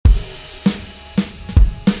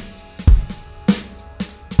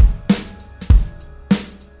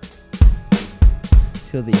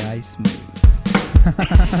till the ice moves.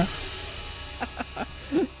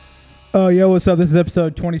 Oh, yo, what's up? This is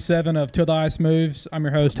episode 27 of Till the Ice Moves. I'm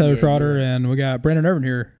your host, Taylor Trotter, and we got Brandon Irvin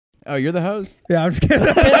here. Oh, you're the host? Yeah, I'm just kidding.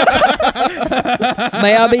 May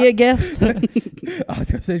I be a guest? I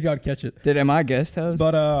was going to see if y'all would catch it. Am I guest host?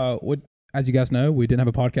 But as you guys know, we didn't have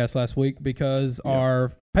a podcast last week because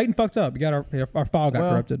our Peyton fucked up. We got our file got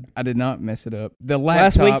corrupted. I did not mess it up. The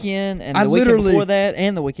Last laptop, weekend and the weekend before that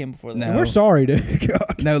and the weekend before that. No. We're sorry, dude.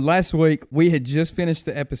 God. No, last week we had just finished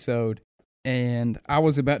the episode, and I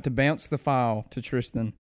was about to bounce the file to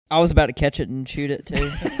Tristan. I was about to catch it and shoot it too.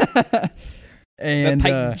 And but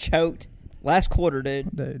Peyton choked. Last quarter,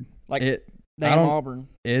 dude. Like damn Auburn.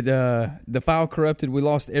 The file corrupted. We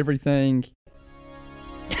lost everything.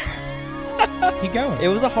 Keep going. It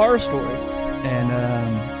was a horror story. And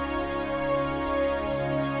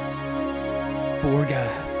 4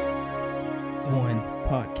 guys, 1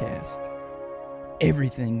 podcast.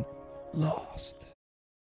 Everything lost.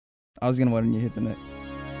 I was gonna wait on you to hit the neck.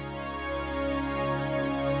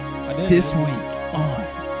 I did. This week on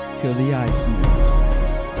Till the Ice Moves.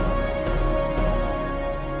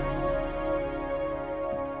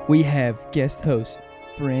 We have guest host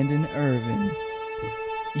Brandon Irvin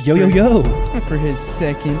Yo, yo, yo. for his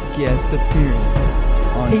second guest appearance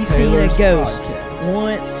on He's seen a Taylor's ghost podcast.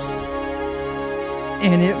 once.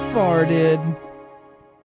 And it farted.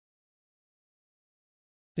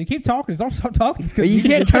 So you keep talking. Don't stop talking. But you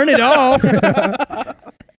can't turn it off.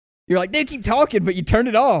 You're like, dude, keep talking, but you turned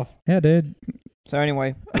it off. Yeah, dude. So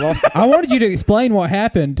anyway, I lost. I wanted you to explain what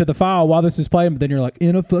happened to the file while this was playing, but then you're like,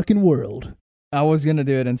 in a fucking world. I was going to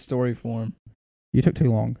do it in story form. You took too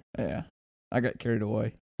long. Yeah. I got carried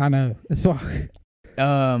away. I know. That's why.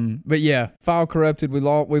 But yeah, file corrupted. We've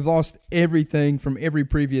lost everything from every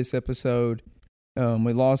previous episode.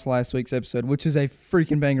 We lost last week's episode, which is a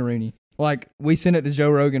freaking bangaroonie. Like, we sent it to Joe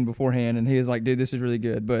Rogan beforehand, and he was like, dude, this is really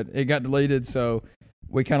good. But it got deleted, so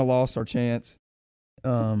we kind of lost our chance.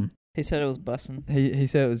 He said it was bussin'. He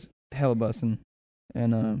said it was hella bussin'.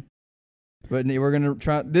 And, but we're going to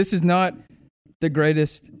try. This is not the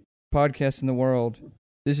greatest podcast in the world.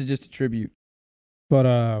 This is just a tribute.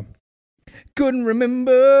 But, Couldn't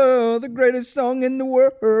remember the greatest song in the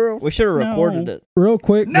world. We should have recorded it. real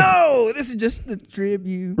quick. No, this is just a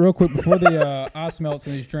tribute. Real quick, before the ice melts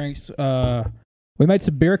in these drinks, we made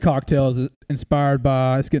some beer cocktails inspired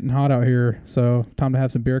by it's getting hot out here, so time to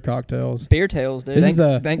have some beer cocktails. Beer tails, dude. This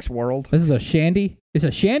is Thanks, world. This is a shandy. It's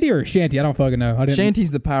a shandy or a shanty? I don't fucking know.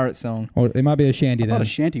 Shanty's the pirate song. Oh, it might be a shandy I then. thought a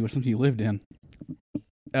shanty was something you lived in.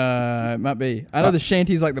 It might be. I know the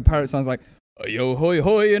shanty's like the pirate song's like, yo hoy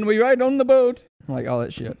hoy, and we ride on the boat. Like all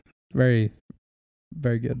that shit. Very,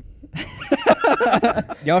 very good.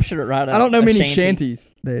 Y'all should have write I don't know a many shanty.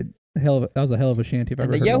 shanties. That was a hell of a shanty if I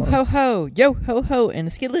And ever the heard one. yo ho ho, and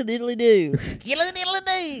the skilly diddly doo. Skilly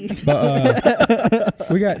diddly doo. But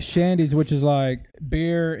we got shandies, which is like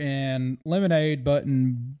beer and lemonade, but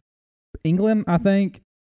in England, I think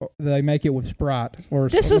they make it with Sprite or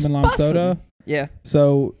This is lemon lime bussin'. soda. Yeah.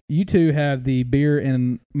 So you two have the beer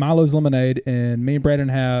and Milo's lemonade, and me and Brandon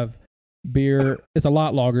have beer. It's a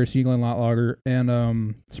lot lager, New England light lager,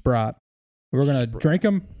 and Sprite. We're gonna drink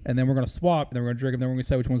them, and then we're gonna swap, and then we're gonna drink them. Then we're gonna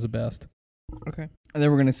say which one's the best. Okay. And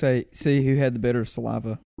then we're gonna see who had the better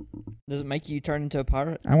saliva. Does it make you turn into a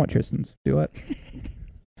pirate? I want Tristan's. Do it.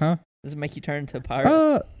 Huh? Does it make you turn into a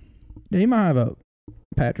pirate? He might have a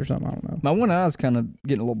patch or something. I don't know. My one eye's kind of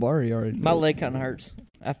getting a little blurry already. My leg kind of hurts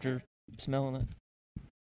after smelling it.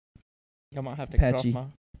 Y'all might have to cut Patchy. off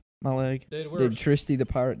my leg. Dude, Tristy the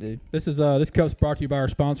pirate dude. This is this cup's brought to you by our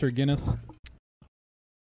sponsor Guinness.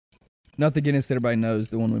 Not the Guinness that everybody knows,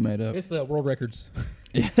 the one we made up. It's the world records.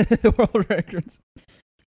 Yeah, the world records.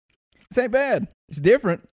 This ain't bad. It's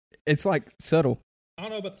different. It's like subtle. I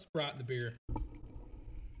don't know about the Sprite and the beer.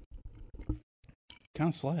 Kind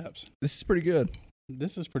of slaps. This is pretty good.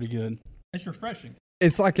 This is pretty good. It's refreshing.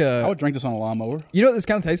 It's like I would drink this on a lawnmower. You know what this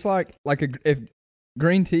kind of tastes like? Like if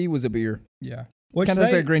green tea was a beer. Yeah. What kind of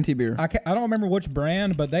tastes like green tea beer? I don't remember which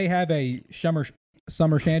brand, but they have a summer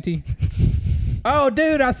shanty. Oh,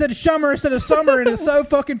 dude, I said summer instead of summer, and it's so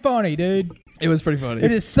fucking funny, dude. It was pretty funny.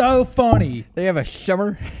 It is so funny. They have a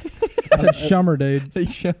Shummer. I said summer, dude.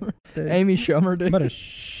 Shummer. Dude. Amy Shummer, dude. I'm about to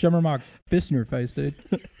summer my fist in your face, dude.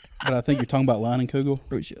 But I think you're talking about Lion and Kugel.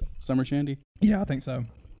 Oh, shit. Summer Shandy. Yeah, I think so.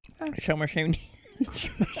 Show my shame.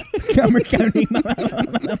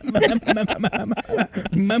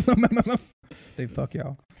 Dude, fuck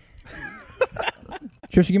y'all.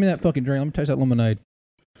 Trisha, give me that fucking drink. Let me taste that lemonade.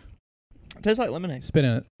 It tastes like lemonade. Spit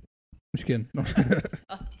in it. I'm just kidding.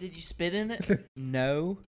 Did you spit in it?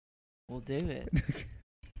 No. We'll do it.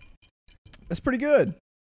 That's pretty good.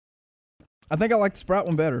 I think I like the Sprite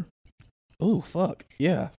one better. Ooh, fuck.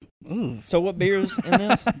 Yeah. Ooh. So what beer's in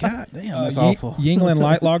this? God damn, that's awful. Yingling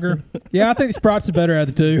Light Lager. Yeah, I think the Sprite's the better out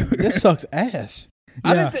of the two. This sucks ass.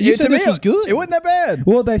 Yeah. You said this was good. It wasn't that bad.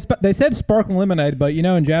 Well, they said sparkling lemonade, but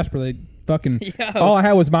in Jasper they fucking all I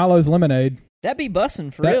had was Milo's lemonade. That'd be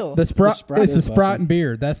bussin' for real. The Sprite it's the is Sprite bussin'. and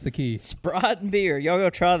beer. That's the key. Sprite and beer. Y'all go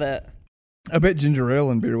try that. I bet ginger ale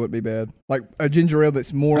and beer would be bad. Like a ginger ale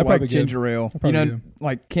that's more That'd like probably good. ginger ale. That'd probably good.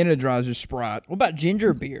 Like Canada Dry is just Sprite. What about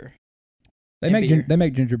ginger beer? They And make beer. they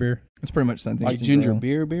make ginger beer. It's pretty much the same thing. Like as ginger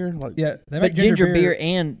ale. beer? Like, Yeah, they But make ginger beer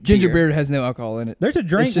and Ginger beer has no alcohol in it. There's a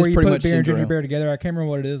drink It's just where you pretty put much beer and ginger ginger ale. beer together. I can't remember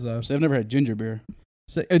what it is though. so I've never had ginger beer.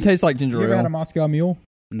 So, It tastes like you ginger ever had ale. a Moscow Mule?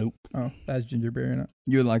 Nope. Oh, that's ginger beer in it.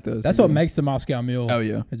 You would like those. That's what makes the Moscow Mule. Oh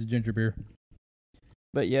yeah. Is a ginger beer.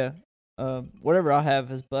 But yeah, whatever I have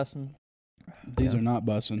is bussin'. These are not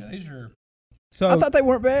bussin'. These are. So I thought they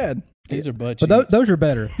weren't bad. These are butt but cheeks. those are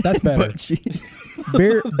better. That's better. But jeez.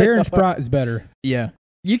 beer and Sprite is better. Yeah.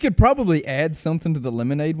 You could probably add something to the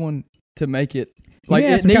lemonade one to make it like you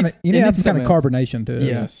it needs. need it needs some kind of something else. carbonation to it.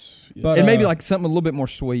 Yeah. Yes. But, It may be like something a little bit more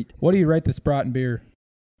sweet. What do you rate the Sprite and beer?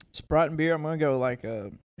 Sprite and beer, I'm gonna go like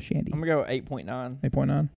Shandy. I'm gonna go 8.9. 8.9.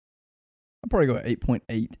 I'll probably go at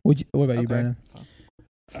 8.8. What about you, Okay. Brandon?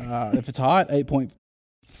 If it's hot,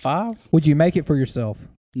 8.5? Would you make it for yourself?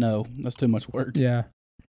 No, that's too much work. Yeah.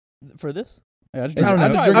 For this? Yeah, I just I don't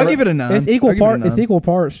drink- know. I just I'll drink give it a 9. It's I'll equal give it a part. It's 9. equal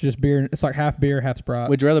parts. Just beer. It's like half beer, half Sprite.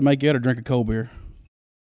 Would you rather make it or drink a cold beer?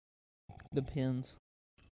 Depends.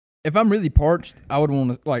 If I'm really parched, I would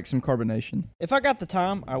want like some carbonation. If I got the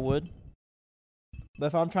time, I would. But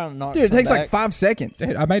if I'm trying to knock Dude, it some takes like back, 5 seconds.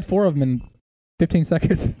 Dude, I made 4 of them in 15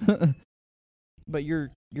 seconds. but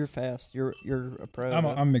you're fast. You're a pro. I'm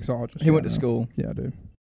a mixologist. He went Yeah, to I know. school. Yeah, dude.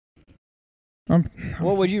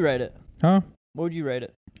 What would you rate it? Huh? What would you rate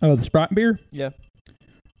it? Oh, the Sprite beer? Yeah.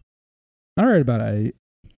 I rate about 8.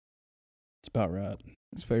 It's about right.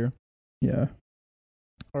 That's fair. Yeah.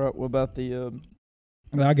 All right. What about the?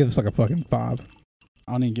 I give this like a fucking 5.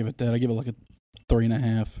 I don't even give it that. I give it like a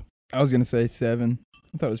 3.5. I was gonna say 7.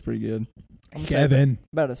 I thought it was pretty good. I'm gonna say Kevin.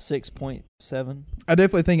 about a 6.7. I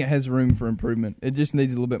definitely think it has room for improvement. It just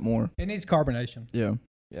needs a little bit more. It needs carbonation. Yeah.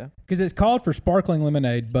 Yeah. Because it's called for sparkling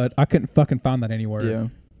lemonade, but I couldn't fucking find that anywhere.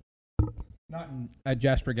 Yeah. Not at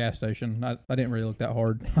Jasper gas station. I didn't really look that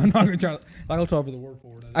hard. I'm not gonna try. I looked over the word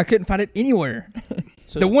for it. I couldn't find it anywhere.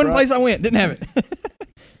 So The one Sprite- place I went didn't have it.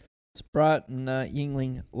 Sprite and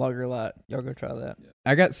Yingling Lager Light. Y'all go try that.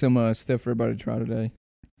 I got some stuff for everybody to try today.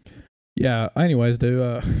 Yeah. Anyways, dude.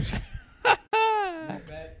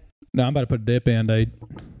 No, I'm about to put a dip in, dude.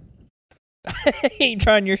 He ain't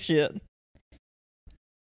trying your shit.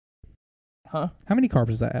 Huh? How many carbs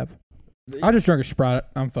does that have? I just drank a Sprite.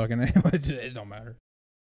 I'm fucking anyway. It don't matter.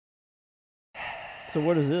 So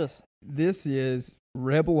what is this? This is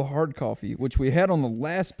Rebel Hard Coffee, which we had on the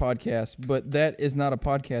last podcast, but that is not a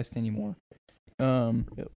podcast anymore.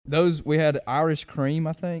 Those we had Irish cream,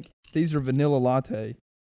 I think. These are vanilla latte.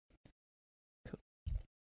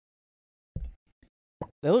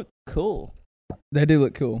 They look cool. They do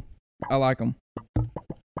look cool. I like them.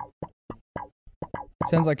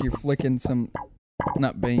 Sounds like you're flicking some,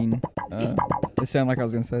 not bean. It sounded like I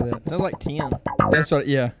was gonna say that. Sounds like 10. That's what.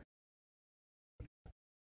 Yeah.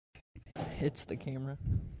 Hits the camera.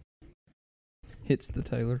 Hits the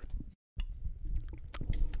Taylor.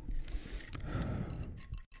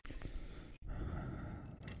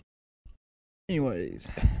 Anyways,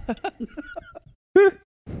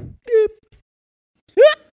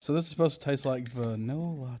 So this is supposed to taste like vanilla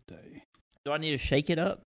latte. Do I need to shake it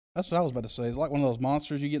up? That's what I was about to say. It's like one of those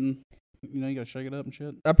monsters you get in, you gotta shake it up and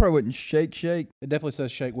shit. I probably wouldn't shake. It definitely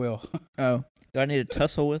says shake well. Oh, Do I need to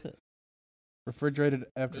tussle with it? Refrigerated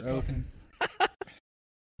after open.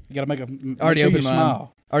 You gotta make a Already make sure you opened mine.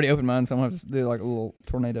 smile. I already opened mine, so I'm gonna have to do like a little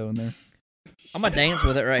tornado in there. I'm gonna dance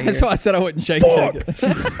with it right That's here. why I said I wouldn't shake it. Just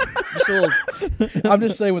a little, I'm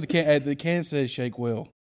just saying what the can says shake well.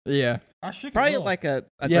 Yeah. probably like a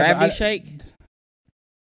Yeah, but gravity shake,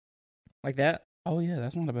 like that. Oh yeah,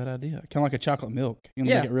 that's not a bad idea. Kind of like a chocolate milk. You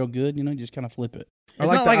Yeah. make it real good. You just kind of flip it. I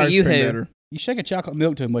It's not the like a Irish cream Yoo-hoo. better. You shake a chocolate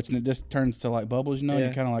milk too much and it just turns to like bubbles. Yeah.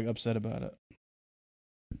 You're kind of like upset about it.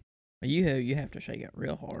 You have to shake it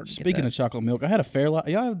real hard. to get Speaking that. of chocolate milk, I had a Fairlife.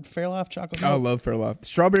 Y'all had Fairlife chocolate milk? I love Fairlife.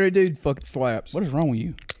 Strawberry dude fucking slaps. What is wrong with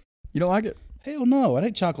you? You don't like it? Hell no, it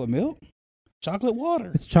ain't chocolate milk. Chocolate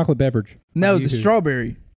water. It's a chocolate beverage. No, Like the you do.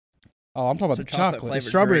 strawberry. Oh, I'm talking It's about a the chocolate chocolate. The flavored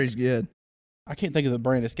strawberry's good. I can't think of the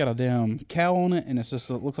brand. It's got a damn cow on it, and it's just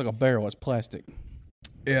it looks like a barrel. It's plastic.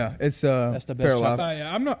 Yeah, it's That's the best Fairlife. chocolate.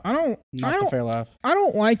 Yeah, I don't Not the Fairlife. I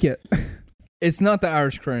don't like it. It's not the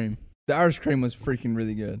Irish cream. The Irish cream was freaking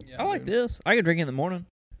really good. I like this. I could drink it in the morning.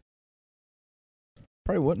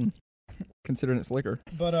 Probably wouldn't, considering it's liquor.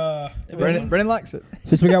 But Brandon likes it.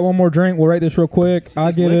 Since we got one more drink, we'll rate this real quick.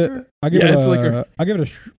 I give it. It's liquor. I give it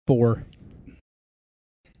a 4.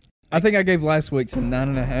 I think I gave last week's a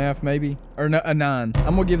 9.5, maybe, or no, a 9. I'm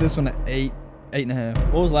gonna give this one an 8,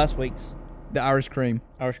 8.5. What was last week's? The Irish cream.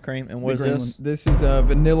 Irish cream. And what is green this? One. This is a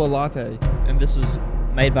vanilla latte. And this is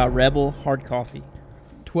made by Rebel Hard Coffee.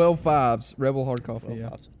 12 5s, Rebel Hard Coffee.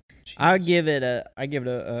 Yeah. I give it a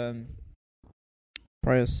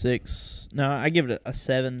probably a 6. No, I give it a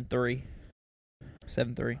 7.3.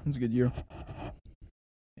 7.3. That's a good year.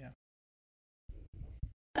 Yeah.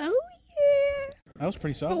 Oh yeah. That was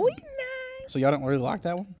pretty solid. So y'all don't really like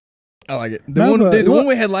that one? I like it. The one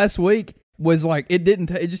we had last week was like it didn't.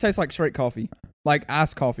 It just tastes like straight coffee, like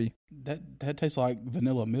iced coffee. That tastes like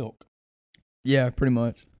vanilla milk. Yeah, pretty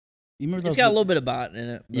much. It's got a little bit of bite in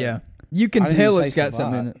it. Yeah, you can tell it's got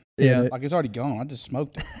something in it. Yeah, like it's already gone. I just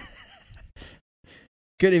smoked it.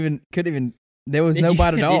 Could even. There was no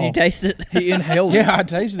bite at all. Did you taste it? He inhaled it. Yeah, I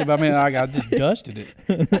tasted it. But I mean, I just gusted it.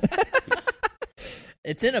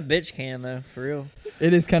 It's in a bitch can though, for real.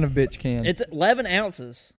 It is kind of bitch can. It's 11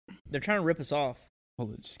 ounces. They're trying to rip us off. Well,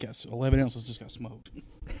 it just got 11 ounces. Just got smoked.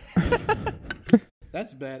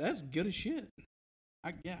 That's bad. That's good as shit.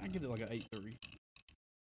 I give it like an 8.3.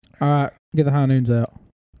 All right, get the high noons out.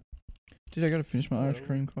 Dude, I gotta finish my Irish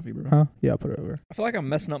cream coffee, bro. Huh? Yeah, I'll put it over. I feel like I'm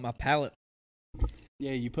messing up my palate.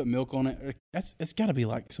 Yeah, you put milk on it. It's got to be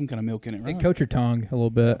like some kind of milk in it, right? Coat your tongue a little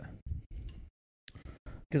bit.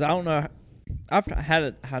 Because I don't know. I've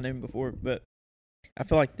had a high noon before, but I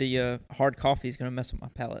feel like the hard coffee is going to mess with my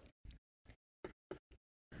palate.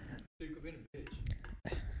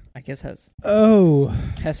 I guess has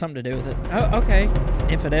something to do with it. Oh, okay.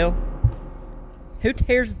 Infidel. Who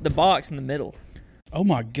tears the box in the middle? Oh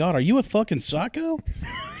my God, are you a fucking psycho?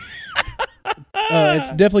 It's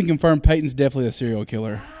definitely confirmed. Peyton's definitely a serial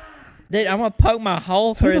killer. Dude, I'm gonna poke my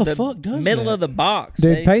hole through the middle of the box.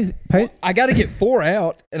 Dude, I got to get 4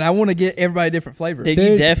 out, and I want to get everybody a different flavor. Dude,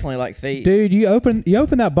 you definitely like feet. Dude, you open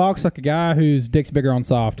that box like a guy whose dick's bigger on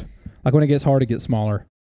soft. Like when it gets hard, it gets smaller.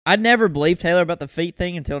 I never believed Taylor about the feet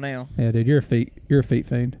thing until now. Yeah, dude, you're a feet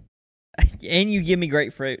fiend. And you give me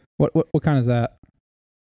grapefruit. What kind is that?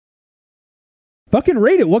 Fucking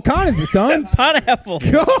read it. What kind is it, son? Pineapple.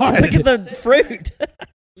 God. Look at the fruit.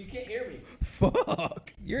 You can't hear me.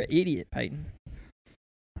 Fuck. You're an idiot, Peyton.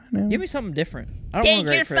 Give me something different. I don't Dude, want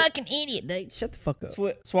grapefruit. you're a fucking idiot, dude. Shut the fuck up.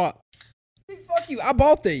 Swap. Dude, fuck you. I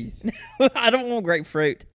bought these. I don't want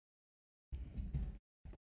grapefruit.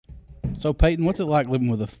 So, Peyton, what's it like living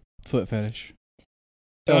with a foot fetish?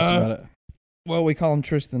 Tell us about it. Well, we call him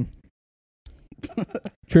Tristan.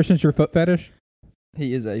 Tristan's your foot fetish?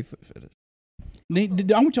 He is a foot fetish.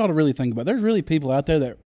 I want y'all to really think about it. There's really people out there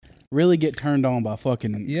that really get turned on by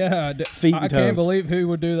fucking feet and toes. I can't believe who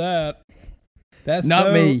would do that. That's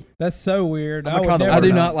not me. That's so weird. I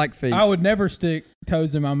do not like feet. I would never stick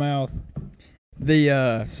toes in my mouth.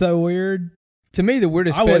 So weird. To me, the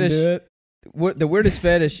weirdest I fetish. Do it. The weirdest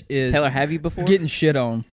fetish is Taylor. Have you before getting shit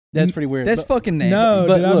on? That's pretty weird. That's fucking nasty. No,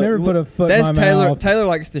 but dude, I've never put a foot in my Taylor. mouth. Taylor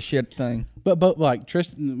likes the shit thing. But like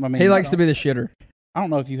Tristan, I mean, he likes to be the shitter. I don't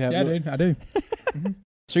know if you have. Yeah, dude, I do.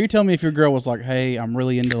 So you're telling me if your girl was like, "Hey, I'm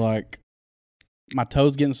really into like my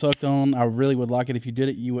toes getting sucked on. I really would like it if you did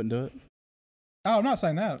it. You wouldn't do it." Oh, I'm not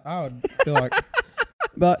saying that. I would feel like,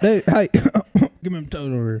 but dude, hey, give me a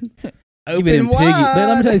toes over here. Give it in piggy. Dude,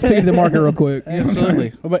 let me tell you this piggy the market real quick.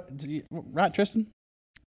 Absolutely. But right, Tristan.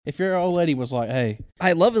 If your old lady was like, "Hey,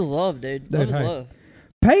 love is love, dude. Love is love."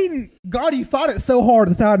 Peyton, God, you fought it so hard.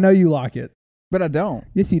 That's how I know you like it. But I don't.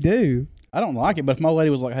 Yes, you do. I don't like it, but if my lady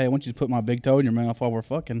was like, "Hey, I want you to put my big toe in your mouth while we're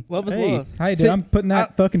fucking," love is love. Hey, dude, I'm putting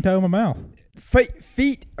that fucking toe in my mouth.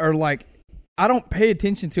 Feet are like, I don't pay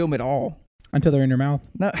attention to them at all until they're in your mouth.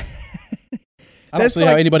 No. I don't see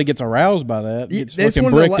how anybody gets aroused by that. Gets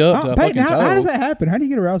fucking bricked up to a Peyton, fucking toe. how does that happen? How do you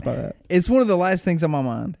get aroused by that? It's one of the last things on my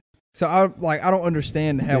mind. So I don't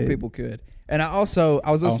understand how people could. And I was listening.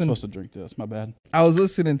 I was supposed to drink this. My bad. I was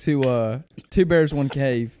listening to Two Bears One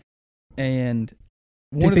Cave, and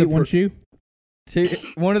one shoe.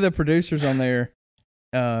 One of the producers on there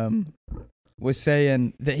was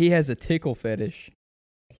saying that he has a tickle fetish.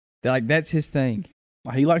 Like that's his thing.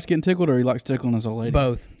 He likes getting tickled, or he likes tickling his old lady.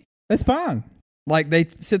 Both. That's fine. Like they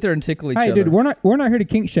sit there and tickle each other. Hey, dude, we're not here to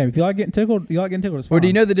kink shame. If you like getting tickled, you like getting tickled. It's fine. Well, do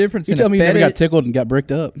you know the difference? You tell me you never got tickled and got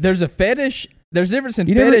bricked up. There's a fetish. There's a difference in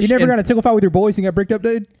fetish. You never got a tickle fight with your boys and got bricked up,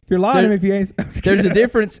 dude. You're lying to me if you ain't. There's a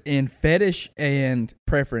difference in fetish and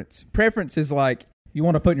preference. Preference is like You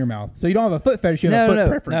want a foot in your mouth. So you don't have a foot fetish, you have a foot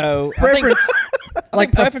preference. No, Preference. like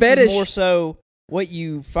a preference fetish. is more so what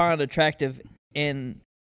you find attractive in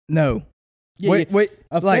No. Yeah, Wait.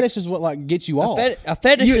 a like, fetish is what like gets you a, off. a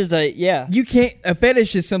fetish. You- Is a You can't. A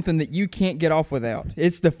fetish is something that you can't get off without.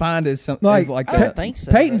 It's defined as something like I don't that. think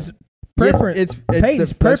so. Peyton's Yes, preference. it's Peyton's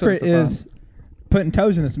that's what preference it's defined. is putting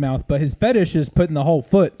toes in his mouth, but his fetish is putting the whole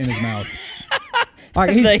foot in his mouth.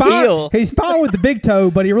 Like he's The fine. heel. He's fine with the big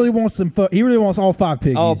toe, but he really wants them foot. He really wants all 5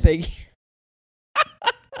 piggies. all piggies.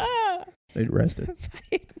 They arrested.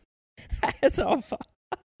 That's all fine.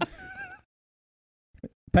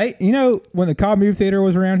 You know when the Cobb movie theater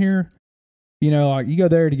was around here, you know, like you go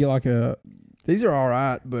there to get like a These are all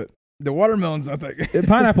right, but the watermelons, I think.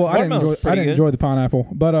 pineapple. I didn't Watermelon's pretty good. enjoy the pineapple,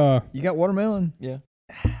 but You got watermelon? Yeah.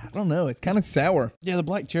 I don't know. It's kind of sour. Yeah, the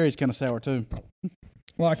black cherry is kind of sour too.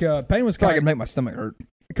 like Payne was It's probably kind gonna make my stomach hurt.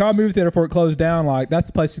 Cobb movie theater before it closed down. Like that's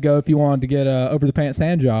the place to go if you wanted to get a over the pants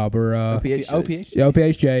hand job or OPH. OPH. yeah,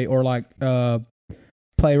 OPHJ or like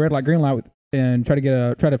play red light green light with, and try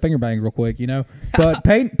to finger bang real quick, you know. But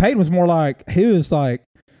Peyton was more like he was like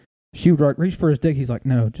she would like reach for his dick. He's like,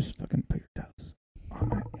 no, just fucking put your toes in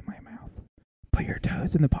my mouth. Put your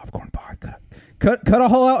toes in the popcorn box. Cut a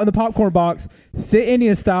hole out in the popcorn box. Sit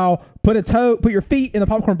Indian style. Put your feet in the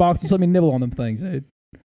popcorn box. Just let me nibble on them things, dude.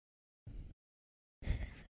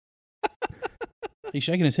 He's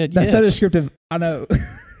shaking his head. That's Yes. so descriptive. I know.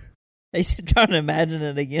 He's trying to imagine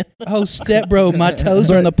it again. Oh, step bro, my toes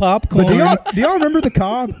are in the popcorn. But do y'all remember the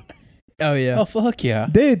Cobb? Oh yeah. Oh fuck yeah.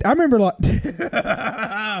 Dude, I remember like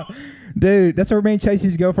dude, that's where me and Chase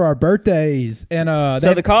used to go for our birthdays. And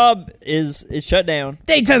So the Cobb is shut down.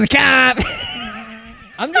 They to the Cobb.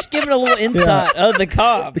 I'm just giving a little insight of the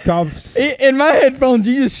Cobb. the Cobb's In my headphones,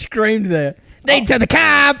 you just screamed that. They to the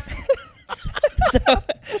Cobb. So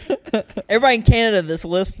everybody in Canada that's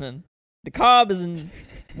listening, the Cobb is in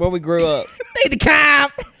where we grew up. They the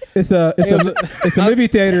Cobb. it's a movie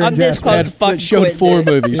theater. I'm in this Jasper. close to fucking That showed quitting, 4 dude.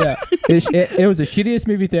 movies. Yeah, it was the shittiest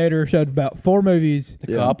movie theater. Showed about 4 movies.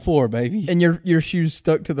 The Cobb 4, baby. And your shoes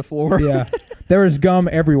stuck to the floor. Yeah, there was gum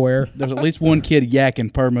everywhere. There's at least one kid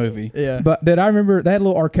yakking per movie. Yeah. But I remember they had a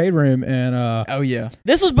little arcade room and Oh yeah.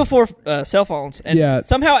 This was before cell phones, and Yeah.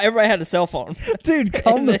 somehow everybody had a cell phone. Dude,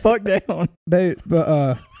 calm the fuck down.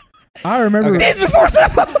 I remember. Okay. This before cell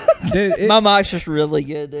phones. Dude, My mic's just really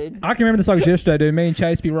good, dude. I can remember this like yesterday, dude. Me and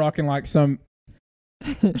Chase be rocking like some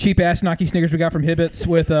cheap ass Nike sneakers we got from Hibbett's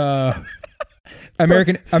with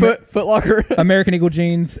American Foot Locker. American Eagle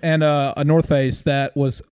jeans and a North Face that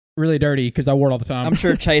was really dirty because I wore it all the time. I'm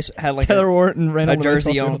sure Chase had like Taylor Wharton ran a on the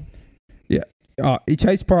jersey baseball on. field. He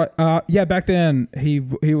chased back then he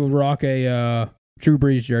would rock a Drew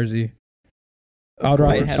Brees jersey. I'd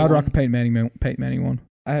rock Peyton had a one. Peyton Manning one.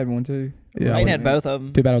 I had one too. Yeah, Payne had both of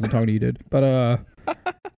them. Too bad I wasn't talking to you, dude. But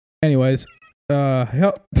anyways, he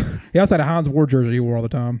also had a Heinz Ward jersey he wore all the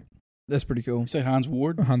time. That's pretty cool. You say Heinz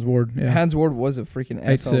Ward? Heinz Ward, yeah. Hans Ward was a freaking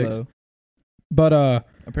asshole 8'6". though. But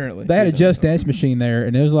Apparently, they had a He was Just an asshole. Dance machine there,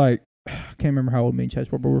 and it was like I can't remember how old me and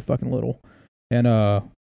Chase were, but we were fucking little, and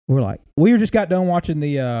we were just got done watching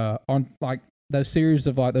the on like those series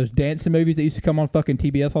of like those dancing movies that used to come on fucking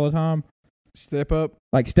TBS all the time, Step Up.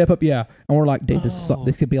 like Step Up, yeah, and we're like, dude, Oh.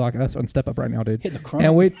 this could be like us on Step Up right now, dude. Hit the crumb.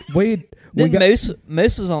 And we Then got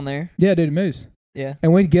Moose was on there. yeah, dude, Moose. Yeah.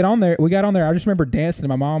 And we got on there. I just remember dancing, and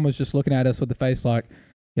my mom was just looking at us with the face like,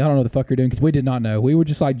 y'all don't know what the fuck you're doing, because we did not know. We would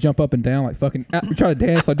just like jump up and down like fucking. We try to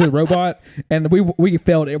dance like do the robot, and we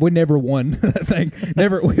failed it. We never won that thing.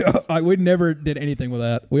 We never did anything with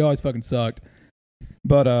that. We always fucking sucked.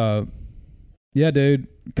 But yeah, dude,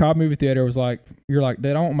 Cobb movie theater was like, you're like,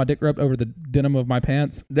 dude, I want my dick rubbed over the denim of my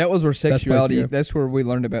pants. That was where sexuality. supposed to That's where we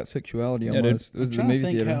learned about sexuality. Yeah, dude. Almost. It was I'm the trying to movie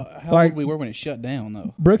think theater. how Like- old we were when it shut down,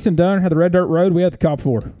 though. Brooks and Dunn had the Red Dirt Road. We had the Cobb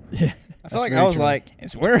 4. Yeah. I feel like very I was true. like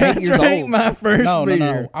It's where 8 I years drank old. my first No.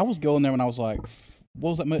 beer. I was going there when I was like,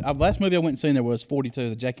 what was that movie? Last movie I went and seen there was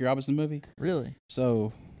 42, the Jackie Robinson movie. really.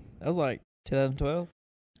 So That was like 2012.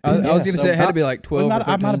 I was Yeah, going to so say it had I- to be like 12.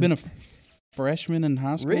 I might have been a. a freshman in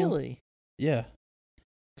high school. Really? Yeah.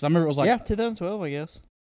 Because I remember it was like, yeah, 2012, I guess.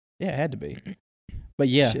 yeah, it had to be. But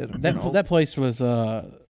yeah, Shit, I'm getting old. that place was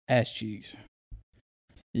ass cheeks.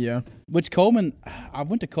 Yeah. Which Coleman, I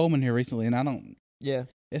went to Coleman here recently, and Yeah.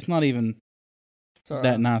 it's not even Sorry.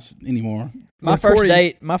 that nice anymore. My Well, first Corey-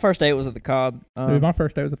 date. My first date was at the Cobb. Dude, my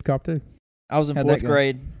first day was at the Cobb too. I was in How'd that 4th go?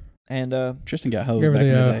 grade, and Tristan got hosed Give her back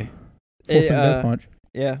in the, the day. Full it, Send Death Punch.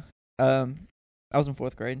 yeah, I was in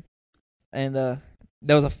 4th grade, and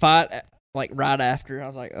there was a fight like right after. I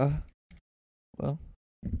was like, well,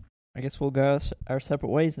 I guess we'll go our separate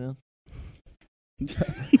ways then.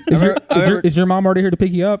 I remember- Is your mom already here to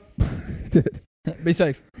pick you up? Be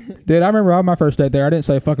safe. Dude, I remember on my first date there, I didn't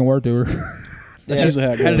say a fucking word to her. That's usually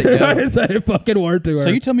how it How did goes. it go? I didn't say a fucking word to her. So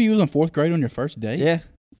you tell me you was in 4th grade on your first date? Yeah.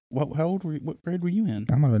 How old were you? What grade were you in?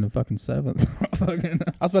 I might have been in fucking 7th. Fucking.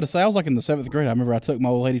 I was about to say I was like in the 7th grade. I remember I took my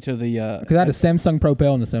old lady to the. Because I had a Samsung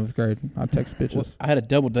Propel in the 7th grade. I text bitches. Well, I had a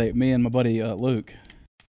double date, me and my buddy Luke,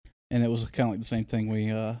 and it was kind of like the same thing. We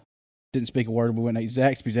didn't speak a word. We went and ate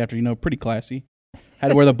Zaxby's after, pretty classy. Had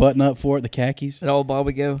to wear the button up for it, the khakis. Did old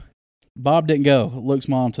Bobby go? Bob didn't go. Luke's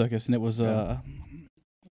mom took us, and it was not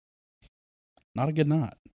a good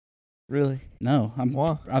night. Really? No,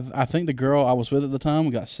 Wow. I think the girl I was with at the time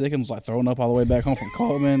got sick and was like throwing up all the way back home from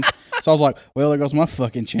Coleman. So I was like, well, there goes my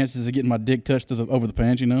fucking chances of getting my dick touched over the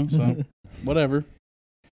pants, So whatever.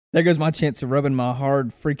 There goes my chance of rubbing my hard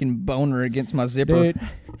freaking boner against my zipper. Dude,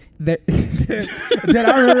 dude,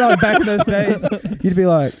 I remember like back in those days, you'd be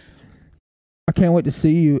like, I can't wait to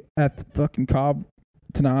see you at the fucking Cobb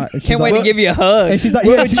tonight. And she's Can't wait like, to give you a hug. And she's like,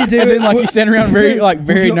 What yeah, would you do? And then like you stand around very Would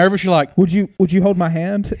you- nervous. You're like, would you hold my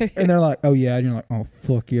hand? And they're like, oh yeah. And you're like, oh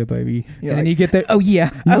fuck yeah, baby. You're and then like, you get there. Oh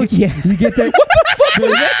yeah. You Oh get- yeah. You get there.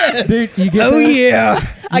 Dude, you get Oh there.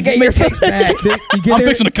 yeah. I got your Takes back. Dude, you get I'm there,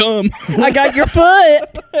 fixing to come. I got your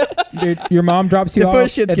foot. dude, your mom drops you The off,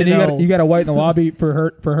 first shit's and then getting old. you gotta wait in the lobby for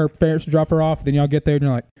her parents to drop her off. Then y'all get there, and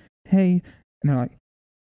you're like, "Hey," and they're like,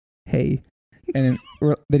 "Hey," and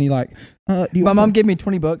then you like, "Do you My want mom some, gave me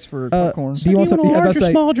 $20 for popcorn. do you want some? Yeah, I was about to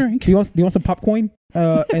say, small drink? do you want some popcorn?"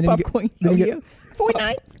 And then Popcorn. then Oh you yeah. get-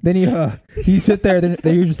 Fortnite. then you sit there. Then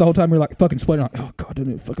you just the whole time you're like fucking sweating. Like, oh god,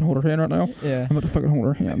 didn't fucking hold her hand right now. Yeah. I'm about to fucking hold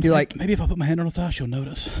her hand. You're like, Maybe if I put my hand on her thigh, she'll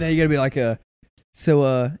notice. then you gotta be like,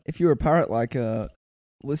 so if you were a pirate, like,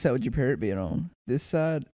 what side would your parrot be on? This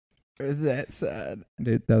side or that side?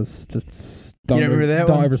 Dude, that was just. You remember that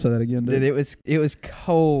Don't one? ever say that again, dude. Dude, it was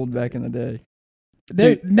cold back in the day.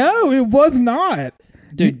 Dude, no, it was not.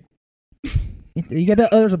 Dude, You got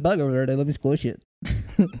that other's a bug over there. They let me squish it.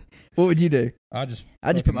 What would you do? I just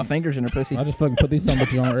Put my fingers in her pussy. I just fucking put these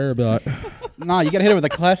bitches on her ear and be like, nah, you gotta hit her with a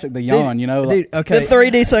classic, the yawn, like, Dude, okay. The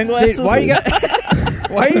 3D sunglasses. Dude, why you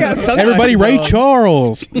got sunglasses everybody Ray on? dude,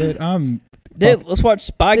 Charles. Dude, let's watch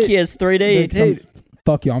Spy Dude, Kids 3D. Dude,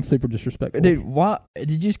 fuck you. I'm super disrespectful. dude, what?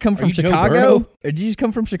 Did you just come from you Joe Chicago? Burrow? Or did you just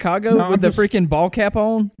come from Chicago No, with I'm the just- freaking ball cap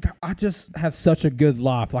on? I just have such a good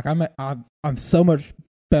life. Like I'm so much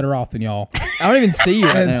better off than y'all. I don't even see you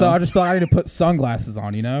right And now. so I just thought I need to put sunglasses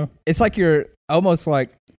on. It's like you're almost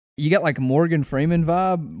like you got like Morgan Freeman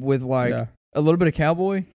vibe with like Yeah. a little bit of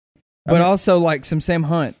cowboy, I but mean- also like some Sam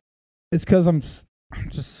Hunt. It's because I'm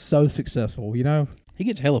just so successful. He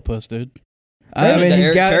gets hella puss, dude. I mean, the he's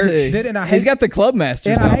Eric got Church. to. Dude, and I He's hate- got the club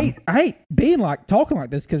masters. And on. I hate being like talking like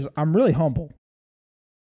this because I'm really humble.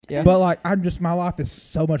 Yeah. But like my life is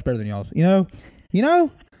so much better than y'all's. You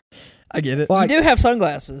know. I get it. Like, You do have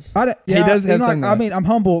sunglasses. I don't, He yeah, does have and, like, I sunglasses. mean, I'm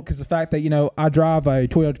humble because the fact that I drive a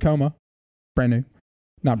Toyota Tacoma, brand new,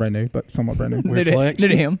 not brand new, but somewhat brand new. Weird New to- flex. new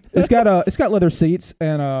to him. it's got leather seats,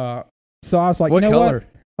 and so I was like, What you know color?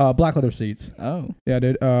 what? Black leather seats. Oh, Yeah,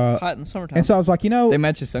 dude. Hot in the summertime. And so I was like, they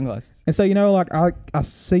match his sunglasses. and so like I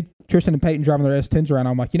see Tristan and Peyton driving their S10s around.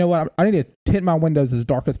 I'm like, you know what? I need to tint my windows as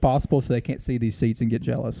dark as possible so they can't see these seats and get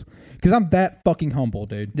jealous. Because I'm that fucking humble,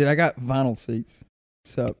 dude. Dude, I got vinyl seats.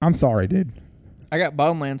 So I'm sorry, dude. I got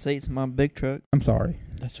bottomland seats in my big truck. I'm sorry.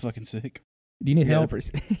 That's fucking sick. Do you need yeah, help?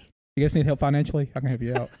 pretty- You guys need help financially? I can help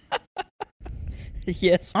you out.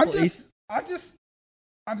 Yes, please.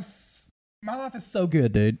 My life is so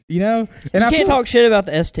good, dude. And You I can't feel- talk shit about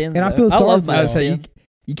the S10s. and I though. feel I sorry love for my I y'all. would say S10.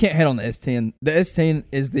 you can't hit on the S10. The S10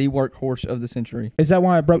 is the workhorse of the century. Is that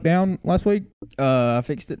why it broke down last week? I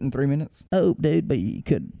fixed it in 3 minutes. Oh, dude, but you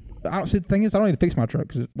could. I don't see. The thing is, I don't need to fix my truck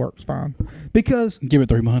because it works fine. Because Give it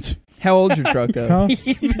 3 months. How old's your truck though? huh?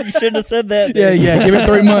 You shouldn't have said that. Yeah, dude. yeah. Give it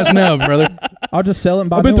 3 months now, brother. I'll just sell it and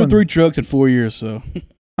buy I've been a new through one. 3 trucks in 4 years, so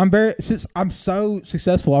Since I'm so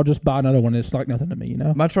successful, I'll just buy another one. It's like nothing to me,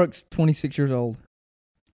 My truck's 26 years old.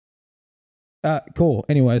 Cool.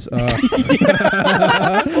 Anyways, all right.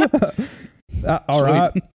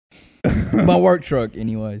 My work truck,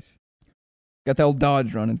 anyways. Got the old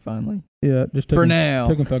Dodge running finally. Yeah, just took For him, now.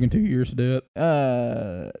 Took him fucking 2 years to do it.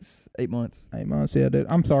 It's 8 months. 8 months. Yeah, dude.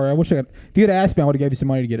 I'm sorry. I wish I could. If you had asked me, I would have gave you some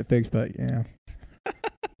money to get it fixed. But yeah,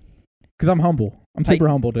 because I'm humble. I'm super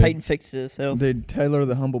humble, dude. Peyton fixed it himself. Dude, Taylor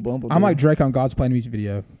the Humble Bumble. I'm like Drake on God's Plan music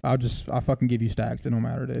video. I fucking give you stacks. It don't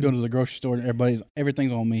matter, dude. go to the grocery store and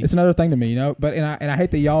everything's on me. It's another thing to me, But and I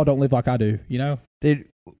hate that y'all don't live like I do, Dude,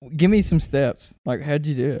 give me some steps. Like, how'd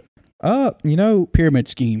you do it? Pyramid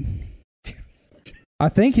scheme. I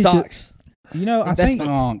think it's Stocks. I think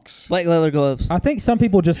Investments. Stonks. Black leather gloves. I think some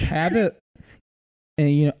people just have it,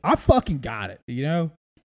 and I fucking got it.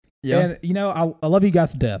 Yeah. And you know, I love you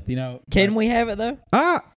guys to death. You know, Can we have it though?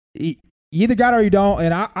 you either got it or you don't,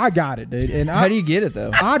 and I got it, dude. And How do you get it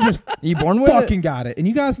though? I just Are you born with fucking it? got it, and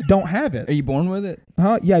you guys don't have Are it. you born with it?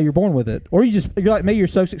 Huh? Yeah, you're born with it, or you're like me. You're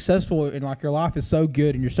so successful, and like your life is so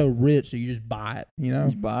good, and you're so rich, so you just buy it. You know?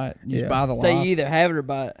 You buy it. You Yeah. just buy the So you life. either have it or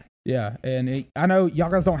buy it. Yeah, and I know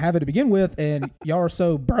y'all guys don't have it to begin with, and y'all are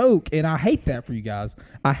so broke, and I hate that for you guys.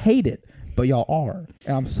 I hate it, but y'all are,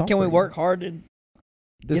 and I'm sorry. Can we work hard and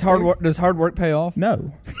Does get hard there? work? Does hard work pay off?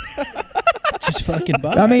 No. Just fucking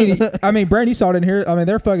buy. I mean, Brandon, you saw it in here. I mean,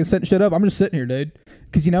 they're fucking setting shit up. I'm just sitting here, dude.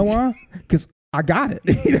 Because you know why? Because I got it.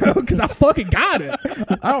 You know, because I fucking got it.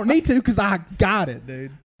 I don't need to because I got it,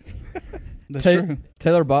 dude. That's Ta- true.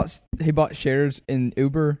 Taylor bought shares in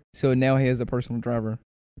Uber, so now he has a personal driver.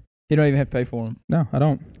 He don't even have to pay for him. No, I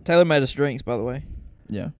don't. Taylor made us drinks, by the way.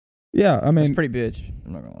 Yeah, Yeah, I it's mean, pretty bitch.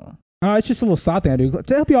 I'm not gonna lie. it's just a little side thing I do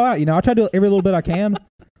to help y'all out. You know, I try to do every little bit I can.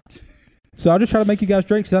 So I just try to make you guys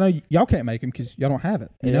drinks. 'Cause I know y'all can't make them because y'all don't have it.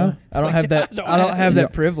 You know? I don't have that. I don't I don't have have it.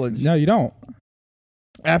 that privilege. No, you don't.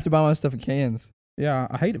 I have to buy my stuff in cans. Yeah,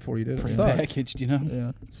 I hate it for you, dude. It Pretty sucks. Packaged, you know.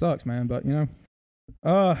 Yeah, Sucks, man. But you know,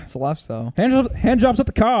 it's a lifestyle. hand jobs at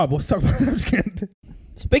the Cobb. Let's talk about that. I'm just kidding.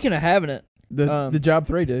 Speaking of having it, The job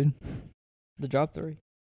 3, dude. the job 3.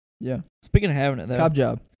 Yeah, Speaking of having it though. cob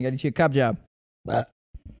job. You got to a cob job. Bah.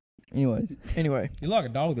 Anyways, Anyway, You look like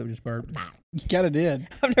a dog that just burped. You kind of did.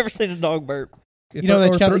 I've never seen a dog burp. You know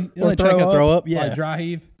that kind of throw up. Yeah, Like dry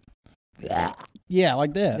heave. yeah,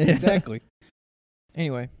 like that. Yeah. Exactly.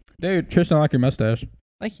 Anyway, Dude, Tristan, I like your mustache.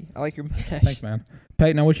 thank you. I like your mustache. Thanks, man.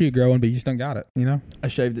 Peyton, I wish you could grow one, but you just don't got it, you know? I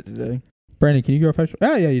shaved it today. Brandon, can you grow a facial?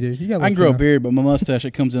 Oh, yeah, you do. You got I can grow a beard, but my mustache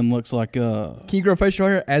it comes in looks like Can you grow facial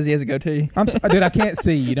hair as he has a goatee? Dude, I can't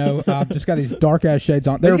see, you know? I've just got these dark-ass shades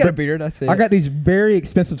on. He's got a beard. I see. I got these very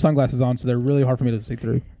expensive sunglasses on, so they're really hard for me to see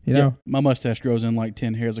through, you know? my mustache grows in like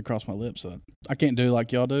 10 hairs across my lips. So I can't do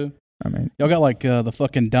like y'all do. I mean, Y'all got like the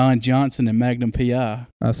fucking Don Johnson and Magnum PI.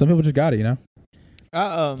 some people just got it, you know?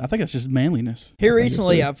 I think it's just manliness. Here I think it's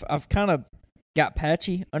recently, good. I've kind of got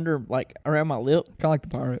patchy under like around my lip, kind of like the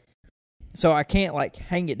pirate. so I can't like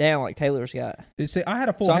hang it down like Taylor's got. See, I had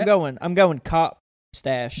a full So I'm going cop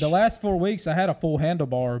stash. The last 4 weeks, I had a full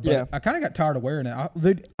handlebar, but Yeah. I kind of got tired of wearing it.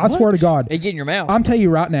 Dude, I swear to God, It get in your mouth. I'm telling you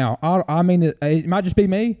right now. I mean, it might just be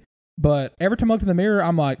me, but every time I look in the mirror,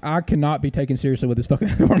 I'm like, I cannot be taken seriously with this fucking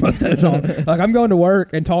handlebar mustache on. Like, I'm going to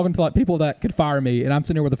work and talking to like people that could fire me, and I'm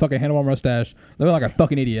sitting here with a fucking handlebar mustache, looking like a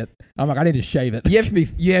fucking idiot. I'm like, I need to shave it.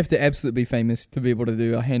 You have to absolutely be famous to be able to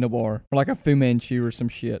do a handlebar or like a Fu Manchu or some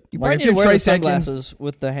shit. you Like probably need to wear Trey the Seconds, sunglasses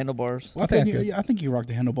with the handlebars. Well, I think you rock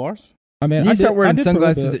the handlebars. I mean, You I start did- I wearing did for a little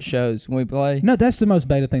sunglasses bit. at shows when we play. No, that's the most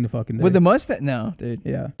beta thing to fucking do. With the mustache? No, dude.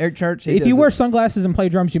 yeah. Eric Church. he If does you it. wear sunglasses and play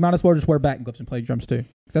drums, you might as well just wear batting gloves and play drums too.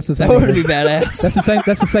 'Cause that's the same. That would level. be badass. That's the same.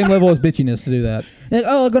 That's the same level as bitchiness to do that. Like,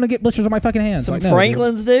 oh, I'm gonna get blisters on my fucking hands. Some Like, no, dude.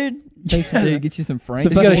 Franklins, dude. Dude, get you some Frank.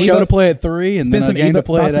 Some He's got a fucking show Evo- to play at 3 and then Spend a some game to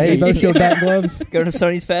play buy at some 8. Evo Shield batting gloves. Go to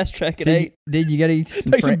Sony's Fast Track at 8. Dude, you gotta eat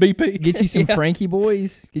some, Take some BP. get you some Yeah. Frankie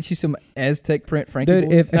boys. Get you some Aztec print Frankie Dude,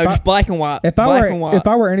 boys. No, if just black and white. I black and white. if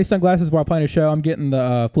I wear any sunglasses while playing a show, I'm getting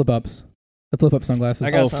the flip ups, the flip up sunglasses. I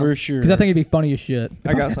got Oh, some. for sure. Because I think it'd be funny as shit.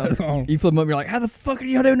 I got some. You flip them up, you're like, how the fuck are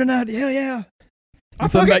y'all doing tonight? Hell yeah. I You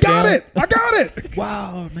flip fucking back got down. it. I got it.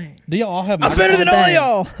 Wow, man. Do y'all all have I'm better than all Dang.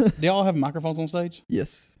 y'all. Do y'all have microphones on stage?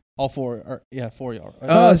 Yes. All 4? Or, yeah, 4 of y'all.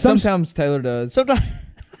 Right? Sometimes Taylor does. Sometimes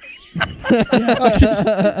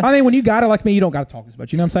I mean, when you got it like me, you don't got to talk as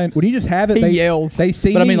much. You know what I'm saying? When you just have it, He they yells. they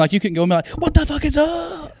see. But I mean, me. like, you couldn't go and be like, what the fuck is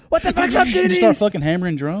up? What the fuck's up, You just dudes? start fucking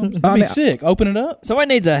hammering drums. That'd I be mean, sick. Open it up.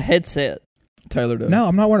 somebody needs a headset. Taylor does. no,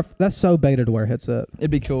 I'm not wearing. That's so beta to wear a headset.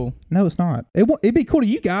 It'd be cool. No, it's not. It'd be cool to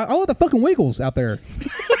you guys. I love the fucking Wiggles out there.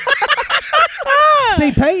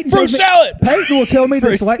 See, Peyton. Fruit tells me- salad. Peyton will tell me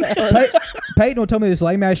this. Fruit Peyton will tell me this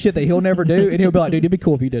lame ass shit that he'll never do, and he'll be like, "Dude, it'd be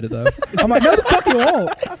cool if you did it though." I'm like, "No, the fuck you won't."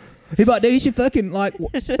 He'd be like, "Dude, you should fucking like."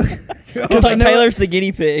 It's like Taylor's the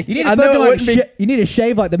guinea pig. You need to I know fucking it like wouldn't be- you need to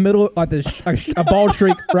shave like the middle, like a bald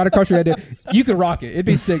streak right across your head. Dude. You could rock it. It'd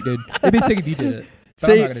be sick, dude. It'd be sick if you did it. But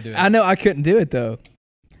I'm See, not gonna do it I know I couldn't do it though.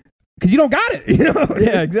 because you don't got it. You know.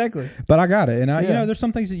 Yeah, exactly. But I got it, and you Yeah. know, there's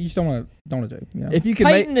some things that you just don't want to do. You know? If you can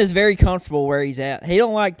make, Peyton is very comfortable where he's at. He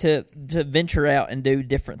don't like to venture out and do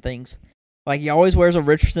different things. Like he always wears a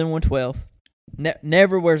Richardson 112.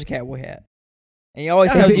 Never wears a cowboy hat. And he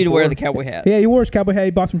always Yeah, tells I you did to wear before. the cowboy hat. yeah, he wore his cowboy hat.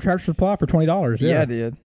 He bought some Tractor Supply for $20. yeah, I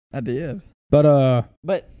did. But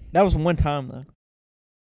But that was one time though.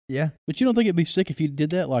 Yeah. But you don't think it'd be sick if you did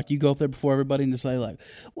that? Like, you go up there before everybody and just say, like,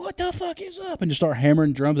 what the fuck is up? And just start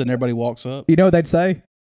hammering drums and everybody walks up. you know what they'd say?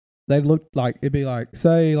 They'd look like it'd be like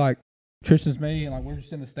say like Tristan's me and like we're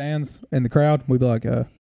just in the stands in the crowd. We'd be like,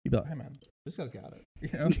 you'd be like, "Hey man, this guy's got it."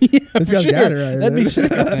 You know, Yeah, this for guy's sure. got it right. That'd be there.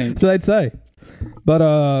 sick, I think. So they'd say.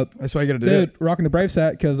 But That's why you got to do dude, it. rocking the Braves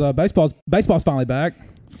hat because baseball's finally back,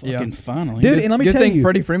 Fucking finally. dude. And let me Good tell thing you,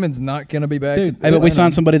 Freddie Freeman's not going to be back. Dude, Hey, but we Atlanta.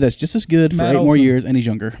 signed somebody that's just as good for Matt 8 more Olson. years, and he's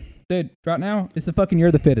younger. dude, right now it's the fucking year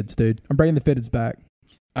of the Fitteds, dude. I'm bringing the Fitteds back,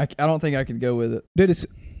 I don't think I could go with it. dude.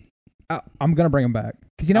 I'm gonna bring them back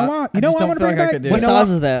because you know why? I You know just why I'm don't gonna feel bring like I it could back? do What it. size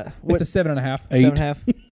is that? What, It's a 7.5. 7.5?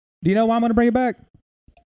 Do you know why I'm gonna bring it back?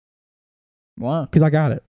 Why? Because I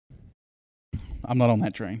got it. I'm not on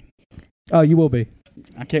that train. Oh, you will be.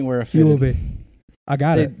 I can't wear a You fitted. will be. I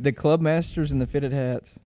got The, it. the club masters and the fitted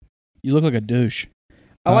hats. You look like a douche.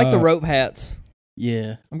 I like the Uh, rope hats.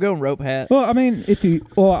 Yeah. I'm going rope hat. Well, I mean,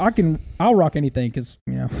 I'll rock anything because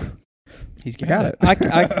you know He's I got, got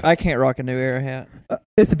it. I can't rock a New Era hat.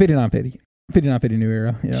 It's a 5950 new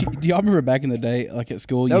era. Yeah. Do y'all remember back in the day, like at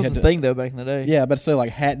school, That you was had the to, thing though back in the day. yeah, but say like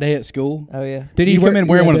hat day at school. Oh yeah. Did You come in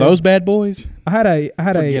wearing one of those bad boys? I had a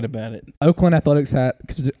Forget about it. Oakland Athletics hat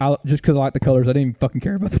just because I like the colors. I didn't even fucking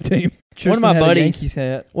care about the team. Tristan my had a buddies- Yankees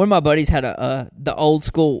hat. One of my buddies had a the old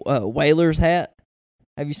school Whalers hat.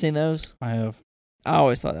 Have you seen those? I have. I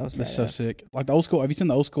always thought that was That's so badass. sick. Like the old school. Have you seen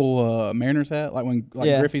the old school Mariners hat? Like when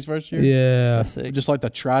Yeah. Griffey's first year. Yeah. That's sick. Just like the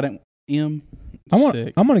Trident M.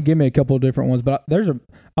 Sick. I'm gonna give me a couple of different ones, but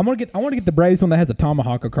I want to get the Braves one that has a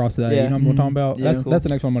tomahawk across that. Yeah. You know what I'm talking about? Yeah. That's the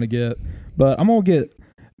next one I'm gonna get. But I'm gonna get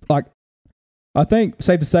like I think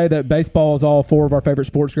safe to say that baseball is all 4 of our favorite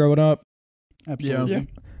sports growing up. Absolutely. Yeah.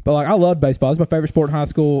 But like I loved baseball. It's my favorite sport in high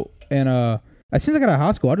school, and as soon as I got out of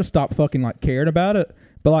high school, I just stopped fucking like caring about it.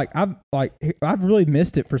 But I've really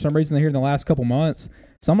missed it for some reason here in the last couple months.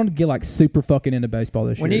 So I'm gonna get like super fucking into baseball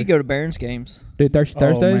this We year. need to go to Barons games. Dude,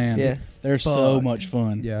 Thursdays. man. Yeah. They're so Fuck. much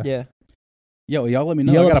fun. Yeah. Yeah. Yo, y'all let me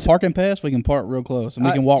know. Yell I got up- a parking pass. We can park real close, and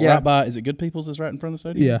we can walk yeah. right by. Is it Good People's that's right in front of the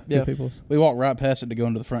stadium? Yeah. Yeah. Good people. We walk right past it to go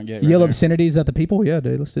into the front gate. Yell Right there. obscenities at the people. Yeah,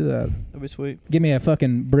 dude. Let's do that. That'd be sweet. Give me a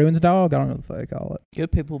fucking Bruins dog. I don't know what the fuck they call it.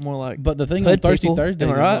 Good people more like But the thing Hood on Thursdays people, is am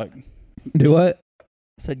I right? like Do what? I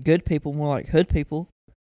said good people more like hood people.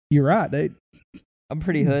 You're right, dude. I'm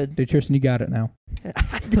pretty hood. Dude, Tristan, you got it now.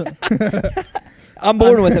 I'm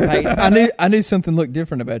born with it, Peyton. I knew something looked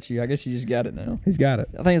different about you. I guess you just got it now. He's got it.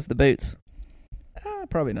 I think it's the boots.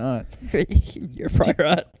 Probably not. You're probably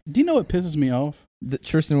right. Do you know what pisses me off? That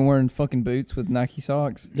Tristan wearing fucking boots with Nike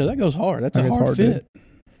socks. Dude, that goes hard. That's That a goes hard, hard, fit.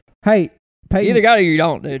 Hey, You Peyton, either got it or you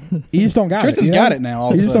don't, dude. you just don't got Tristan's it. you know? got it now. All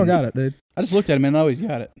You of a just don't sudden. got it, dude. I just looked at him and I know he's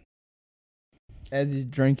got it. As he's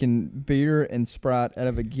drinking beer and Sprite out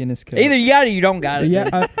of a Guinness cup. Either you got it or you don't got it. Yeah.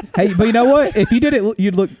 dude. Hey, but you know what? If you did it,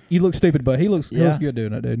 you'd look stupid. But he looks Yeah. good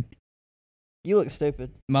doing it, dude. You look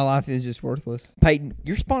stupid. My life is just worthless. Peyton,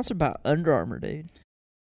 you're sponsored by Under Armour, dude.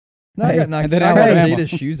 No, I Hey, got Nike. and then I got Alabama.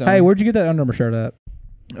 Adidas shoes on. Hey, where'd you get that Under Armour shirt at?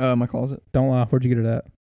 my closet. Don't lie. Where'd you get it at?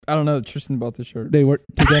 I don't know. Tristan bought this shirt. Dude,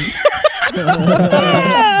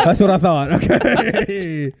 that's what I thought.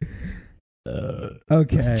 Okay.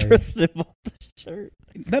 Okay. Tristan bought the shirt.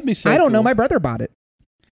 That'd be so I don't know. cool. My brother bought it.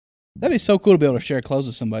 That'd be so cool to be able to share clothes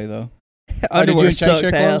with somebody, though. Underwear you and Chase sucks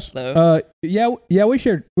share ass, clothes? though. Yeah. We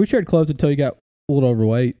shared clothes until you got a little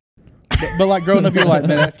overweight. But like growing up, you're like,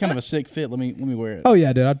 man, that's kind of a sick fit. Let me wear it. Oh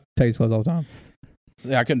yeah, dude. I'd take his clothes all the time.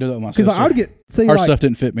 Yeah, I couldn't do that with my Because sister. I would get Her like stuff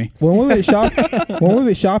didn't fit me. when we went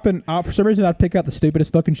shopping, for some reason I'd pick out the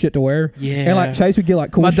stupidest fucking shit to wear. Yeah. And like Chase would get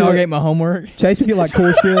like cool My shit. dog ate my homework. Chase would get like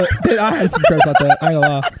cool shit. Dude, I had some shirts like that. I ain't gonna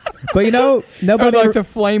lie. But you know, I would nobody like ever, the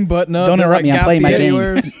flame button up. Don't that, interrupt like, me, I'm Guy playing my Fieri game.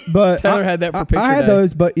 wears. but Taylor had that for picture I had day.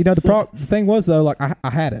 those, but you know the thing was though, like I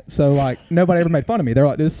had it, so like nobody ever made fun of me. They're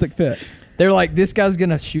like, "This is a sick fit." They're like, this guy's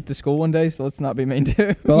gonna shoot the school one day, so let's not be mean to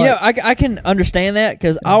him. But You know, like, I can understand that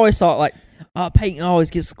because I always thought, like, Peyton always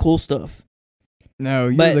gets the cool stuff. No,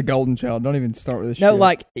 you're But- the golden child. Don't even start with this No, shit.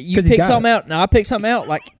 like, you 'Cause he pick got something out and I pick something out.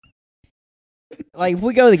 Like if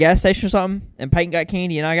we go to the gas station or something and Peyton got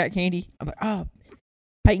candy and I got candy, I'm like, oh,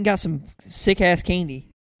 Peyton got some sick-ass candy.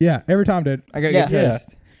 yeah, every time, dude. I got Yeah. good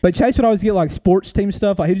taste. But Chase would always get like sports team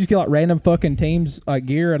stuff. Like he'd just get like random fucking teams like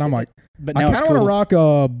gear, and I'm like, But I now kind it's of cool. want to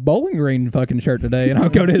rock a Bowling Green fucking shirt today, and I'll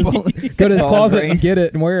go to his Bowling closet Green. and get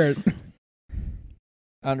it and wear it.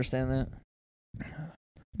 I understand that.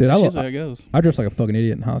 Dude, That's how it goes. I dressed like a fucking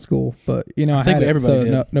idiot in high school, but you know I, think had it, everybody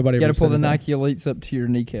so did. nobody. You got ever to pull said the anything. Nike Elites up to your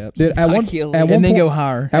kneecaps. Dude, at one Nike Elite. at one and then point, go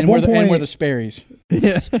higher. At And one wear point, the Sperry's.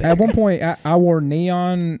 at one point, I wore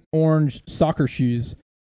neon orange soccer shoes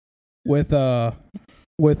with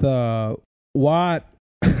white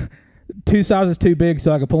 2 sizes too big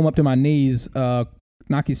so I could pull them up to my knees.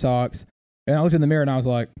 Nike socks, and I looked in the mirror and I was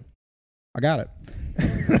like, I got it.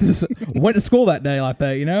 I just went to school that day like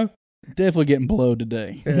that, you know. Definitely getting blowed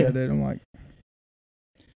today. Yeah, dude. I'm like,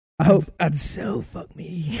 I hope. I'd so fuck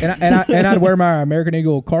me. And I'd wear my American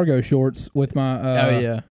Eagle cargo shorts with my. Oh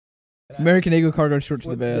yeah. American Eagle cargo shorts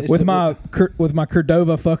are the best. With my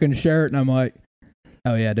Cordova fucking shirt, and I'm like,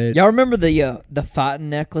 oh yeah, dude. Y'all remember the fighting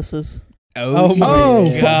necklaces? Oh my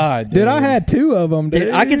Oh, god, Dude, I had 2 of them, dude.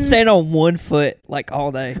 Dude, I could stand on one foot like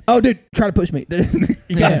all day. Oh, dude, try to push me. Dude.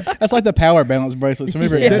 Yeah, that's like the power balance bracelets.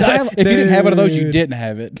 Remember, Yeah. if you didn't have one of those, you Dude. didn't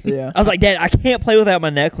have it. Yeah. I was like, Dad, I can't play without my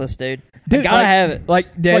necklace, dude. I Dude, gotta like- have it. Like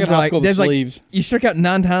It's like Dad's in high like, school, the Dad's like, sleeves. you struck out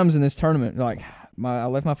 9 times in this tournament. Like, I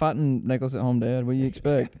left my fighting necklace at home, Dad. What do you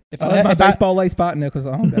expect? If I I left my if I- baseball lace fighting necklace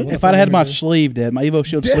on. Dad. What the if fuck I'd am had I my gonna do? sleeve, Dad, my Evo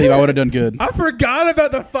Shield sleeve, I would have done good. I forgot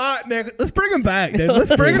about the fight necklace. Let's bring him back, dude.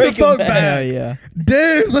 Let's bring him Bring the fuck him back, back. Yeah.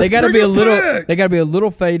 dude. Let's They gotta bring be a him little. back. They gotta be a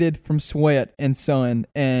little faded from sweat and sun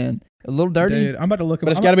and a little dirty. Dude, I'm about to look.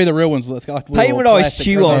 But it's got to be the real ones. It's got like the Peyton little would always plastic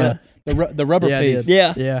chew cover. on it. The rubber Yeah, I piece. did.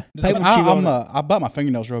 Yeah. Yeah. Peyton would chew on it. I bite my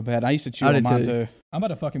fingernails real bad. I used to chew I on did mine too. too. I'm about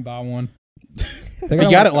to fucking buy one. If you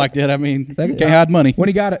got it like that, I mean, They- can't hide money. When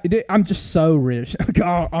he got it, dude, I'm just so rich.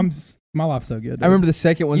 God, my life's so good. Dude. I remember the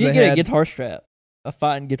second ones You they can get had a guitar strap. A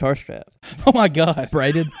fighting guitar strap. Oh my god,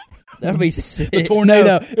 braided, That would be sick. the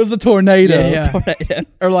tornado! It was the tornado. Yeah. Tornado.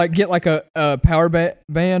 or like get like a power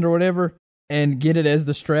band or whatever, and get it as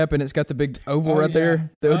the strap, and it's got the big oval Oh, right yeah.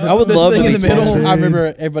 there. I would the love thing to in be the middle. sponsored. I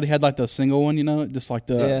remember everybody had like the single one, just like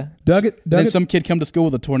the. Yeah. Doug, Then some kid come to school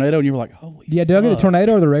with a tornado, and you were like, "Holy!" yeah, Doug, the fuck.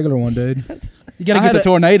 tornado or the regular one, dude. You gotta I get had the a-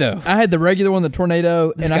 tornado. I had the regular one, the tornado,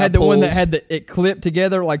 The and I sky had the one that poles. had it clipped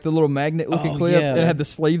together, like the little magnet looking Oh, clip, yeah. and it had the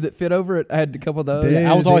sleeve that fit over it. I had a couple of those. Dude.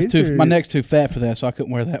 I was always these are- my neck's too fat for that, so I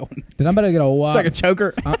couldn't wear that one. Dude, I'm about to get a It's white. like a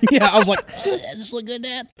choker. Yeah, I was like, "Does this look good,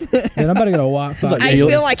 Dad?" dude, I'm about to get a white. It's like, fight. I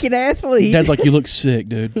feel like an athlete. Dad's like, "You look sick,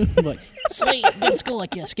 dude." I'm like, Sweet, go to school like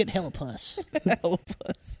this. Get hella plus. Help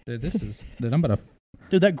us. Dude, this is. Dude, I'm about to.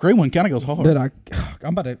 dude, that gray one kind of goes hard. Dude, I'm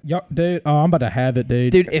about to. Dude, oh, I'm about to have it,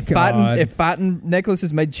 dude. Dude, if God. fighting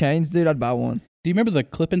necklaces made chains, dude, I'd buy one. Do you remember the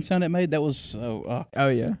clipping sound it made? That was so Oh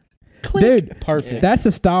yeah. click. Dude, Perfect. that's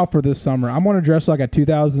the style for this summer. I'm going to dress like a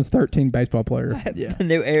 2013 baseball player. Yeah. The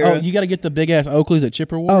new Oh, era. you got to get the big ass Oakleys that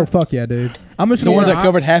Chipper wore. Oh fuck yeah, dude! I'm just the gonna ones wear that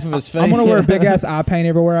covered half of his face. I'm gonna wear a big ass eye paint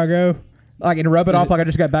everywhere I go, like and rub it off like I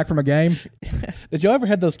just got back from a game. Did y'all ever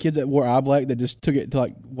have those kids that wore eye black that just took it to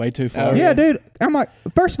like way too far? Oh, Yeah, dude. I'm like,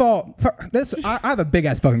 first of all, I have a big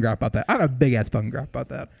ass fucking gripe about that. I have a big ass fucking gripe about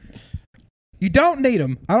that. You don't need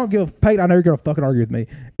them. I don't give. Peyton, I know you're gonna fucking argue with me.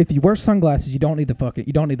 If you wear sunglasses, you don't need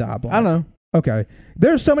you don't need the eye black. I know. Okay.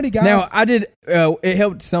 There's so many guys. Now I did. It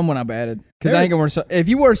helped someone I batted because I ain't gonna wear. If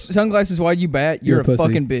you wear sunglasses while you bat, you're You're a a pussy.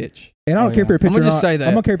 fucking bitch. and I don't Oh, care if you're a I'm pitcher. gonna or just not. say that.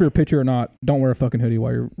 I'm gonna care if you're a pitcher or not. Don't wear a fucking hoodie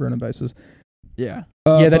while you're running bases. Yeah.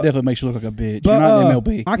 Yeah, that but- definitely makes you look like a bitch. but, You're not in uh,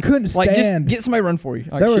 MLB. I couldn't Like just stand. get somebody to run for you.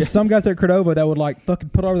 Like, There were shit. some guys at Cordova that would like fucking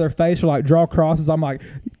put over their face or like draw crosses. I'm like,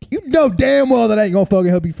 you know damn well that ain't gonna fucking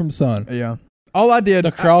help you from the sun. Yeah. All I did.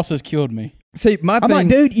 the crosses killed me. See, my I'm thing. like,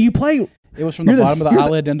 dude, you play. It was from the You're the- bottom of the you're the-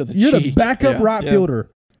 eyelid into the You're cheek. the backup Yeah. right Yeah. fielder.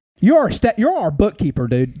 You're our bookkeeper,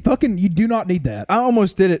 dude. Fucking, you do not need that. I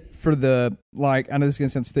almost did it for the I know this is gonna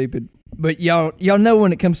sound stupid, but y'all know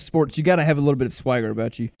when it comes to sports, you gotta have a little bit of swagger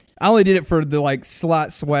about you. I only did it for the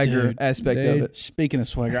slight swagger Dude, aspect dude. of it. Speaking of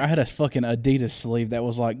swagger, I had a fucking Adidas sleeve that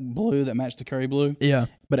was like blue that matched the curry blue, Yeah.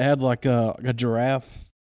 but it had like a giraffe.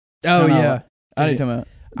 Oh Kinda yeah. like- I didn't talk about.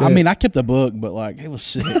 I Dude. mean, I kept the book, but like it was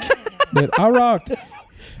sick. Dude, I rocked.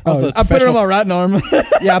 was Oh, a I put it on professional- my right arm.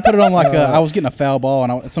 Yeah, I put it on like I was getting a foul ball,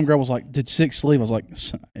 and some girl was like, "Did six sleeve?" I was like,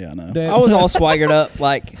 "Yeah, no." dude. I was all swaggered up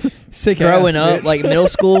like Sick growing ass, up, bitch. like middle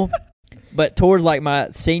school. But towards like my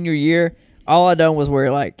senior year, all I done was wear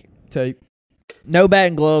like tape. no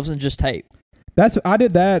batting gloves and just tape. I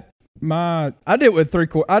did that. My I did it with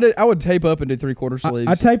 3/4. I would tape up and do 3/4 sleeves.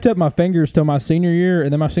 I taped up my fingers till my senior year,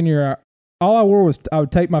 and then my senior year, all I wore was I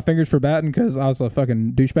would tape my fingers for batting because I was a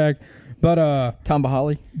fucking douchebag. But Tom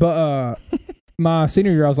Bahali. my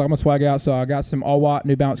senior year, I was like, I'm gonna swag out, so I got some all white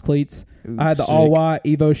New Balance cleats. Ooh, I had the sick. all white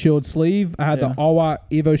Evo Shield sleeve. I had Yeah. the all white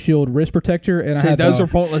Evo Shield wrist protector, and I See, had those the, were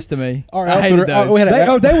pointless to me. Our I hated outfielder- those. we had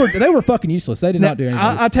a- they were fucking useless. They did Now, not do anything.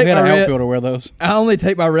 I We take had my an red, outfielder wear those. I only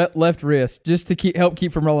take my left wrist just to help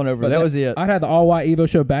keep from rolling over. But That was it. I had the all white Evo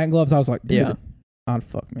Shield batting gloves. I was like, dude, Yeah. I'd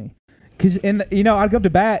fuck me. Because I'd go up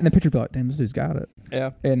to bat, and the pitcher would be like, damn, this dude's got it.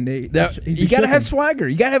 Yeah. And You gotta have swagger.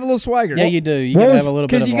 You gotta have a little swagger. Yeah, you do. You What gotta was- have a little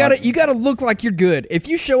bit Because of you gotta look like you're good. If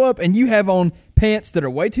you show up and you have on pants that are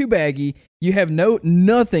way too baggy, you have no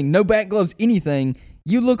bat gloves, anything.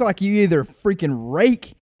 You look like you either freaking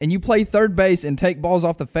rake and you play third base and take balls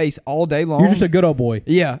off the face all day long. You're just a good old boy.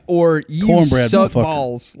 yeah, or you Cornbread suck motherfucker.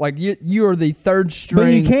 balls. Like you are the third But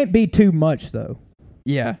string. you can't be too much, though.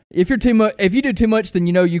 Yeah, if you do too much, then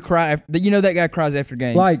you know you cry. You know that guy cries after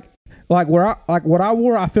games. Like, like what I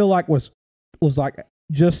wore, I feel like was like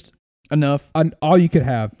just Enough. all you could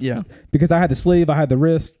have. Yeah. Because I had the sleeve, I had the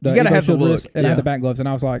wrist, You gotta Evo have the Shield look, wrist, and I had yeah. the back gloves. And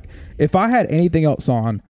I was like, if I had anything else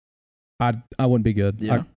on, I wouldn't be good.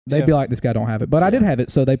 Yeah. Like, they'd be like, this guy don't have it, but I did have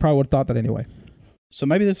it, so they probably would have thought that anyway. So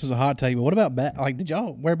maybe this is a hot take, but what about bat? Like, did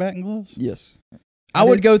y'all wear batting gloves? Yes. I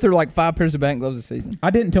would go through like 5 pairs of batting gloves a season.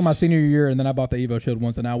 I didn't until my senior year, and then I bought the Evo Shield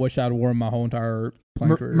once, and I wish I'd worn my whole entire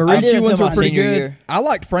playing career. I did Marucci until ones were my pretty senior good. year. I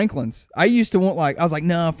liked Franklin's. I used to want I was like,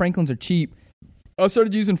 nah, Franklin's are cheap. I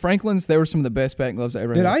started using Franklin's. They were some of the best batting gloves I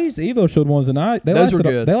ever Dude, had. I used the Evo Shield ones, and Those were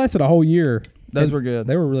good. They lasted a whole year. Those And were good.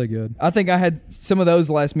 They were really good. I think I had some of those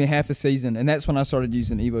last me half a season, and that's when I started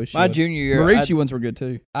using Evo Shield. My junior year, Marucci ones were good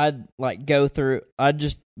too. I'd like go through. I'd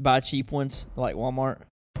just buy cheap ones like Walmart,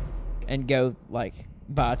 and go like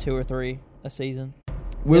buy 2 or 3 a season.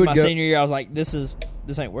 We Then would my go. senior year, I was like, this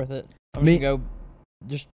ain't worth it. I'm Me- just gonna go,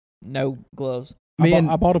 just no gloves. Me I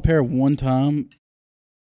and bought a pair one time.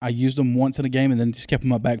 I used them once in a game and then just kept them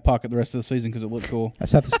in my back pocket the rest of the season because it looked cool.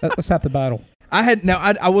 That's half the battle.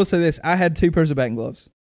 I will say this. I had 2 pairs of batting gloves.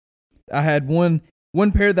 I had one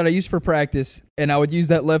pair that I used for practice, and I would use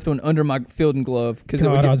that left one under my fielding glove because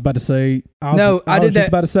God, I was about to say. I No, I was did just that-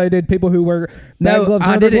 about to say, dude, people who wear No, bad gloves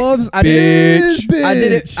I under did it. gloves. I did it.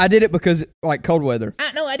 Bitch. I did it because like cold weather.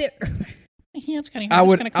 No, I did. Yeah, it's kind of.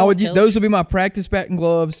 I would use, those would be my practice batting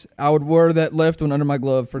gloves. I would wear that left one under my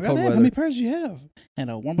glove for cold How weather. many pairs do you have? And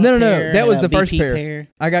a warm No, pair, that and was a the first VP pair.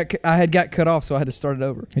 I had got cut off, so I had to start it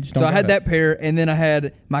over. He just So don't I got had it. that pair, and then I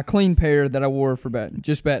had my clean pair that I wore for batting,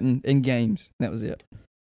 just batting in games. That was it.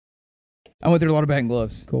 I went through a lot of batting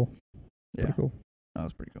gloves. Cool. Yeah, Pretty cool. that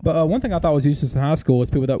was pretty cool. But one thing I thought was useless in high school was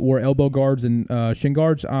people that wore elbow guards and shin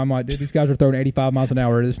guards. I'm like, dude, these guys are throwing 85 miles an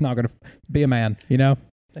hour. It's not going to be a man, you know?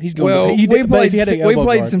 He's going. Well, he we did, but if played he had an elbow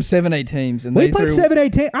guard- some 7A teams, and We they played threw. 7,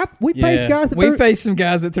 8, 10. We Yeah. faced guys that We threw, faced some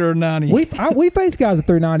guys that threw a 90. we faced guys that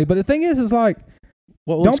threw 90. But the thing is like,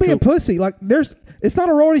 What don't looks be cool- a pussy. Like, it's not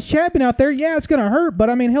a Royals champion out there. Yeah, it's going to hurt. But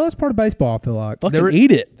I mean, hell, it's part of baseball, I feel like. Fucking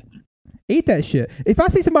eat it. Eat that shit. If I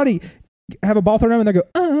see somebody have a ball thrown at them and they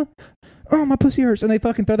go, oh, my pussy hurts, and they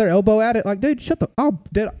fucking throw their elbow at it, like, dude, shut the.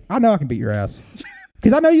 I know I can beat your ass.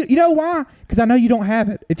 Because I know you. You know why? Because I know you don't have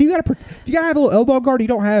it. If you gotta have a little elbow guard, you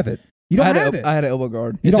don't have it. You don't have it. I had an elbow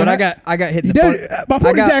guard. You don't But have- I got hit in You the did. My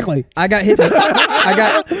point exactly. I got hit. I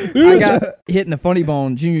got hit in the funny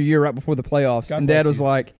bone junior year right before the playoffs, God and Dad bless was you.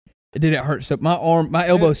 like, "Did it hurt?" So my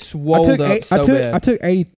elbow swelled up so bad. I took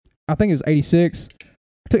 80. I think it was 86.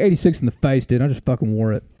 I took 86 in the face, dude. I just fucking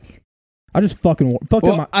wore it. I just fucking wore.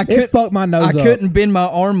 Well, It fucked my nose I up. couldn't bend my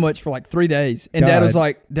arm much for like 3 days, and Dad was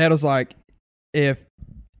God. like, if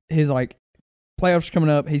his like playoffs are coming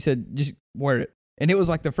up, he said just wear it, and it was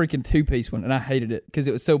like the freaking 2-piece one, and I hated it because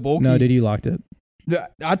it was so bulky. No, dude, you liked it.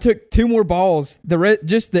 I took 2 more balls.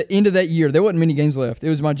 Just the end of that year, there wasn't many games left. It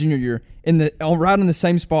was my junior year, right in the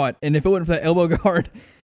same spot. And if it wasn't for that elbow guard,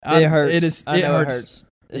 It hurts. It know hurts.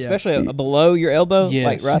 Especially below your elbow, Yes.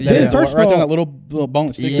 like right Yeah. there. Dude, first of right there, all- that little bone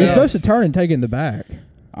that sticks You're Yes. out. supposed to turn and take it in the back.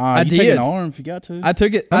 I You take did. an arm if you got to. I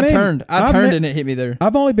took it. I I mean, turned. I I've turned, ne- and it hit me there.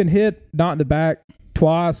 I've only been hit not in the back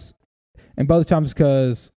twice, and both times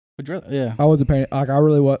because Would you rather- yeah. I wasn't paying. Like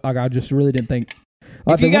I just really didn't think.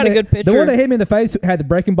 Like, If you the got one a that- good pitcher, the one that hit me in the face had the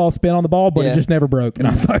breaking ball spin on the ball, but Yeah. it just never broke, and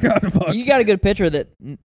I was like, "God, fuck." you got a good pitcher that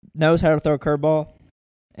knows how to throw a curveball,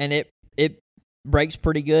 and it breaks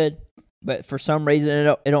pretty good. But for some reason,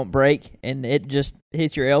 it don't break, and it just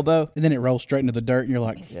hits your elbow. And then it rolls straight into the dirt, and you're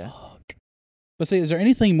like, Yeah. fuck. But see, is there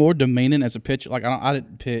anything more demeaning as a pitcher? Like, I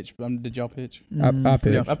didn't pitch, but did y'all pitch? I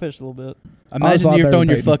pitched. I pitched a little bit. was a Imagine lot you're better throwing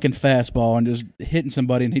than your fucking fastball and just hitting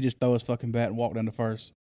somebody, and he just throw his fucking bat and walk down to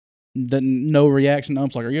first. No reaction.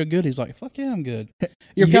 Ump's like, "Are you good?" He's like, "Fuck yeah, I'm good." You're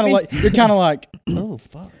You hit kind of like, "Oh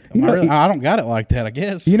fuck, You know- I don't got it like that." I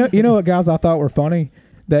guess You know what guys I thought were funny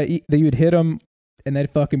that you'd hit them and they'd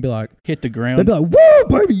fucking be like, hit the they'd ground. be like, "Whoa,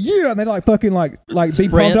 baby, yeah!" and they'd like fucking like be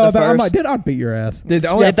Sprint pumped to up about it. I'm like, first. "Dude, I'd beat your ass." Dude, the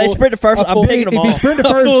Yeah, only if they sprint to first, a I'm full- picking them If you off. sprint to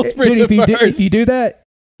A full first, sprint dude, to first. if you do that,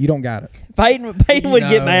 you don't got it. Peyton would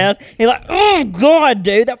get No. mad. He's like, "Oh God,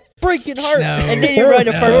 dude, that freaking hurt!" No. And then he run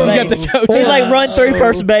to No. first You got base. the coach. He's like, "Run through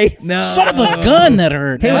first base." no Son of a gun, that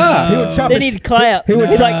hurt. He would chop Then his, he'd clap. He would-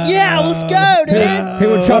 He's like, "Yeah, let's go, dude." he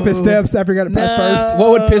would chop his steps after he got it past first.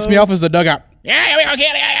 What would piss me off is the dugout.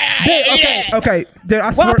 Okay, dude,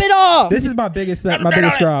 I swear, Whop it off. this is my biggest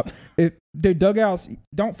drop. Dude, dugouts,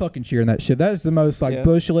 don't fucking cheer in that shit. That is the most like Yeah.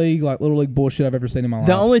 bush league, like little league bullshit I've ever seen in my life.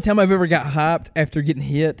 The only time I've ever got hyped after getting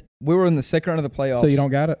hit, we were in the second round of the playoffs. So you don't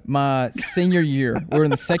got it? My senior year, we were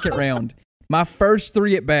in the second round. My first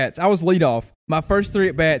 3 at bats, I was leadoff. My first 3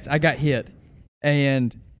 at bats, I got hit,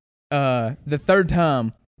 and the third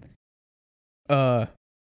time,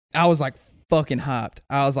 I was like fucking hyped.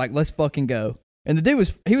 I was like, let's fucking go. And the dude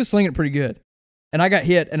was slinging it pretty good. And I got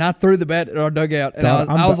hit, and I threw the bat at our dugout, and Dog,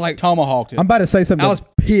 I was like, Tomahawked it. I'm about to say something. I was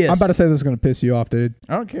pissed. I'm about to say this is going to piss you off, dude.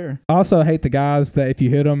 I don't care. I also hate the guys that if you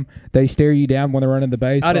hit them, they stare you down when they're running the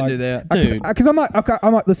base. I didn't do that. Dude. Because I'm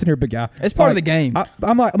like, listen here, big guy. It's part of the Like, game.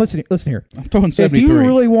 I'm like, listen here. I'm throwing If 73. you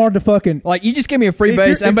really wanted to fucking Like, you just give me a free If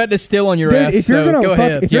base, you're- I'm about to steal on your Dude, ass, if you're so gonna go fuck-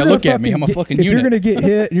 ahead. if you're Yeah, gonna look at me. I'm a get- fucking If you're unit. gonna get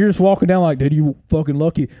hit and you're just walking down like, dude, you fucking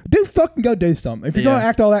lucky. Dude, fucking go do something. If you're Yeah. gonna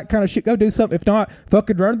act all that kind of shit, go do something. If not,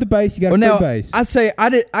 fucking run to the base. You got a Well, free now, base. I say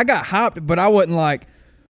I got hyped, but I wasn't like,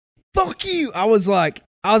 fuck you. I was like,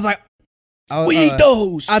 We eat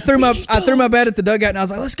those. I threw my bat at the dugout, and I was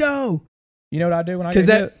like, let's go. You know what I do when I 'Cause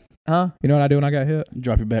get that- hit? Huh? You know what I do when I got hit?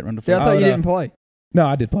 Drop your bat, run to See, I first. thought you no. didn't play. No,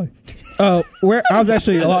 I did play. Where I was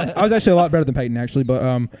actually a lot better than Peyton actually, but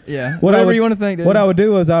Yeah. What I Whatever would- you want to think, dude. what I would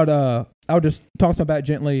do is I would just toss my bat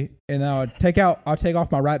gently, and I would take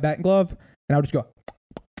off my right batting glove, and I would just go,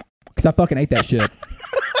 because I fucking ate that shit.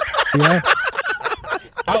 You know,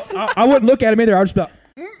 I wouldn't look at him either. I would just be like,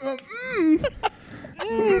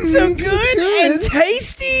 so good and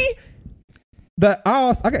tasty. but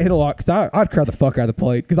I got hit a lot because I'd crowd the fuck out of the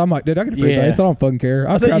plate because I'm like, dude, I get a free Yeah. base. I don't fucking care.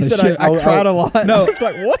 I thought you said I cried a lot. No. I was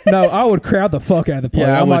like, what? No, I would crowd the fuck out of the plate.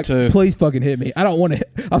 Yeah, I I'm would like, too. please fucking hit me. I don't want to.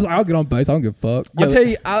 I was like, I'll get on base. I don't give a fuck. I'll tell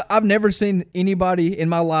you, I've never seen anybody in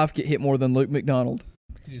my life get hit more than Luke McDonald.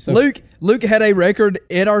 So- Luke had a record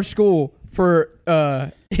at our school for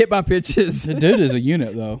hit by pitches. The dude is a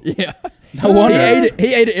unit, though. Yeah. No wonder.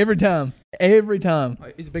 He ate it every time. Every time.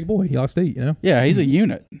 He's a big boy. He likes to eat, you know? Yeah, he's a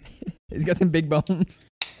unit. He's got them big bones.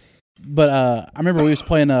 But I remember we was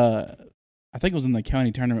playing. I think it was in the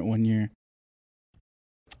county tournament one year,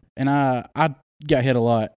 and I got hit a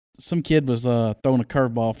lot. Some kid was throwing a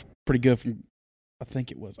curveball pretty good from, I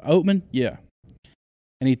think it was Oatman. Yeah,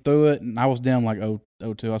 and he threw it, and I was down like 0-2.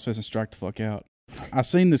 I was fixing to strike the fuck out. I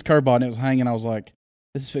seen this curveball and it was hanging. I was like,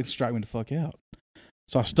 this is fixing to strike me the fuck out.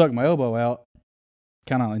 So I stuck my elbow out,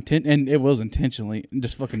 kind of and it was intentionally, and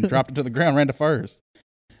just fucking dropped it to the ground, ran to first.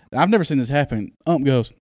 I've never seen this happen. Ump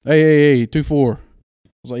goes, hey, 2-4. I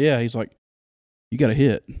was like, yeah. He's like, you got a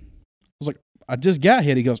hit. I was like, I just got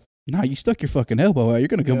hit. He goes, nah, you stuck your fucking elbow out. You're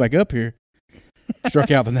going to come back up here.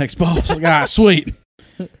 Struck out the next ball. I was like, ah, sweet.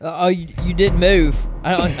 Oh, you didn't move.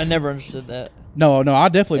 I never understood that. No, I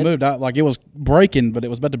definitely moved. Like, it was breaking, but it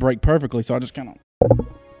was about to break perfectly. So I just kind of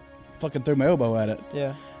fucking threw my elbow at it.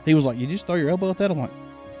 Yeah. He was like, you just throw your elbow at that? I'm like,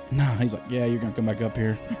 nah. He's like, yeah, you're going to come back up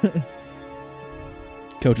here.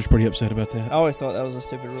 Coach was pretty upset about that. I always thought that was a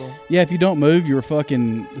stupid rule. Yeah, if you don't move, you're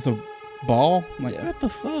fucking, it's a ball. I'm like, Yeah. what the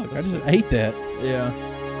fuck? That's I just stupid. hate that. Yeah.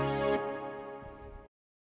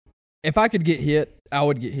 If I could get hit, I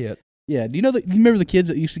would get hit. Yeah, do you remember the kids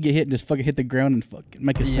that used to get hit and just fucking hit the ground and fucking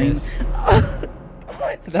make a scene?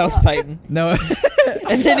 That was Peyton. No.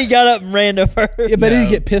 And then he got up and ran to first. Yeah, but No. he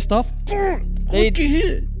get pissed off.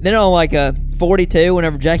 Then on like a 42,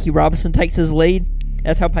 whenever Jackie Robinson takes his lead,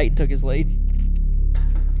 that's how Peyton took his lead.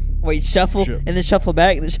 Wait, shuffle, Sure. and then shuffle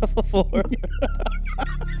back, and then shuffle forward.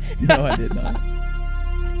 No, I did not.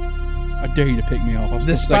 I dare you to pick me off. I'll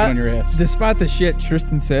still second on your ass. Despite the shit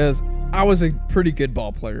Tristan says, I was a pretty good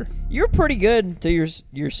ball player. You're pretty good until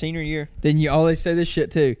your senior year. Then you always say this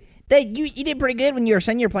shit too. You did pretty good when you were a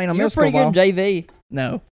senior playing on You're middle school pretty good ball. in JV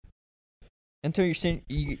No. until you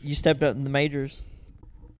stepped up in the majors.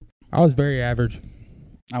 I was very average.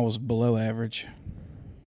 I was below average.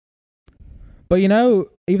 But, you know,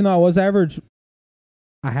 even though I was average,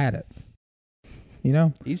 I had it. You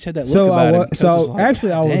know? He just had that look So about him. Coach was so like,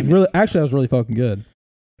 actually, I "Damn was it." really fucking good.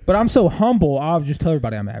 But I'm so humble. I'll just tell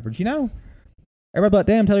everybody I'm average. You know, everybody like,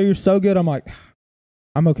 damn, Taylor, you're so good. I'm like,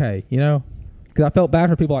 I'm okay. You know, because I felt bad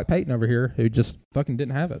for people like Peyton over here who just fucking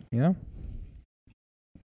didn't have it. You know,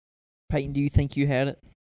 Peyton, do you think you had it?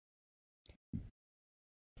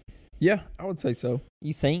 Yeah, I would say so.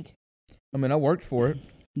 You think? I mean, I worked for it.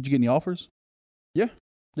 Did you get any offers? Yeah.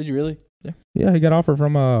 Did you really? yeah, he got offered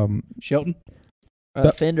from Shelton?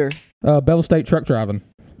 Fender. Bevel State truck driving.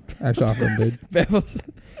 Actually, offered him, dude. Bevel's,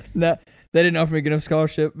 no, they didn't offer me a good enough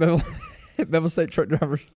scholarship. Bevel State truck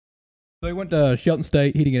drivers. So he went to Shelton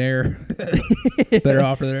State Heating and Air. Better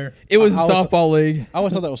offer there. It was a I was- softball league. I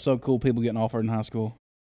always thought that was so cool, people getting offered in high school.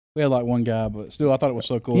 We had like one guy, but still, I thought it was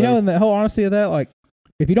so cool. You know, in the whole honesty of that, like,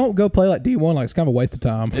 if you don't go play like D1, like, it's kind of a waste of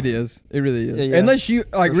time. It is. It really is. Yeah, Unless you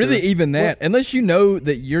like for really sure. even that. Unless you know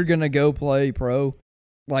that you're gonna go play pro,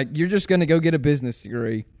 like you're just gonna go get a business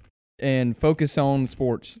degree and focus on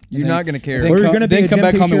sports. You're then- not gonna care. then Or you're come, gonna be then a come gym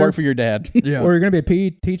back home and teacher. work for your dad. Yeah. Or you're going to be a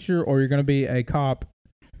PE teacher, or you're going to be a cop.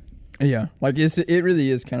 Yeah, like it really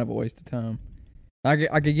is kind of a waste of time. I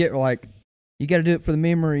could get like, you got to do it for the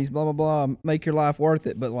memories, blah blah blah, make your life worth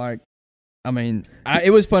it. But like, I mean,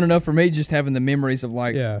 it was fun enough for me just having the memories of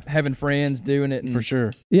like having friends doing it, and For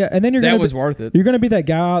sure. Yeah, and then that was worth it. You're gonna be that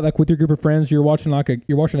guy like with your group of friends. You're watching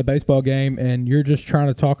a baseball game, and you're just trying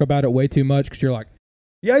to talk about it way too much because you're like,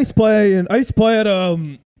 yeah, I used to play at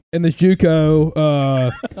in this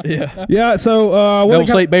JUCO. Yeah. So Double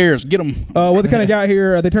State Bears, get them. what they kind of got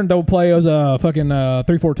here? They turned double play. It was a fucking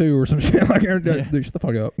 3-4-2 or some shit. Like, dude, shut the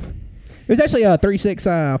fuck up. It was actually a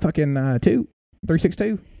 3-6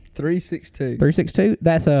 3-6-2. 3-6-2. 3-6-2.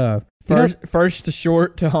 That's first to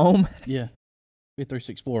short to home. Yeah. Be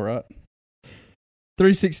 3-6-4, right?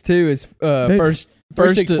 3-6-2 is first.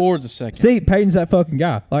 3-6-4 is the second. See, Peyton's that fucking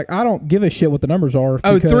guy. Like, I don't give a shit what the numbers are.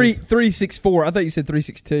 Oh, 3-6-4. I thought you said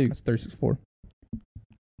 3-6-2. That's 3-6-4.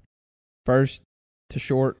 First to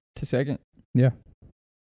short to second. Yeah.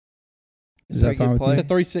 Is that fine with you? It's a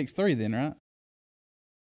 3-6-3 then, right?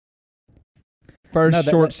 First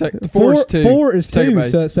short second. Four is second 2,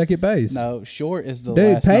 base. so that's second base. No, short is the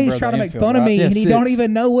Dude, last number Payne's of trying the to make infield, fun of right? me, Yeah, and he 6. don't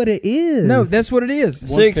even know what it is. No, that's what it is.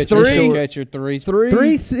 One 6-3. pitcher, catcher, 3.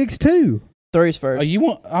 3-6-2. 3's first. Oh, you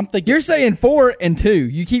want? I'm thinking. You're saying 4 and 2.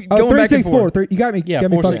 You keep going back and 3-6-4. forth. You got me. Yeah,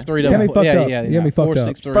 got me 4-6-3 fucked- double got me play. fucked Yeah, up. yeah, You got me fucked up.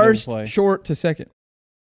 4-6-3 First double play. short to second.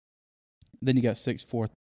 Then you got 6-4.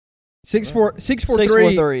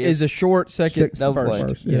 6-4-3 is a short second Six double first. play.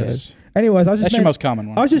 First, yeah. Yes, Anyways, I was that's just your most common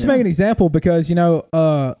one. I was just making an example because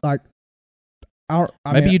like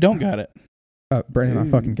Maybe you don't got it. Brandon, I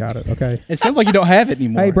fucking got it. Okay, It sounds like you don't have it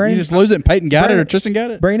anymore. Hey, Brandon, you just lose it and Peyton got it or Brandon- Tristan got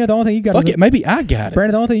it. Brandon, the only thing you got Fuck is it, maybe I got it.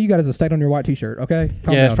 Brandon, the only thing you got is a state on your white T-shirt. Okay,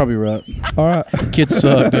 Calm Yeah, down. it's probably right. All right. Kids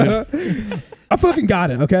suck, dude. I fucking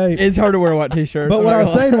got it. Okay. It's hard to wear a white t-shirt. But I'm what not I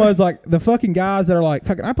was gonna lie. saying was like the fucking guys that are like,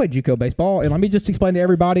 fucking, I played JUCO baseball, and let me just explain to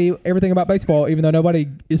everybody everything about baseball, even though nobody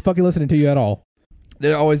is fucking listening to you at all.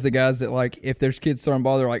 They're always the guys that like if there's kids throwing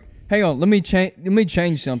ball, they're like, "Hang on, let me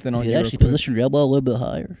change something on you." real quick." position your elbow a little bit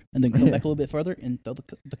higher and then go back a little bit further and throw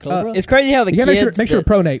the cobra. It's crazy how the You gotta kids. make sure to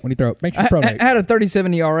pronate when you throw it. Make sure to I pronate. had a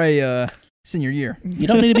 37 ERA senior year. You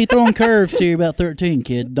don't need to be throwing curves till you're about 13,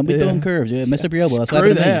 kid. Don't be Yeah. throwing curves. Yeah, mess up your elbow. That's what Screw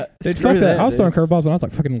happened to me. that. Dude, Screw fuck that. I was dude. throwing curveballs when I was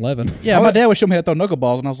like fucking 11. Yeah, my dad would show me how to throw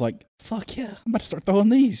knuckleballs, and I was like, "Fuck yeah, I'm about to start throwing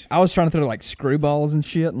these." I was trying to throw like screwballs and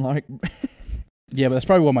shit, and like Yeah, but that's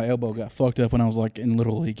probably why my elbow got fucked up when I was like in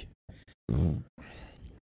Little League.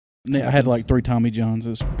 I had like 3 Tommy Johns.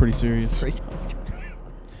 It's pretty serious.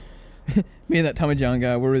 me and that Tommy John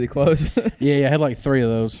guy were really close. Yeah, I had like 3 of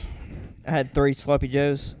those. I had 3 sloppy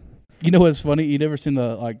joes. You know what's funny? You never seen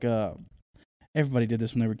the like everybody did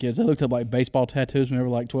this when they were kids. They looked up like baseball tattoos when they were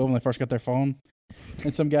like 12 when they first got their phone.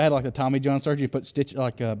 And some guy had like a Tommy John surgery, put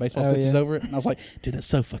baseball stitches over it. And I was like, dude, that's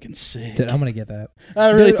so fucking sick. Dude, I'm gonna get that. I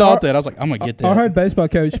really Dude, thought that. I was like, I'm gonna get that. Our head baseball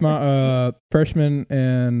coach, my freshman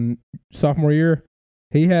and sophomore year,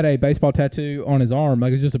 he had a baseball tattoo on his arm. Like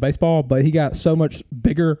it was just a baseball, but he got so much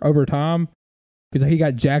bigger over time because he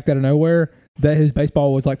got jacked out of nowhere that his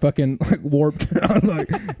baseball was like fucking like warped. I was like,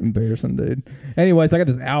 embarrassing, dude. Anyways, I got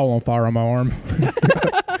this owl on fire on my arm.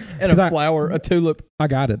 And 'Cause a flower, a tulip. I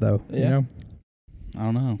got it though. Yeah. You know, I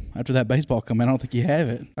don't know. After that baseball come in, I don't think you have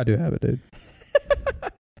it. I do have it, dude.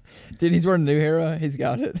 Dude, he's wearing a new era. He's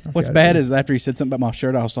got it. What's Got it, bad dude. is after he said something about my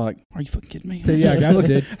shirt, I was like, are you fucking kidding me? Dude, yeah, I got it,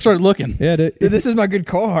 dude. I started looking. Yeah, dude. Dude, this is my good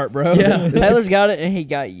Carhartt, bro. Yeah. Taylor's got it, and he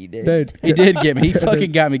got you, dude. Dude, He did get me. He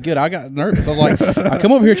fucking got me good. I got nervous. I was like, I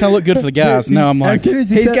come over here trying to look good for the guys. Now I'm like, as soon as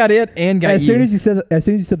he He's said, got it and got as you. soon as you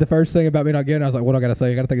said the first thing about me not getting, I was like, "What do I gotta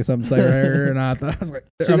say? I gotta think of something to say right here." And I was like,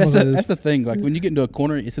 see, I'm that's gonna do that's the thing. Like when you get into a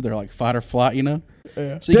corner, it's either like fight or flight, you know.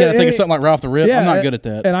 Yeah. So you got to Dude, think and of something like right off the rip. yeah, I'm not good at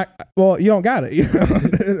that. And you don't got it. You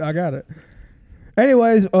know? I got it.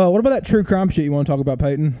 Anyways, what about that true crime shit you want to talk about,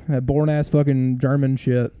 Peyton? That boring ass fucking German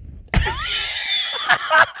shit.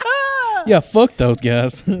 Yeah, fuck those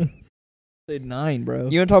guys. Dude, 9, bro.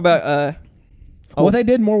 You want to talk about Oh. What they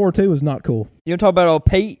did in World War II was not cool. you want to talk about old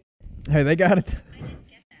Pete? Hey, they got it.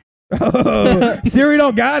 Oh, Siri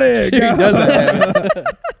don't got it. Siri doesn't have it.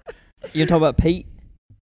 You want to talk about Pete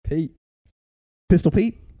Pete. Pistol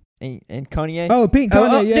Pete. and Kanye? Oh, Pete and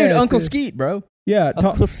Kanye. Dude, yes, Uncle yes. Skeet, bro. Yeah, talk,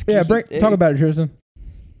 Uncle Skeet, yeah. dude. Talk about it, Tristan.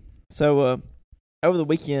 So over the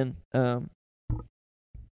weekend,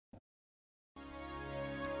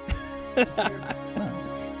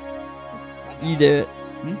 you do it.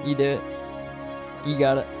 You do it. You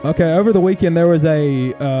got it. Okay, over the weekend there was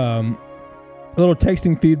a little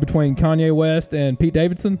texting feud between Kanye West and Pete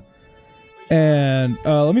Davidson. And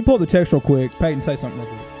let me pull up the text real quick. Peyton, say something real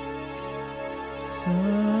quick.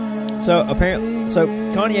 So apparently,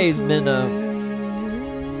 Kanye's been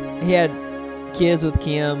he had kids with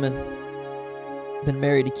Kim and been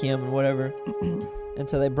married to Kim and whatever, and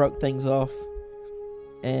so they broke things off.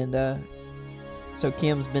 And So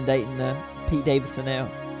Kim's been dating Pete Davidson now.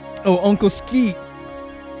 Oh, Uncle Skeet.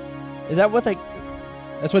 Is that what they?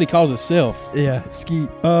 That's what he calls himself. Yeah, Skeet.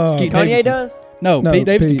 Skeet Kanye Davidson. does? No, No, Pete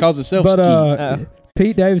Davidson Pete. calls himself But Skeet.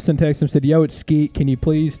 Pete Davidson texted him, said, "Yo, it's Skeet. Can you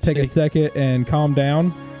please take a Skeet. second and calm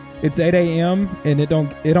down? It's 8 a.m. and it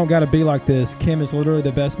don't got to be like this. Kim is literally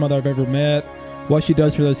the best mother I've ever met. What she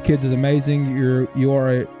does for those kids is amazing.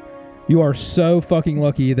 You are so fucking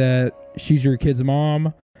lucky that she's your kid's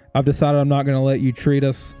mom. I've decided I'm not going to let you treat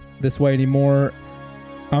us this way anymore.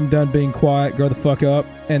 I'm done being quiet. Grow the fuck up."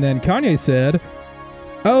 And then Kanye said,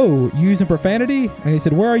 "Oh, you using profanity?" And he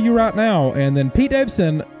said, "Where are you right now?" And then Pete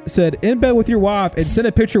Davidson said, "In bed with your wife," and sent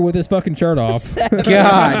a picture with his fucking shirt off. Savage.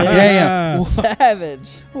 God damn.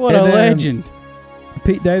 Savage. What And a then- legend.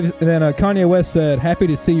 Pete Davis, and then Kanye West said, "Happy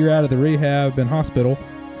to see you're out of the rehab and hospital."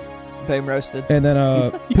 Boom roasted. And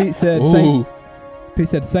then Pete said, Ooh.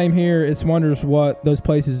 "Same here. It's wonders what those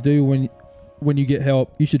places do when you get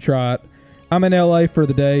help. You should try it. I'm in LA for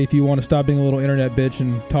the day. If you want to stop being a little internet bitch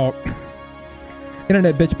and talk,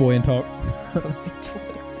 internet bitch boy and talk."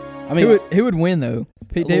 I mean, Who would win though?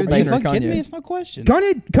 Pete Little are you Davidson or fucking kidding me? Kanye? It's no question.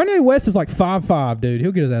 Kanye West is like 5'5", dude.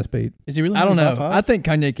 He'll get his ass beat. Is he really? I don't know. 5'5"? I think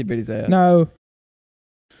Kanye could beat his ass. No,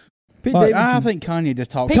 Pete Like, Davidson's- I think Kanye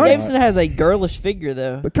just talks. Pete a lot. Davidson has a girlish figure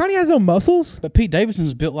though. but Kanye has no muscles. But Pete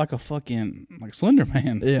Davidson's built like a fucking Slender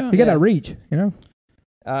Man. Yeah, He got that reach, you know.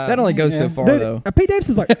 that only goes so Yeah. far Dude, though. Pete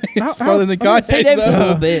Davidson's like It's farther than let me- Kanye. Pete Davidson's a though.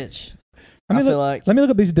 little bitch. Let me I feel like. Let me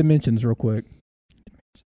look up these dimensions real quick.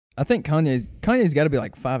 I think Kanye's got to be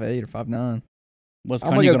like 5'8" or 5'9". Was I'm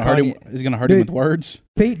gonna Kanye go going to hurt him? Kanye. Is he going to hurt him Dude. with words?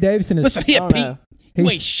 Pete Davidson is Listen I here, don't Pete. know.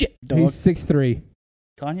 Wait, shit, dog. He's 6'3".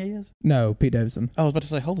 Kanye is? No, Pete Davidson. I was about to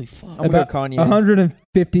say, holy fuck. I'm gonna About go Kanye.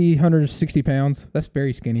 150, 160 pounds. That's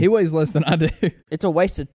very skinny. He weighs less than I do. It's a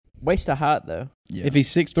waste of height though. Yeah. If he's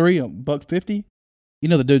 6'3", $150, you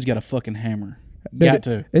know the dude's got a fucking hammer. Dude, Got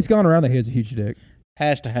to. It's gone around that he has a huge dick.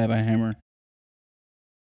 Has to have a hammer.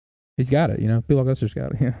 He's got it, you know. People like us just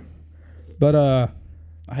got it, yeah. But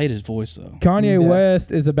I hate his voice, though. Kanye Yeah.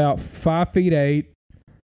 West is about 5'8"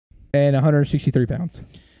 and 163 pounds.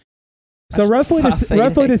 So That's roughly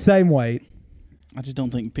 5'8". the same weight. I just don't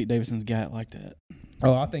think Pete Davidson's got it like that.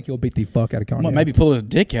 Oh, I think he'll beat the fuck out of Kanye. Well, maybe pull his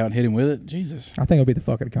dick out and hit him with it. Jesus. I think he'll beat the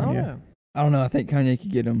fuck out of I don't Kanye. know. I don't know. I think Kanye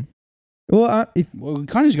could get him. Well, Well,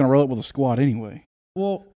 Kanye's going to roll up with a squad anyway.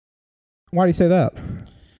 why do you say that?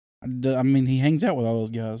 I mean, he hangs out with all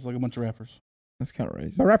those guys, like a bunch of rappers. That's kind of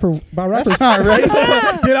racist. By rapper, That's not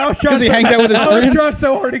racist. Dude, I was trying 'Cause he hangs out with his I was friends? trying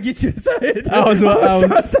so hard to get you to say it. I was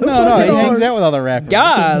trying so No, fucking he hangs hard. out with all the rappers.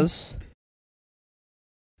 Guys.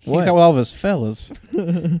 He hangs out with all of his fellas.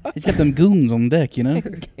 He's got them goons on deck, you know?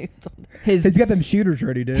 His He's got them shooters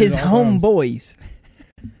ready, dude. his all the time. homeboys.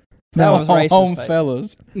 That was racist, Home fake.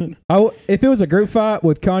 fellas. If it was a group fight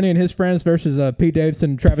with Kanye and his friends versus Pete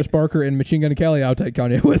Davidson, Travis Barker, and Machine Gun Kelly, I'll take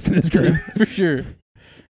Kanye West and his group. For sure.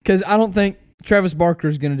 Because I don't think Travis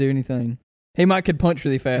Barker's going to do anything. He might could punch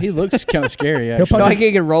really fast. He looks kind of scary, He'll I feel actually. punch like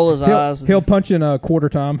he could roll his eyes. He'll punch in a quarter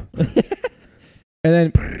time.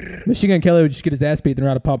 And then Machine Gun Kelly would just get his ass beat and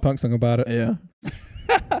write a pop punk song about it. Yeah.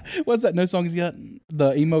 What's that new song he's got?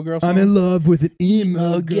 The emo girl song? I'm in love with an emo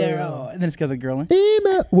emo girl. And then it's got the girl in.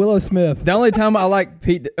 Emo. Willow Smith. The only time I like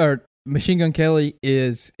Pete or Machine Gun Kelly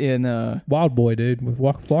is in Wild Boy, dude, with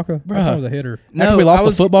Waka Flocka. Bruh. That was a hitter. After we lost I the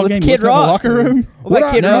was football with game, Kid you looked Rock. in the locker room. What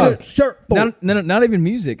about Kid no. Rock? Shirt. not even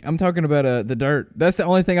music. I'm talking about the Dirt. That's the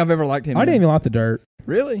only thing I've ever liked him. I in. didn't even like the dirt.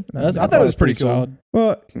 Really. That's- I thought it was pretty cool. solid.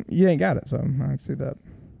 Well, you ain't got it, so I can see that.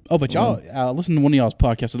 Oh, but y'all, listen to one of y'all's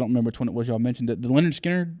podcasts. I don't remember which one it was y'all mentioned it. The Leonard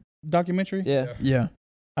Skinner documentary. Yeah. Yeah.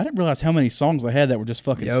 I didn't realize how many songs they had that were just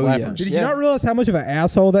fucking Oh, yeah. slappers. Did you Yeah. not realize how much of an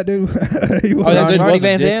asshole that dude he was? Oh, that dude Ronnie was a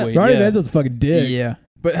Van Zant? dickweed. Ronnie yeah. Van Zant's a fucking dick. Yeah.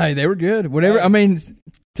 But hey, they were good. Whatever. I mean,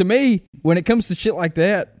 to me, when it comes to shit like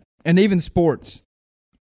that, and even sports,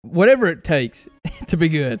 whatever it takes to be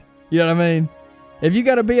good. You know what I mean? If you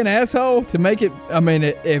got to be an asshole to make it, I mean,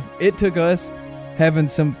 if it took us having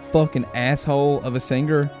some fucking asshole of a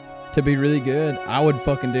singer to be really good, I would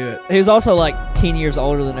fucking do it. He was also like 10 years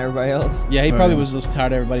older than everybody else. Yeah, he probably was just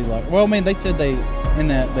tired of everybody like. Well, I mean, they said they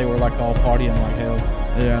were like all partying like hell.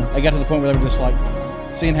 Yeah. They got to the point where they were just like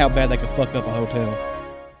seeing how bad they could fuck up a hotel.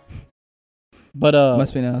 But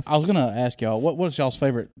Must be nice. I was gonna ask y'all, what was y'all's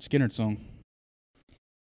favorite Skynyrd song?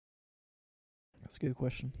 That's a good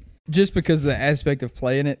question. Just because of the aspect of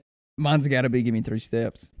playing it, mine's got to be Give Me 3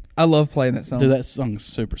 Steps. I love playing that song. Dude, that song's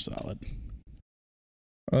super solid.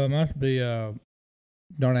 Mine should be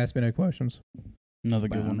Don't Ask Me No Questions. Another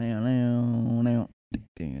good one. Now.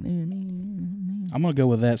 I'm gonna go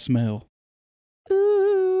with That Smell.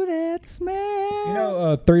 Ooh, that smell. You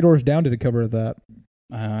know, Three Doors Down did a cover of that.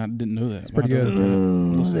 I didn't know that. It's pretty I'll have to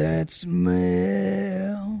good. look at it. that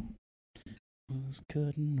smell. Was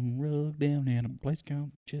cutting the rug down in a place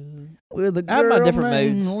called Jug. With a I have my girl different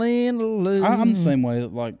named moods. Linda Lou. I'm the same way.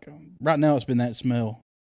 Like right now, it's been that smell.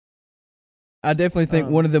 I definitely think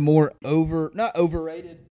Um, one of the more not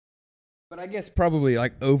overrated, but I guess probably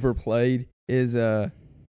like overplayed is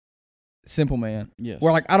Simple Man. Yes.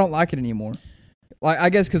 Where like I don't like it anymore. Like I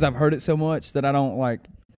guess because I've heard it so much that I don't like.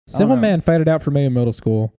 Simple know. Man faded out for me in middle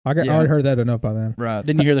school. I Yeah. already heard that enough by then. Right.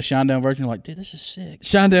 Didn't you hear the Shinedown version? You're like, dude, this is sick.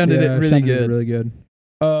 Shinedown did it really Shinedown did good. it really good.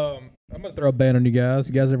 I'm gonna throw a band on you guys.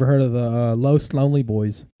 You guys ever heard of the Los Lonely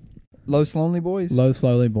Boys? Los Lonely Boys. Los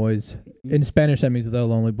Lonely Boys. In Spanish, that means the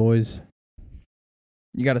Lonely Boys.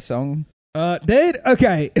 You got a song? Dude,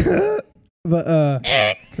 okay. But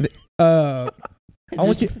I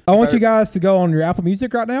want you guys to go on your Apple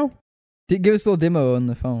Music right now. Give us a little demo on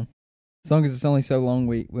the phone. As long as it's only so long,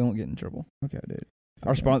 we won't get in trouble. Okay, dude.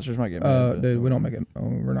 Our sponsors might get mad. but- Dude, we don't make it. Oh,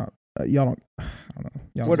 we're not. Y'all don't. I don't know.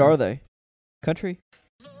 Y'all What don't know. are they? Country?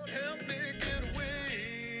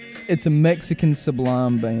 It's a Mexican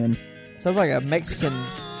sublime band. Sounds like a Mexican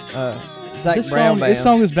Zach This Brown song, band. this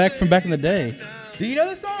song is back from back in the day. Do you know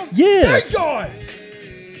this song? Yes. God.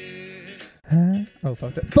 Huh? Oh,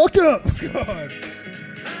 fucked up. Fucked up. God.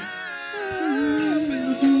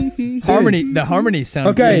 The harmonies sound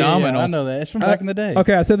Okay. phenomenal. Yeah, I know that. It's from back in the day.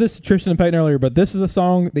 Okay, I said this to Tristan and Peyton earlier, but this is a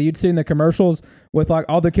song that you'd see in the commercials with like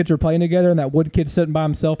all the kids are playing together, and that one kid sitting by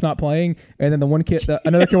himself not playing, and then the one kid,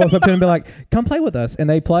 another kid walks up to him and be like, "Come play with us," and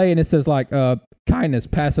they play, and it says like, "Kindness,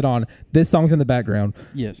 pass it on." This song's in the background,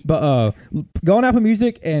 Yes. but go on Apple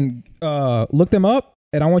Music and look them up,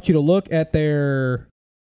 and I want you to look at their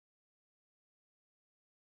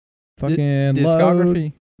fucking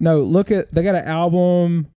Discography. No, look at they got an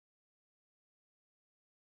album.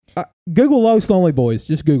 Google Los Lonely Boys.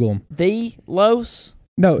 Just Google them. The Los?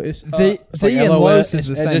 No, it's The It's like and LOS, Los is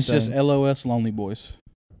the it's same just, thing. just LOS Lonely Boys.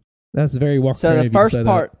 that's very Walker. So Kennedy the if you first say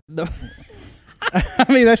part,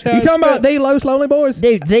 I mean, that's how That. You it's talking about spelled. the Los Lonely Boys?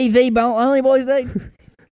 Dude, the Lonely Boys, they.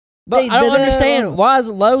 but I don't They- understand why is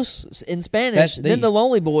Los in Spanish That's then the. the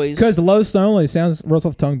Lonely Boys? Because Los Lonely rolls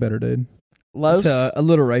off the tongue better, dude. Los, It's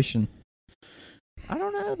alliteration. I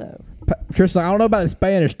don't know though. Tristan, I don't know about the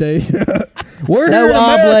Spanish, dude. We're No here in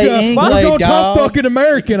habla America. inglés, We're gonna talk dog. fucking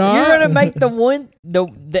American, all You're right? gonna make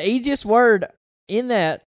the easiest word in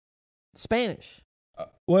that Spanish. It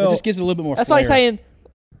well, just gives it a little bit more. That's flair. like saying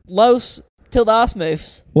Los till the ice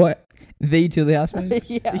moves. what? The till the ice moves.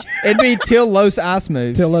 Yeah. It'd be till Los Ice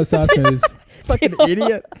moves. Till Los Ice moves. Fucking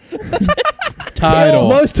idiot. title.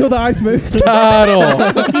 Los till the ice moves. Title.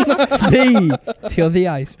 Till the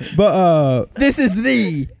ice. Moves. But This is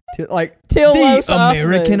like Till the Los Ice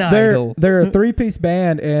American moves. Idol. they're a 3-piece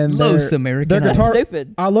band, and Los they're- American their Idol. That's guitar-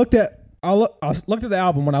 stupid. I looked at the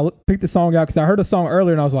album when I picked the song out because I heard the song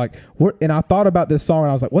earlier and I was like, what? And I thought about this song and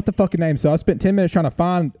I was like, what the fucking name? So I spent 10 minutes trying to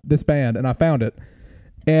find this band and I found it.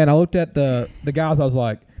 And I looked at the guys. I was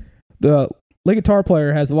like, the lead guitar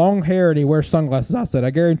player has long hair and he wears sunglasses. I said,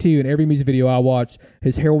 I guarantee you in every music video I watch,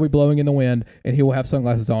 his hair will be blowing in the wind and he will have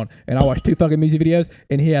sunglasses on. And I watched 2 fucking music videos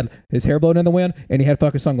and he had his hair blowing in the wind and he had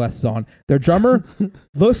fucking sunglasses on. Their drummer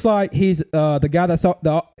looks like he's the guy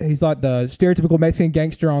he's like the stereotypical Mexican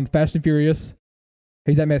gangster on Fast and Furious.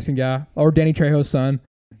 He's that Mexican guy, or Danny Trejo's son.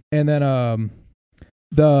 And then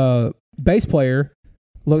the bass player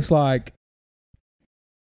looks like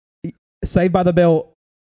Saved by the Bell,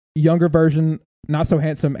 younger version, not so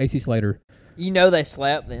handsome AC Slater. You know they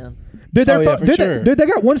slap then. Dude, Oh, yeah, for sure. they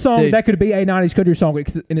got one song Dude. that could be a 90s country song,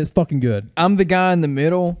 and it's fucking good. I'm the guy in the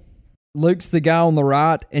middle. Luke's the guy on the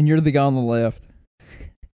right, and you're the guy on the left.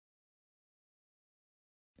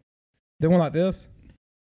 They one like this.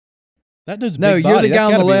 That dude's No, big you're body. the That's guy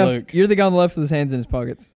on the gotta be left. Luke. You're the guy on the left with his hands in his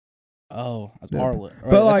pockets. Oh, that's Yeah. our left.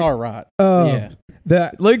 But That's like- our right.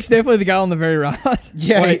 Yeah. Luke's definitely the guy on the very right.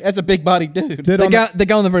 Yeah, Wait. that's a big body dude. Dude, The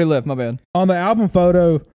guy on the very left. My bad. on the album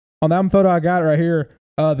photo I got right here,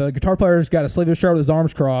 the guitar player's got a sleeveless shirt with his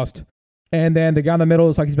arms crossed, and then the guy in the middle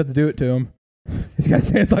is like he's about to do it to him. He's got his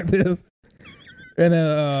hands like this, and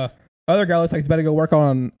then other guy looks like he's about to go work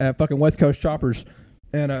on at fucking West Coast Choppers,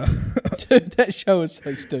 and Dude, that show is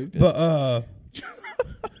so stupid.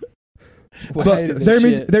 but hated their this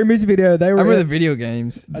music shit. their music video they I remember were the video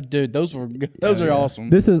games. Dude, those were good. Those are yeah. awesome.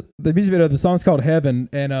 this is the music video. The song's called Heaven,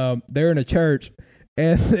 and they're in a church,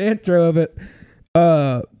 and the intro of it,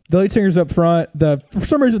 the lead singer's up front. For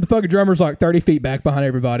some reason the fucking drummer's like 30 feet back behind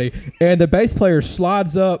everybody, and the bass player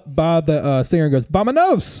slides up by the singer and goes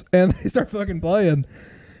 "Vámonos," and they start fucking playing,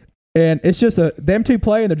 and it's just them two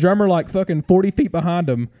playing, the drummer like fucking 40 feet behind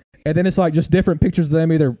them, and then it's like just different pictures of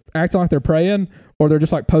them either acting like they're praying or they're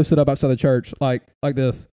just like posted up outside the church, like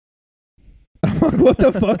this. I'm like, what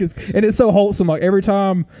the fuck is? And it's so wholesome. Like every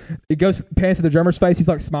time it goes pans to the drummer's face, he's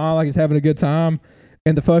like smiling, like he's having a good time.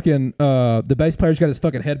 And the fucking the bass player's got his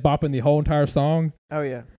fucking head bopping the whole entire song. Oh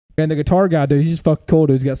yeah. And the guitar guy, dude, he's just fucking cool,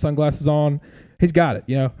 dude. He's got sunglasses on. He's got it,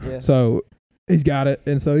 you know. Yeah. So he's got it,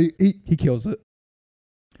 and so he kills it.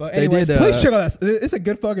 But anyways, did, please check out that. It's a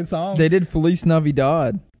good fucking song. They did Feliz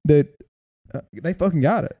Navidad. Dude, they fucking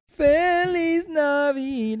got it. Feliz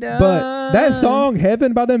Navidad. But that song,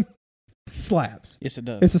 Heaven by them, slaps. Yes, it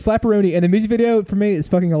does. It's a slapperoonie, and the music video for me is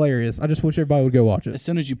fucking hilarious. I just wish everybody would go watch it. As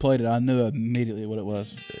soon as you played it, I knew immediately what it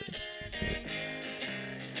was.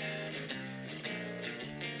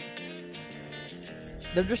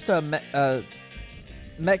 They're just a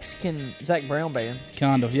Mexican Zach Brown band.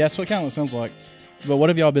 Kind of. Yeah, that's what kind of sounds like. But what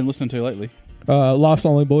have y'all been listening to lately? Lost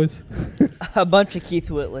Only Boys. A bunch of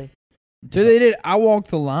Keith Whitley. Dude, they did I Walk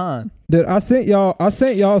the Line. Dude, I sent y'all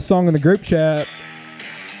a song in the group chat.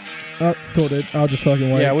 Oh, cool, dude. I'll just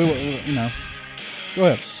fucking wait. Yeah, we you know. Go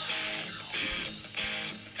ahead.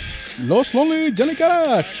 Los Lonely Johnny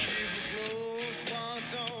Cash.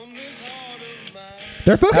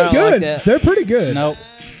 They're fucking I don't good. like that. They're pretty good. Nope.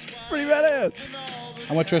 Pretty badass.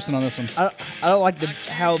 I'm with Tristan on this one. I don't like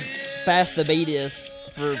how fast the beat is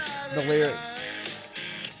for the lyrics.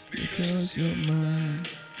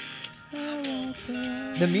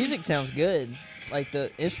 The music sounds good. Like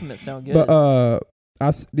the instruments sound good. But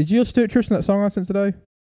did you listen to Tristan that song I sent today?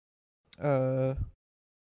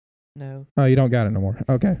 No. Oh, you don't got it no more.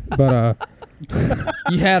 Okay, but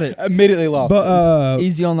You had it. Immediately lost. but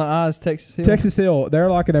Easy on the Eyes, Texas Hill. Texas Hill, they're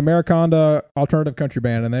like an Americana alternative country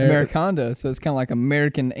band, and they're Americanda, so it's kind of like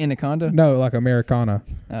American Anaconda. no, like Americana.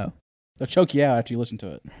 Oh, They'll choke you out after you listen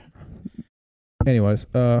to it. Anyways,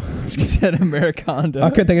 you said Americanda. I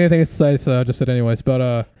couldn't think of anything to say, so I just said anyways.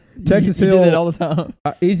 But Texas you Hill, do that all the time.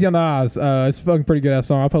 Easy on the Eyes. It's a fucking pretty good ass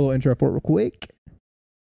song. I'll put a little intro for it real quick.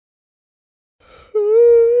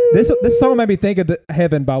 This song made me think of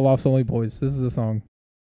Heaven by Lost Only Boys. This is the song.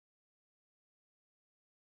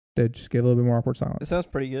 Dude, just get a little bit more awkward It silence. sounds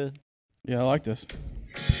pretty good. Yeah, I like this.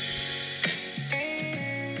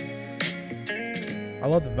 I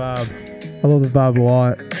love the vibe. I love the vibe a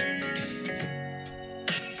lot.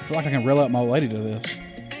 I feel like I can reel out my old lady to this.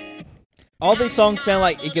 All these songs sound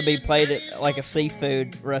like it could be played at like a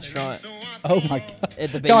seafood restaurant Oh my god.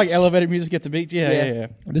 at the beach. Kind of like elevator music at the beach. Yeah, Yeah. yeah, yeah.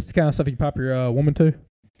 This is the kind of stuff you can pop your woman to.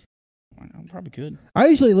 I'm probably good. I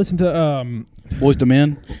usually listen to Boys to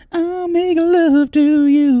Men. I'll make love to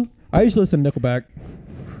you. I usually listen to Nickelback,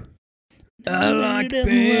 I like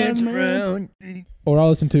Ben's Brown. or I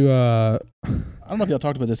listen to I don't know if y'all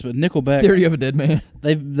talked about this, but Nickelback, Theory of a Dead Man.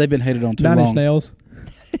 they've been hated on too Nine Inch long. Nails.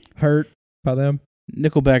 Hurt by them.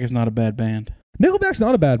 Nickelback is not a bad band. Nickelback's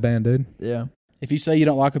not a bad band, dude. Yeah. If you say you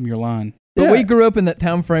don't like them, you're lying. But Yeah. we grew up in that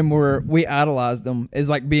time frame where we idolized them as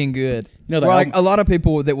like being good. You know, the Where, like album- a lot of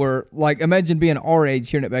people that were like, imagine being our age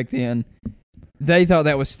hearing it back then. They thought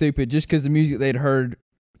that was stupid just because the music they'd heard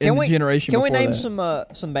in the generation Can we before name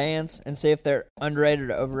that. some bands and see if they're underrated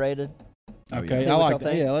or overrated? okay, See I what like y'all that.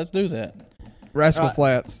 think. Yeah, let's do that. Rascal Right.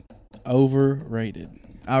 Flats. Overrated.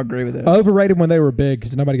 I agree with that. Overrated when they were big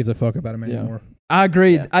because nobody gives a fuck about them Yeah. anymore. I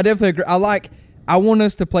agree. Yeah. I definitely agree. I want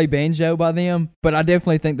us to play banjo by them, but I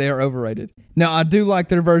definitely think they are overrated. Now, I do like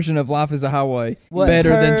their version of Life is a Highway What better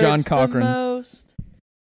than John hurts the Cochran's. most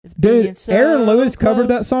is being Dude, so Aaron Lewis covered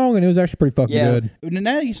that close. song and it was actually pretty fucking Yeah. good.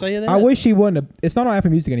 Now you say that. I wish he wouldn't have. It's not on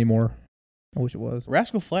Apple Music anymore. I wish it was.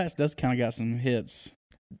 Rascal Flatts does kind of got some hits.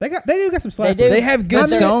 They do got some slappers. do. They have good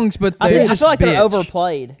They're- songs, but I they're feel just like they're bitch.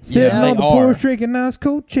 overplayed. Sitting Yeah, on they the are. porch drinking nice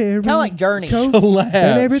cold cherry. Kind of like Journey. Coke, Slaps.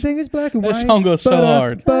 and everything is black and white. That song goes so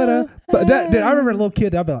hard. But dude, I remember a little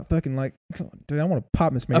kid. I'd be like, fucking like, dude, I want to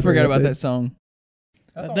pop Miss. I forgot about that song.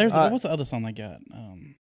 There's what's the other song they got?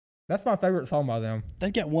 That's my favorite song by them.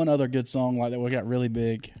 They've got one other good song like that got really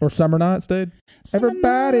big. Or Summer Nights, dude.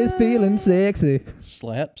 Everybody's feeling sexy.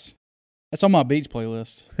 Slaps. That's on my beach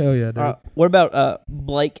playlist. Hell yeah, dude. What about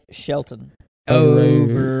Blake Shelton?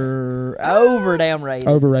 Over. Damn rated.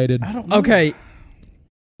 Overrated. I don't know. Okay.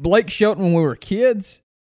 Blake Shelton when we were kids.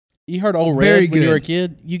 You heard Old Very Red when you were a good.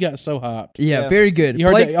 kid? You got so hyped. Yeah, Yeah. very good. You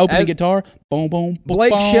heard Blake, the opening as- guitar? Boom, boom, boom,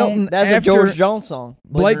 Blake boom. Shelton That's after a George Jones song.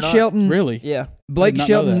 believe it Blake or not. Shelton. Really? Yeah. Blake Did not know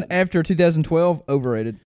Shelton that. after 2012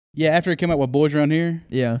 overrated. Yeah, after it came out with Boys Around Here.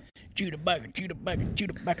 Yeah. Chew the backer, chew the backer, chew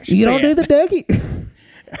the backer. You don't do the Dougie.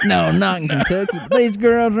 No, not in Kentucky. But these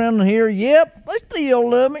girls around here, yep, they still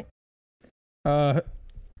love me. I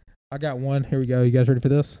got one. Here we go. You guys ready for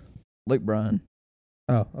this? Luke Bryan.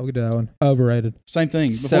 Oh, I'll get to that one. Overrated. Same thing.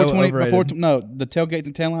 So overrated. The Tailgates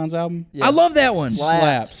and Taillines album. Yeah. I love that one.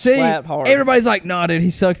 Slapped. See, Slapped hard. everybody's like, "Nah, dude, he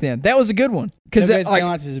sucked." Then that was a good one because Tailgates and like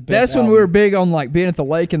Taillights is his best that's when album. we were big on like being at the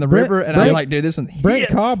lake and the Brent- river, and I was Brent- like, "Dude, this one Brent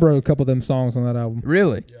hits." Cobb wrote a couple of them songs on that album.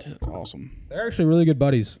 Really That's awesome. They're actually really good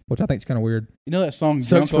buddies, which I think is kind of weird. You know that song sucks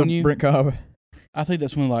 "Drunk for on You"? Brent Cobb. I think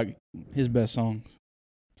that's one of like his best songs.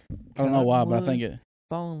 I don't know why, but I think it.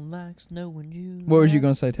 Falling like snow when you. What was you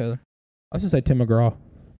gonna say, Taylor? I was gonna say Tim McGraw.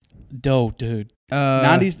 Dope, dude.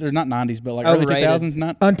 90s or not 90s, but like Overrated. early 2000s.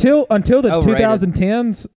 Not Until the Overrated.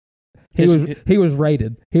 2010s, His- he was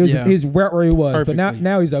rated. He's right where he was, but Perfectly.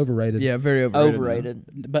 now he's overrated. Yeah, very overrated. Overrated.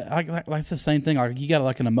 but like it's the same thing. Like you got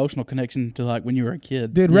like an emotional connection to like when you were a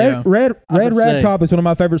kid. Dude, Yeah. Red I would say- Ragtop is one of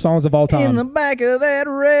my favorite songs of all In the time. back of that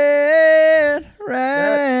red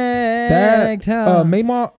rag top.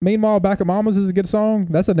 Meanwhile, Back at Mama's is a good song.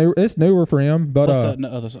 It's newer for him, but What's that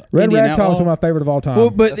other song? Red Indian Ragtop is Outlaw? one of my favorite of all time. Well,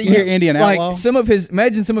 but That's you hear Indian like Outlaw?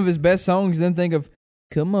 imagine some of his best songs, then think of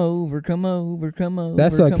 "Come Over, Come Over, Come Over."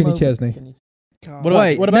 That's come Kenny over. Chesney. What about,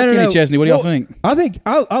 Wait, what about no, no, Kenny no. Chesney? What do y'all Well, think? I think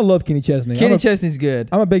I love Kenny Chesney. Kenny Chesney's good.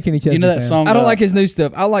 I'm a big Kenny Chesney Do you know that fan. song? I don't like his new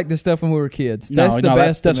stuff. I like the stuff when we were kids. That's the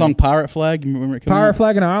best. That to song me. "Pirate Flag." You remember it coming Pirate out?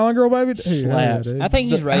 Flag and Island Girl, baby. Slaps. dude. I think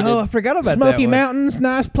he's rated. Oh, I forgot about that. Smoky one. Mountains,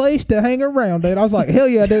 nice place to hang around, dude. I was like, hell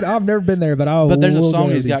yeah, dude. I've never been there, but But there's a will song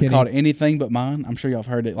go he's to got Kenny. called "Anything But Mine." I'm sure y'all have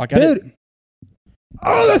heard it. Like Dude, I did.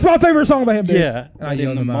 Oh, that's my favorite song by him, dude. Yeah. And I But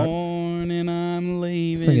yelled in the them out. morning I'm Sing it.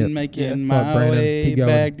 leaving, making Yeah, fuck, my Brandon. way Keep going.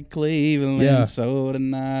 back to Cleveland. Yeah. So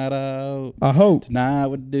tonight, I hope. tonight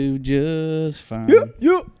would do just fine.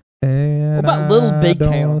 And What about Little Big I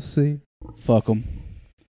Town? don't see- Fuck them.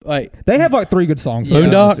 Like They have like 3 good songs. Yeah.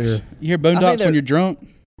 Boondocks. You hear I think Boondocks they're- when you're drunk?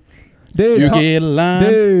 Dude, You get a line.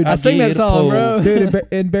 dude. I sing get that a song, pole. bro. Dude,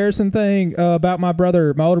 embarrassing thing about my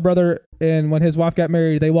older brother, and when his wife got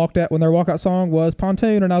married, they walked out. When their walkout song was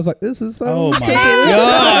 "Pontoon," and I was like, "This is so." Oh my good.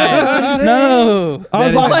 god! No. I was That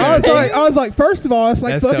is like, embarrassing. I was like, first of all, it's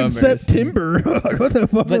like That's so fucking embarrassing. September. Like, what the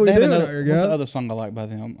fuck are But we they have doing another. out here, What's the guys? other song I like by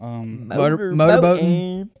them?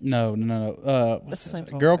 Motorboating? No. That's the same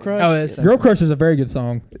song. Girl Crush. Oh, it's Girl Crush is a very good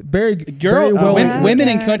song. Very Girl. very well. Women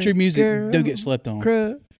in Got country it, music girl. do get slept on.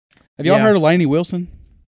 Crush. Have y'all Yeah. heard of Lainey Wilson?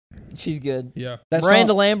 She's good. Yeah. That Miranda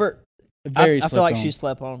song, Lambert. very I slept feel like on. she's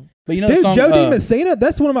slept on. But you know Dude, that song. Jodie Messina.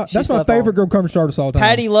 That's one of my. She That's my slept favorite on. girl country artist of all time.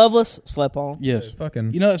 Patty Loveless slept on. Yes.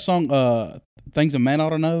 Fucking. You know that song, "Things a Man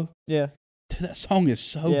Ought to Know"? Yeah. Dude, that song is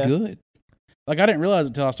so Yeah. good. Like I didn't realize it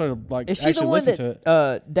until I started like Is she the actually one listening that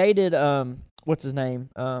to it. dated what's his name?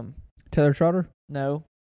 Taylor Trotter, No.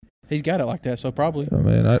 He's got it like that, so probably. Oh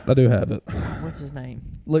man, I do have it. What's his name?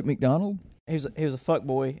 Luke McDonald. He was a fuck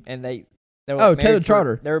boy, and they were Oh, married Taylor for-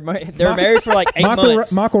 Trotter. They were married for like 8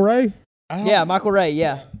 months. Michael Ray. I don't- Yeah, Michael Ray.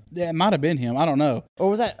 Yeah. Yeah, it might have been him. I don't know. Or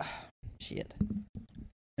was that? Shit.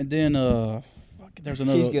 And then there's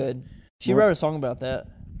another. She's good. She What? wrote a song about that.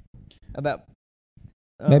 About.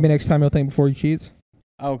 Maybe next time you'll think before you cheats.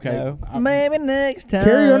 Okay. No. Maybe next time.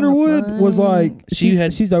 Carrie Underwood was like She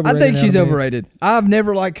had- she's I overrated. think she's now to me. overrated. I've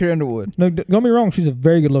never liked Carrie Underwood. No, don't get me wrong. She's a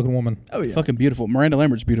very good looking woman. Oh yeah. Fucking beautiful. Miranda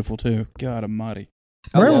Lambert's beautiful too. God almighty.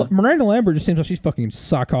 Miranda Lambert just seems like she's fucking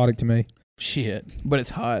psychotic to me. Shit. But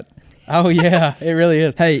it's hot. Oh yeah, it really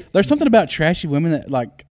is. Hey. There's something about trashy women that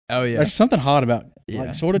like. Oh yeah. There's something hot about Yeah.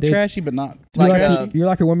 like sort of Dude. trashy, but not. You're Like, like, you're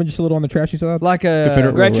like a woman just a little on the trashy side. Like a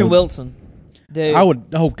Confederate Gretchen Railroad. Wilson. Dude. I would.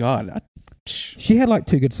 Oh God. She had like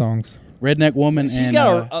 2 good songs. Redneck woman. She's and,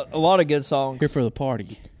 got a lot of good songs. Here for the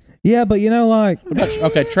party. Yeah, but you know, like What about,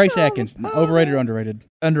 okay, Trace Atkins. Overrated or underrated?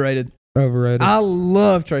 underrated. overrated. I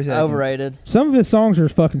love Trace Atkins. Overrated. Some of his songs are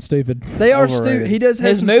fucking stupid. They are Overrated. stupid. He does have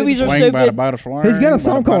His some movies stupid- are Swing by the stupid. butterfly. He's got a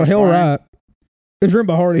song called Hell Right. It's written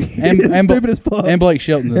by Hardy. And- It's and- stupid as fuck. And Blake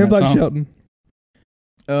Shelton. And Blake song. Shelton.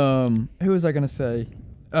 Who was I gonna say?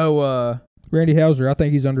 Oh, Randy Houser. I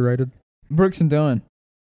think he's underrated. Brooks and Dunn.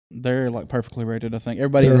 They're like perfectly rated. I think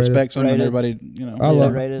everybody They're respects them, and rated. everybody, you know, I Yeah,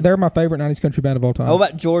 love rated. it. They're my favorite 90s country band of all time. What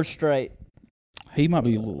about George Strait? he might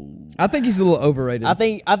be a little. I think he's a little overrated. I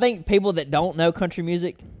think people that don't know country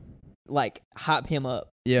music like hype him up.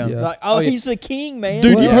 Yeah. Yeah. Like, Oh, yeah. he's the king, man.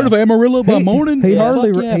 Dude, Well, you heard of Amarillo by Morning? He Yeah.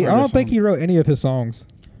 hardly. Fuck yeah, I've heard I don't that think song. he wrote any of his songs.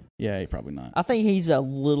 Yeah, he probably not. I think he's a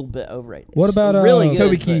little bit overrated. What It's about, really good,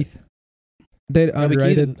 Toby but Keith. Did Toby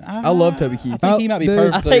underrated. Keith, I love Toby Keith. I think he might be Dude. I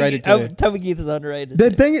perfectly think rated too. Toby Keith is underrated. The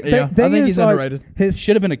thing, Yeah. I thing think is, he's like, underrated. his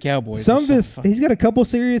Should have been a cowboy. some of It's his. He's got a couple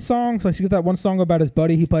serious songs. Like he's got that one song about his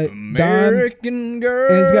buddy he played Don, American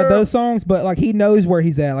Girl. and he's got those songs. But like he knows where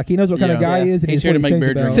he's at. Like he knows what kind of Yeah. guy he is. And He's he's here what to he make sings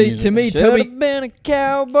beer about. drinking See, to me, Should Toby. have been a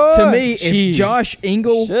cowboy. To me, Jeez. if Josh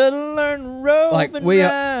Ingle, should have learned roving.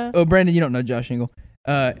 like Brandon, you don't know Josh Ingle.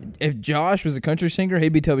 if Josh was a country singer, he'd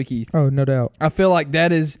be Toby Keith. Oh, no doubt. I feel like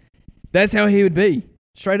that's how he would be,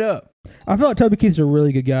 straight up. I feel like Toby Keith's a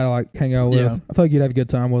really good guy to like hang out with. Yeah. I feel like you'd have a good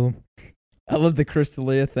time with him. I love the Chris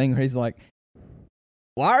D'Elia thing where he's like,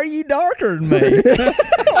 "Why are you darker than me?"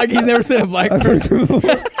 Like he's never seen a black person.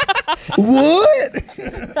 What?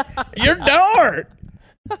 You're dark.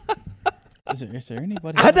 Is there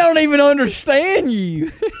anybody? I don't even understand you.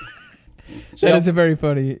 So That y'all, is a very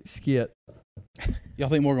funny skit. y'all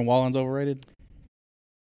think Morgan Wallen's overrated?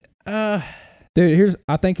 Dude,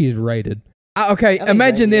 I think he's rated. Okay, think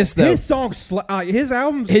imagine that, yeah. this though. His songs, his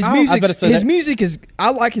albums, His music, better say his that. music is.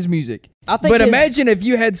 I like his music, I think. but his- imagine if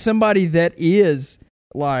you had somebody that is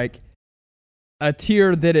like a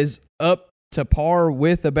tier that is up to par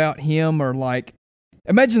with about him, or like,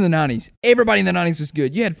 imagine the '90s. Everybody in the '90s was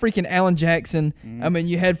good. You had freaking Alan Jackson. I mean,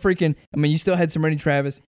 you had freaking. I mean, you still had some Randy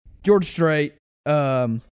Travis, George Strait.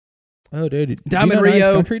 Oh, dude, Diamond you know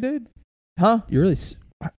Rio. country, dude. Huh? You're really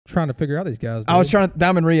trying to figure out these guys. I was dude. trying to.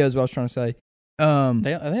 Diamond Rio is what I was trying to say.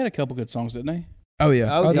 They had a couple good songs, didn't they? Oh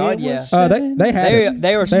yeah. Oh God, It yeah. was- They had it.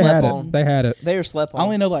 They were They slept had on. it. They had it. They were slept I on.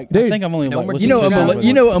 only know like Dude, I think I've only no like more listened You know, to Unbelievable. some of it.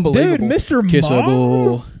 you know, unbelievable. Dude, Mr. Mom.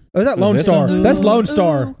 Kissable. Oh, is that Lone Listen Star? to- That's Lone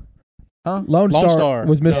Star. Huh? Lone Lone Star, Star.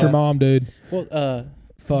 was Mr. Yeah. Mom, dude. Well, Fuck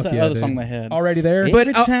what's that yeah, other dude. song they had? Already there. But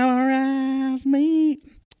Every time our eyes meet.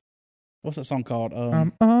 What's that song called?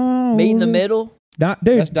 Meet in the middle. Not,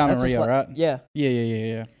 dude. That's Diamond That's just Rio, like- right? Yeah.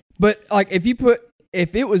 Yeah. But like, if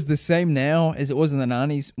it was the same now as it was in the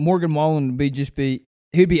 '90s, Morgan Wallen would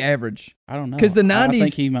he'd be average. I don't know. 'Cause the I 90s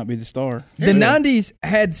think he might be the star. The '90s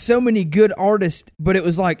had so many good artists, but it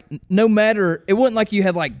was like no matter. It wasn't like you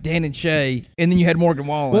had like Dan and Shay, and then you had Morgan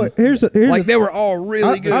Wallen. Well, here's Like they were all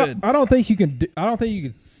really good. I don't think you can. I don't think you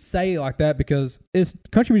can say it like that because it's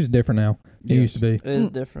country music is different now. It used to be. It is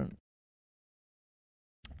different.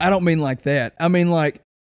 I don't mean like that. I mean like,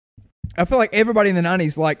 I feel like everybody in the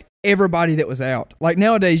 '90s, like everybody that was out. Like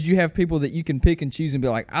nowadays, you have people that you can pick and choose and be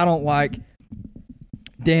like, I don't like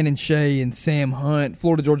Dan and Shay and Sam Hunt,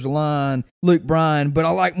 Florida Georgia Line, Luke Bryan, but I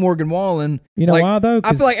like Morgan Wallen. You know Like, why though?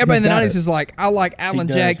 I feel like everybody in the '90s '90s is like, I like Alan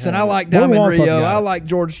does Jackson, have I it. like Morgan Diamond Wallen fucking Rio, got I it. like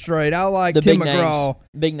George Strait, I like The Tim big McGraw. names.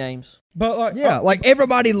 Big names. But like, Yeah, like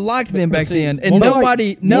everybody liked them back see, then, and Morgan-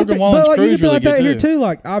 nobody. Morgan Wallen's but like, you crew's can feel really like that good here too. too.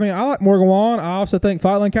 Like, I mean, I like Morgan Wallen. I also think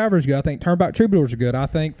Fightland Cavalry's good. I think Turnback Troubadours are good. I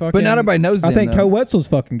think fucking. But not everybody knows I them. think though. Co Wetzel's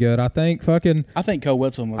fucking good. I think fucking. I think Cole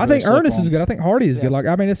Wetzel was I really think slept Ernest on. is good. I think Hardy is Yeah. good. Like,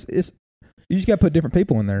 I mean, it's you just got to put different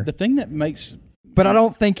people in there. The thing that makes But I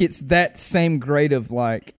don't think it's that same grade of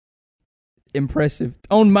like impressive.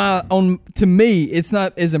 To me, it's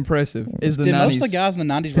not as impressive as the did most '90s. of the guys in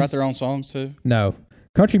the 90s write their own songs too? No,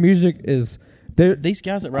 country music is there. These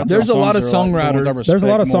guys that write There's their a own lot of songs are, like, the ones I songwriters. There's a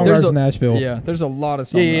lot of respect more. There's songwriters a- in Nashville. Yeah, there's a lot of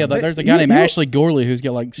songs. Yeah. Like, there's a guy You- named you- Ashley Gorley who's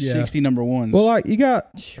got like Yeah. 60 number ones. Well, like you got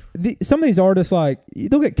some of these artists, like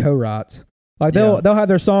they'll get co-writes. Like they'll have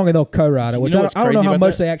their song and they'll co-write it. You Which know I what's don't know crazy how about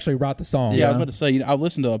much that? they actually write the song. yeah, I was about to say, I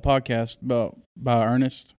listened to a podcast by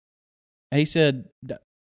Ernest. He said that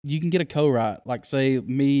you can get a co-write. Like, say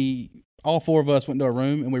all four of us went into a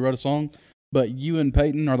room and we wrote a song, but you and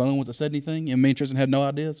Peyton are the only ones that said anything, and me and Tristan had no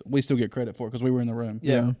ideas. We still get credit for it because we were in the room.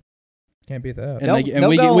 Yeah. Can't beat that. And They'll, they- and they'll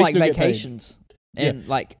we go get- on we like still get paid. vacations and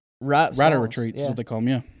like write Writer songs. retreats is Yeah. what they call them.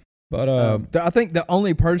 Yeah. But I think the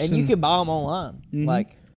only person, And you can buy them online. Mhm.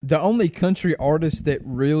 Like the only country artist that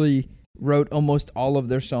really wrote almost all of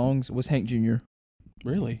their songs was Hank Jr.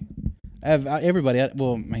 Really? Everybody,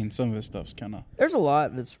 well, I mean, some of his stuff's kind of. there's a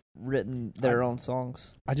lot that's written their own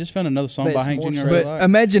songs. I just found another song But by it's Hank more Jr. I so- really But like.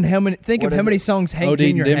 imagine think What of how is many it? songs Hank OD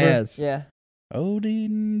in Jr. Denver? has. Yeah. Odie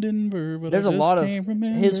in Denver. But There's I a just lot of can't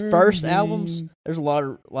remember his first his albums. name. There's a lot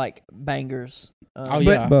of like bangers. Oh,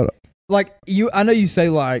 yeah. but Like I know you say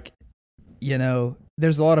like,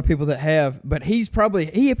 there's a lot of people that have, but he probably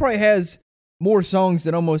has more songs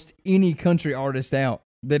than almost any country artist out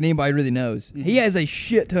that anybody really knows. Mhm. He has a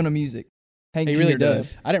shit ton of music. Hank He Jr. really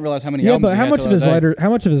does. I didn't realize how many yeah, albums but he how had much till of his that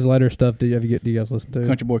day. later stuff do you guys listen to?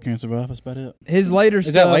 Country Boy Can't Survive. That's about it. His later Is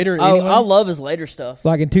stuff. that later? Oh, anyway? I love his later stuff.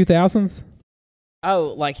 Like in 2000s?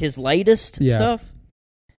 Oh, like his latest Yeah. stuff?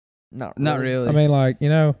 Not really. Not really. I mean, like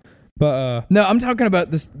but no, I'm talking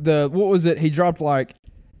about this. What was it? He dropped like,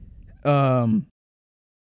 what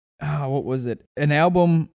was it? An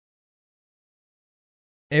album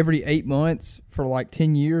every 8 months for like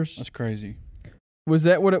 10 years. That's crazy. Was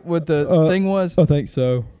that what the thing was? I think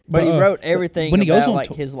so. But he wrote everything when he goes about on like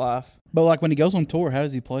tour- his life. But like when he goes on tour, how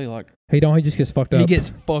does he play? Like He just gets fucked up. He gets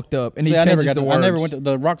fucked up, and See, he I never changes got the to. words. I never went to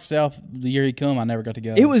the Rock South the year he come. I never got to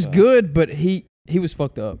go. It was so. good, but he was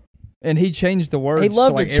fucked up, and he changed the words. He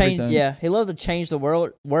loved to, like, to change. everything. Yeah, he loved to change the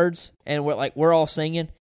words, and we're all singing. And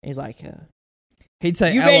he's like, He'd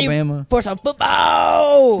say You ready Alabama. for some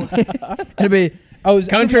football? It'd be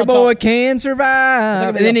country boy can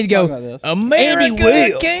survive, and then he'd go Andy America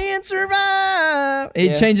Will. can survive. He'd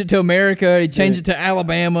Yeah. change it to America. He'd change it to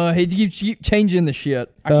Alabama. He'd keep changing the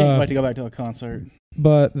shit. I can't wait to go back to a concert.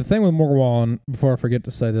 But the thing with Morgan Wallen, before I forget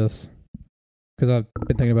to say this, because I've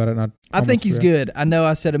been thinking about it, and I think he's good. I know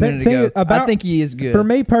I said a minute ago. I think he is good. For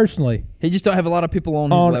me personally, he just don't have a lot of people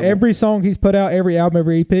on his on level. every song he's put out, every album,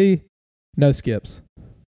 every EP, no skips.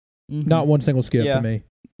 Mhm. Not one single skip Yeah. for me.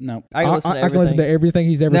 No. I can listen to I can listen to everything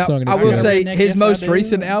he's ever Now, sung. In I his will career. say his most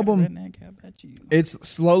recent album, it's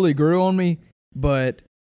slowly grew on me, but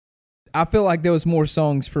I feel like there was more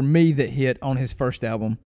songs for me that hit on his first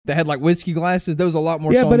album. That had like Whiskey Glasses. There was a lot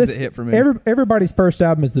more songs that hit for me. Everybody's first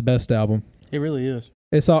album is the best album. It really is.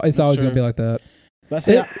 It's always true. going to be like that. But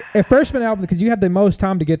see, A freshman album, because you have the most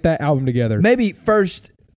time to get that album together. Maybe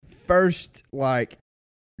first like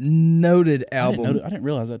noted album. I didn't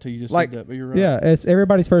realize that till you just Like- said that, but you're right. Yeah, it's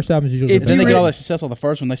everybody's first album is usually If And then you they get read- all that success on the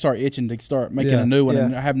first one. They start itching to start making Yeah. a new one Yeah.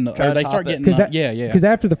 and having the, Try to they top start it. getting 'Cause that- yeah. because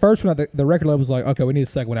after the first one, the record label was like, okay, we need a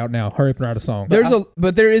second one out now. Hurry up and write a song.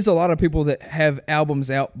 But there is a lot of people that have albums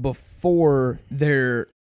out before they're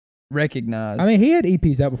recognized. I mean, he had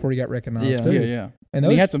EPs out before he got recognized. Yeah. too. Yeah. And And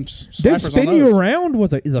he those, had some dude, slappers on spinning those. you around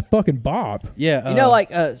is a fucking bop. Yeah. You know, like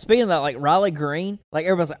speaking of that, like Riley Green, like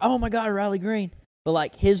everybody's like, "Oh my God, Riley Green," but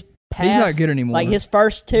like his past, he's not good anymore. like his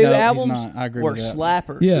first two No, he's albums not. I agree were with that.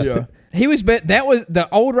 slappers. Yeah. Yeah. He was that was the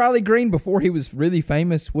old Riley Green before he was really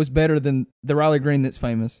famous was better than the Riley Green that's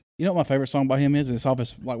famous. you know what my favorite song by him is? It's off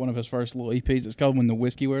his one of his first little EPs. It's called "When the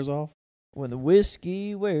Whiskey Wears Off." When the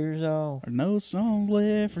whiskey wears off, Or no song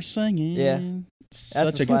left for singing. Yeah. It's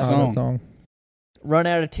That's such a a good I slapper. love that song. song. run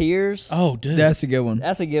out of tears. Oh, dude. That's a good one.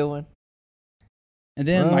 That's a good one. And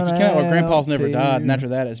then like you Run kind of Grandpa's out never died, and there. after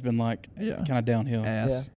that it's been like Yeah. kind of downhill. Ass.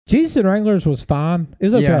 Yeah. Jesus and Wranglers was fine. It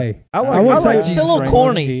was Yeah. okay. I I wouldn't like say- It's Jesus a little Wrangler.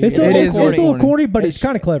 corny. It's It a is little corny, but It's- it's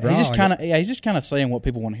kind of clever. He's I just like kind it. of he's just kind of saying what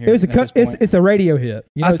people want to hear. It was at this point. it's a radio hit.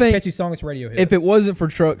 You know, I it's a think catchy song. It's a radio hit. If it wasn't for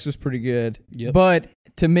Trucks, was pretty good. Yep. But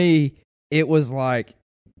to me, it was like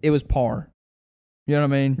it was par. You know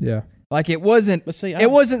what I mean? yeah. Like it wasn't. But see, It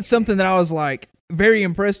wasn't something that I was like very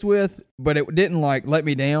impressed with, but it didn't like let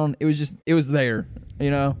me down. It was there. You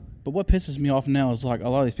know? But what pisses me off now is like a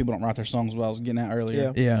lot of these people don't write their songs. What I was getting at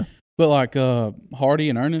earlier. Yeah. Yeah. But like Hardy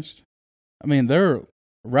and Ernest, I mean, they're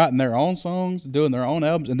writing their own songs, doing their own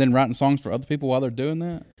albums, and then writing songs for other people while they're doing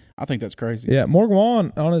that. I think that's crazy. Yeah, Morgan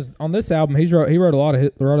Wallen on this album, he wrote a lot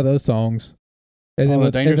of those songs. And On the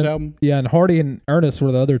with- Dangerous and then- album, Yeah, and Hardy and Ernest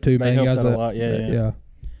were the other two they main helped guys. that a lot. Yeah, yeah.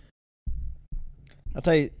 I'll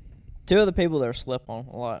tell you, two of the people that are slept on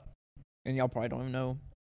a lot, and y'all probably don't even know,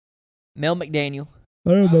 Mel McDaniel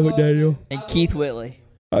I don't know McDaniel. and Keith Whitley.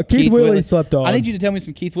 Keith Keith Whitley Whitley. slept on. I need you to tell me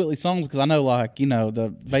some Keith Whitley songs because I know, like, you know, the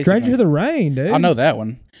basic Stranger to ones. the Rain, dude. I know that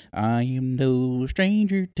one. I am no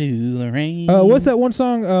stranger to the rain. What's that one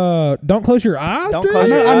song? Don't Close Your Eyes. Don't dude? Close I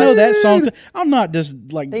know, Your I know Eyes. that song. I'm not just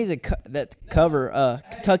like. I think it's that cover,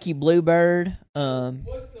 Kentucky Bluebird.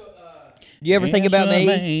 Do you ever think about me?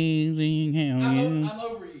 Amazing how you.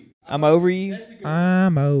 I'm over you.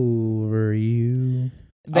 I'm over you.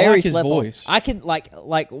 Very I like his slept on. voice. I can like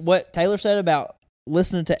what Taylor said about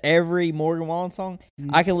listening to every Morgan Wallen song.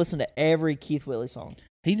 Mhm. I can listen to every Keith Whitley song.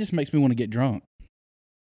 He just makes me want to get drunk.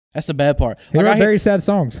 That's the bad part. He Like, wrote I hear- very sad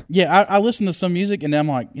songs. yeah, I listen to some music and I'm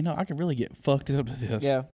like, you know, I could really get fucked up to this.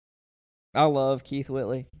 Yeah, I love Keith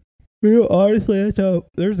Whitley. Yeah, honestly,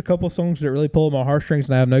 there's a couple songs that really pull at my heartstrings,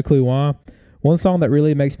 and I have no clue why. One song that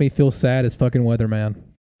really makes me feel sad is fucking Weatherman.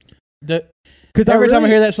 Because Every time I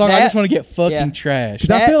hear that song, I that- just want to get fucking yeah. trashed. 'Cause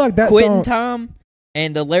I feel like that Quitting song- Time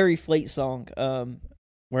and the Larry Fleet song.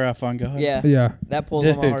 Where I find God. Yeah, yeah, that pulls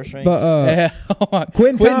on my Dude. heartstrings. but Yeah.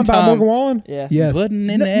 Quitting Time by Morgan Wallen. yeah, Yes, Putting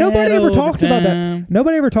in No- nobody that ever talks about that. overtime.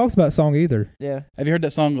 Nobody ever talks about that song either. yeah. Have you heard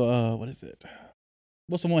that song? What is it?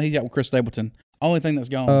 What's the one he got with Chris Stapleton? Only thing that's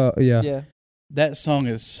gone. Yeah, Yeah. That song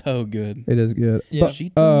is so good. it is good. Yeah. But, She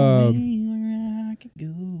told me where I could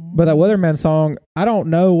go. but that Weatherman song, I don't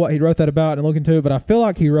know what he wrote that about and look into it, but I feel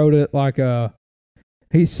like he wrote it like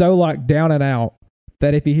he's so like down and out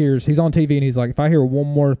that if he's on TV and he's like, if I hear one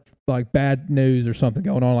more like bad news or something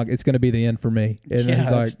going on, like it's gonna be the end for me. And yeah,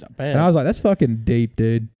 he's like, that's not bad. and I was like, that's fucking deep,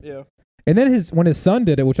 dude. Yeah. And then when his son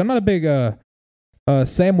did it, which I'm not a big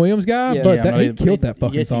Sam Williams guy, Yeah. but Yeah, I'm not he either, killed but that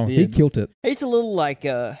fucking yes, he song. He did. killed it. He's a little like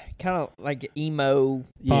kind of like emo.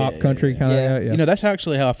 Pop country kind Yeah. of. Yeah. You know, that's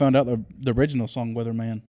actually how I found out the original song,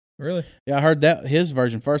 Weatherman. really? Yeah, I heard his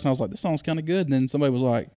version first, and I was like, this song's kind of good. And then somebody was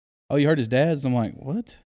like, oh, you heard his dad's? I'm like,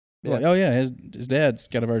 what? They're Yeah. Like, oh, yeah, his dad's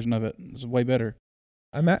got a version of it. It's way better.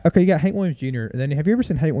 Okay, you got Hank Williams Jr. And then have you ever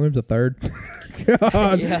seen Hank Williams III?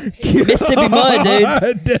 God, Yeah. Mississippi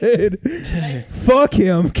Mud, dude. Fuck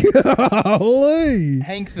him. Golly.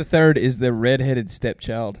 Hank the Third is the redheaded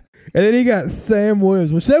stepchild. And then he got Sam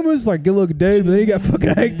Williams. Well, Sam Williams is like a good looking dude, but then he got fucking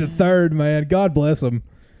Hank the Third, man. God bless him.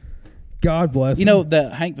 God bless him. You know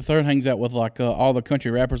that Hank the Third hangs out with like all the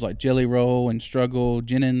country rappers like Jelly Roll and Struggle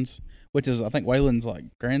Jennings, which is I think Waylon's like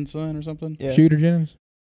grandson or something. Yeah. Shooter Jennings?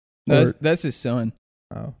 That's his son.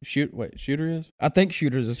 Oh. Shooter is I think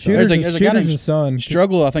Shooter's a son. Shooter's, There's a guy named his son.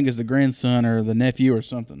 Struggle. I think is the grandson or the nephew or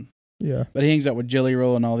something. Yeah. But he hangs out with Jelly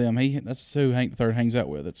Roll and all them. That's who Hank the Third hangs out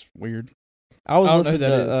with. It's weird. I was I don't know listening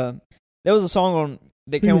who that to there was a song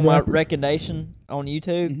that came on my rapper? recommendation on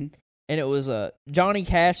YouTube, Mm-hmm. and it was Johnny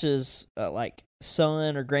Cash's like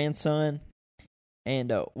son or grandson, and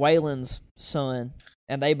Waylon's son,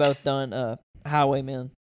 and they both done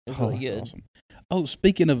Highwaymen. It was really that's good. awesome. Oh,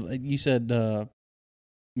 speaking of, you said I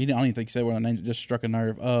don't even think you said one of the names. It just struck a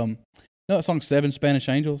nerve. You know that song Seven Spanish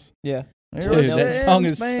Angels? Yeah, Dude, that song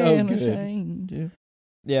is so good.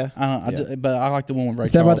 yeah. But I like the one with Ray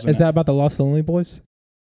Is that, Charles. about, is that about the Lost Lonely Boys?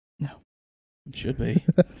 It should be.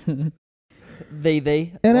 And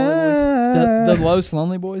The Los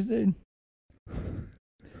Lonely Boys, dude.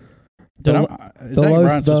 Dude, is Zach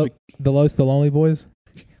Bryan supposed to be? The Los the Lonely Boys?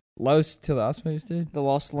 Los to the Osmosis, dude. The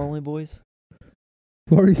Lost Lonely Boys.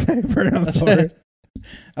 What were you saying, Fred? I'm sorry.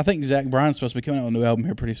 I think Zach Bryan's supposed to be coming out with a new album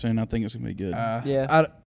here pretty soon. I think it's gonna be good. Yeah.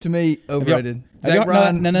 To me, overrated. have y'all- Zach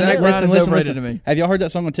Bryan, no, Zach Bryan listen, is listen, overrated listen. to me. Have y'all heard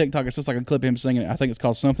that song on TikTok? It's just like a clip of him singing it. I think it's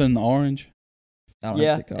called Something in the Orange. I don't Yeah,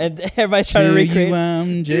 have TikTok. and everybody's trying to recreate.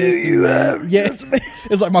 Yeah,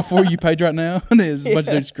 it's like my For You page right now, and there's a bunch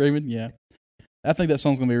of dudes screaming. Yeah, I think that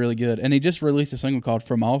song's gonna be really good. And he just released a single called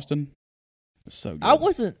 "From Austin." It's so good. I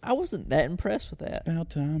wasn't that impressed with that.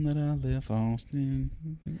 About time that I left Austin.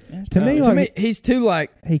 To me, to like, me, he's too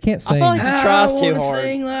like. he can't I sing. feel like he tries too wanna hard.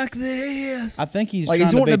 Sing like this. I think he's Like, trying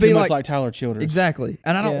he's to wanting be to be too much like- like Tyler Childers. Exactly,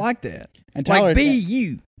 and I don't Yeah. like that. And Tyler, Like, be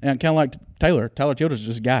you. and kind of like Taylor. Tyler Childers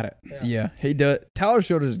just got it. Yeah, he does. Tyler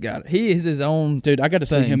Childers got it. He is his own. Dude, I got to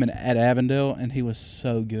see Thing. him at Avondale, and he was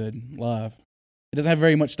so good live. He doesn't have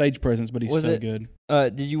very much stage presence, but he's Was so it- good.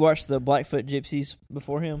 Did you watch the Blackfoot Gypsies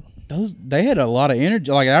before him? They had a lot of energy.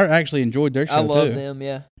 Like I actually enjoyed their show I love too. them.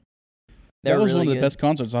 Yeah, That was really one of the good. best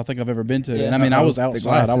concerts I think I've ever been to. Yeah. And I mean, I Uh-oh, was the outside.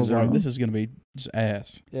 I glasses was are like, on. this is gonna be just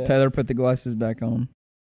ass. Yeah. Taylor put the glasses back on.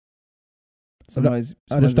 Somebody's.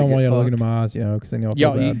 I just don't want you to look into into my eyes, because then you'll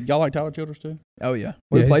feel Y'all, bad. y'all like Tyler Childers too? Oh yeah,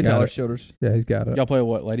 we Yeah, play he's got Tyler it. Childers. Yeah, he's got it. Y'all play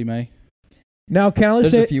what, Lady May? Now, can I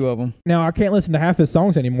There's listen? a few of them. Now, I can't listen to half his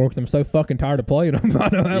songs anymore because I'm so fucking tired of playing them. I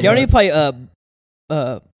don't have Y'all one. need to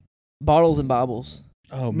play Bottles and Bibles.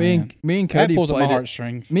 Oh Me man, and that Cody pulls at my played it.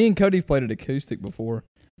 heartstrings. Me and Cody played it acoustic before.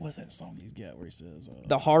 What's that song he's got where he says?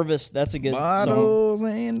 The Harvest. That's a good song. Bottles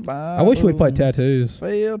and bottles. I wish we'd play Tattoos.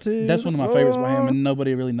 Fell to That's one of my the favorites by him, floor. and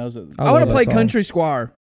nobody really knows it. I I want love to play that song. Country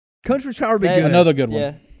Squire. Country Squire would be That- good. Another good one.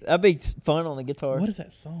 Yeah, that'd be fun on the guitar. What is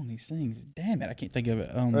that song he sings? Damn it, I can't think of it.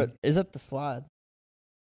 Or is that the slide?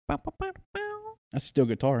 That's still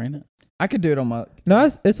guitar, ain't it? I could do it on my. No,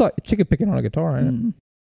 it's like chicken picking on a guitar, ain't it? Mm.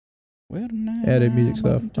 Well, tonight Yeah, the music I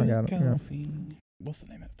stuff. bought I a got it, yeah. coffee. What's the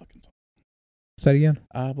name of that fucking song? Say it again.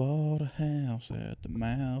 I bought a house at the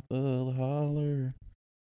mouth of the holler.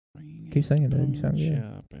 Keep singing, dude. You sound good.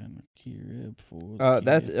 Shop and a crib for the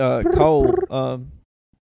That's kids. Cole.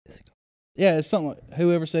 Yeah, it's something like,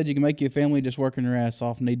 whoever said you can make your family just working your ass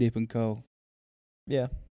off knee deep in coal. Yeah,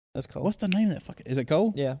 that's Cole. What's the name of that fucking? Is it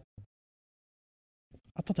Cole? Yeah.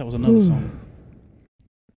 I thought that was another song.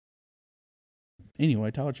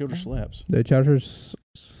 Anyway, Tyler Childers slaps. The Chowders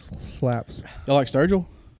slaps. Y'all like Sturgill?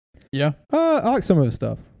 Yeah, I like some of his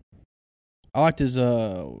stuff. I liked his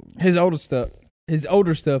his older stuff. His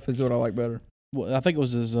older stuff is what I like better. well, I think it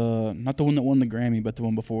was his not the one that won the Grammy, but the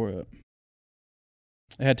one before it.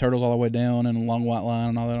 It had Turtles All the Way Down and a Long White Line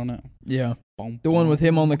and all that on it. Yeah, Boom, the one with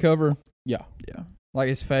him on the cover. Yeah. Yeah, like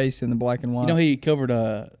his face in the black and white. You know he covered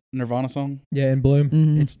a Nirvana song? Yeah, in Bloom.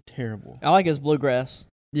 Mhm. It's terrible. I like his bluegrass.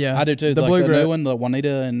 yeah, I do too. The The bluegrass. new one, the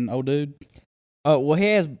Juanita and old dude. Oh, well, he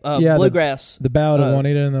has Yeah, bluegrass. The Ballad of Uh,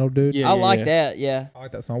 Juanita and that old dude. Yeah, I like that, yeah. I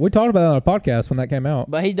like that song. We talked about it on a podcast when that came out.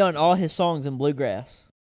 But he done all his songs in bluegrass.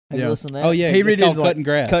 Have you Yeah. listened to that? Oh yeah, He it's redid called like Cutting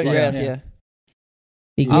Grass. Cutting Yeah. grass, yeah.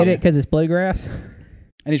 You get it because it's bluegrass?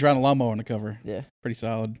 And he's riding a lawnmower on the cover. Yeah. Pretty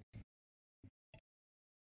solid.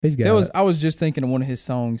 He's got That was. it. I was just thinking of one of his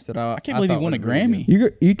songs that I. I can't believe he thought won a was really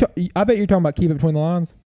Grammy. good. I bet you're talking about Keep It Between the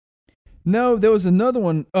Lines. No, there was another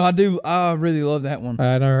one. Oh, I do. I really love that one.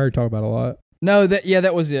 I never heard you talk about it a lot. No,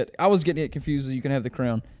 that was it. I was getting it confused. You can have the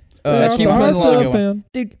crown. That's Keep fine. Between the That's Lines. still a good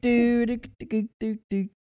Do, do, do, do, do, do,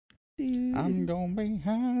 do, I'm gonna be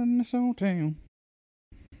high in this old town.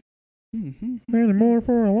 Anymore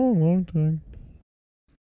for a long, long time.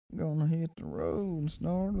 Gonna hit the road and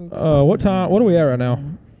start. What time? What are we at right now?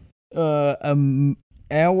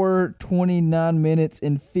 Hour 29 minutes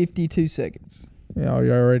and 52 seconds. Yeah,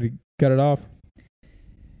 you already cut it off.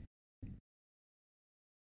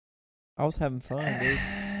 I was having fun, dude.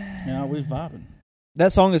 Yeah, we vibing.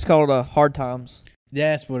 That song is called "Hard Times."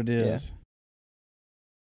 That's what it is.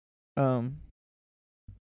 I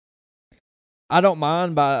Don't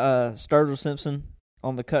Mind by Sturgill Simpson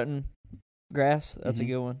on the Cutting Grass. That's a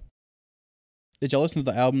good one. Did y'all listen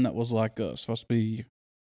to the album that was like supposed to be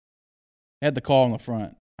had the car on the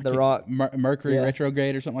front? The Rock. Mercury Yeah.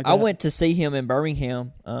 Retrograde or something like that? I went to see him in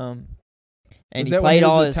Birmingham, and Was he that when played was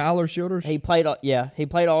all with his. Tyler Childers? He played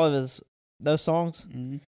all of his those songs. Mhm.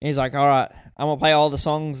 And he's like, "All right, I'm gonna play all the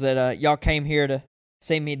songs that y'all came here to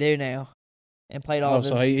see me do now," and played all Oh, of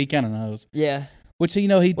his. so he kind of knows. Yeah, Which, you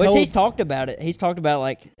know, he which told... he's talked about it. He's talked about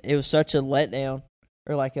like it was such a letdown,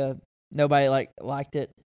 or like nobody liked it.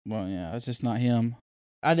 Well, yeah, it's just not him.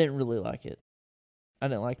 I didn't really like it. I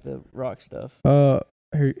didn't like the rock stuff.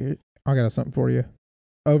 Here, I got something for you.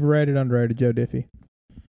 Overrated, underrated, Joe Diffie.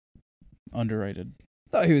 Underrated.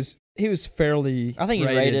 I thought he was fairly. I think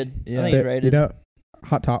he's rated. Yeah. I think he's rated. You know,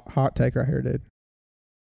 hot take right here, dude.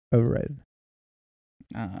 Overrated.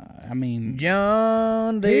 I mean...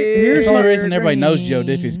 John Deere. Here's That's the only my- reason everybody knows Joe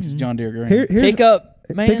Diffie is because John Deere Green. Here's Pick up,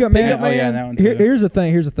 man. Pick Up Man. Yeah, oh, yeah, that one too. Here's the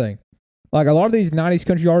thing. Like a lot of these '90s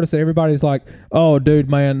country artists that everybody's like, "Oh, dude,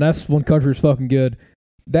 man, that's when country's fucking good."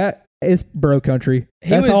 That is bro country.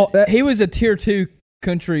 That's He was a tier 2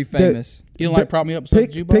 country famous. You don't like Prop Me Up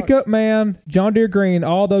beside the Jukebox? Pick Up Man, John Deere Green,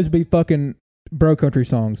 all those be fucking bro country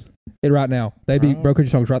songs. Right now, they'd be bro country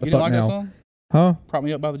songs right the You don't fuck like now. that song? Huh? Prop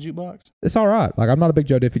Me Up by the Jukebox? It's all right. Like I'm not a big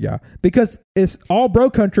Joe Diffie guy because it's all bro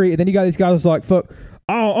country, and then you got these guys like fuck.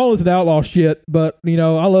 I'll listen to outlaw shit, but you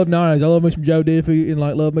know I love '90s. I love me some Joe Diffie and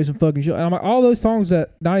like love me some fucking shit. And I'm like all those songs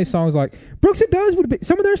that '90s songs like Brooks and Dunn would be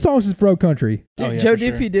some of their songs is bro country. Oh, yeah, Joe for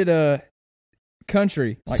sure. Diffie did a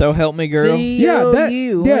country. So help me, girl. Yeah, that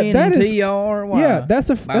is C-O-U-N-T-R-Y. yeah.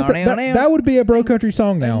 That would be a bro country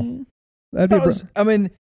song now. That'd be. I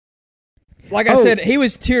mean, like I said, he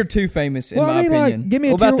was tier 2 famous in my opinion. Like, give me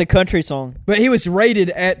a What about the country song? But he was rated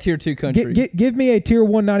at tier 2 country. give me a tier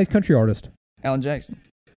 1 '90s country artist. Alan Jackson.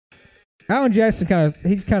 Alan Jackson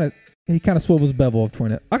he kind of swivels bevel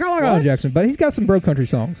between it. Like I like Alan Jackson, but he's got some bro country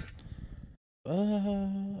songs.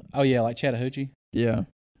 Oh, yeah, like Chattahoochee. Yeah.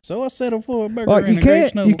 So I settled for a burger Like and a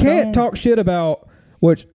great you can't cone. talk shit about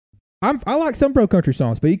which I like some bro country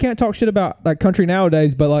songs, but you can't talk shit about like country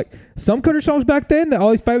nowadays. But like some country songs back then, that all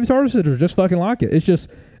these famous artists are just fucking like it. It's just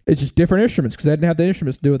different instruments because they didn't have the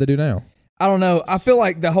instruments to do what they do now. I don't know. I feel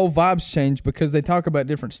like the whole vibes changed because they talk about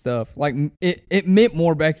different stuff. Like it meant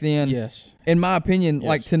more back then. Yes. In my opinion, Yes.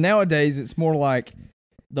 like to nowadays, it's more like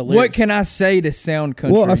The what lyrics. can I say to sound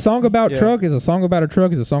country? Well, a song about Yeah. truck is a song about a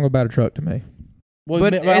truck is a song about a truck to me. Well,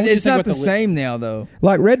 but I want you to it's think not about the same now, though.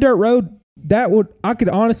 Like Red Dirt Road, I could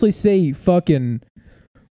honestly see fucking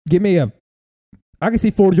I could see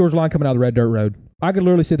Florida Georgia Line coming out of the Red Dirt Road. I could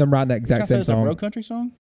literally see them writing that Can I exact say same it's a song. road country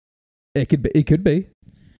song? It could be.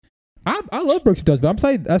 I love Brooks and Dunn, but I'm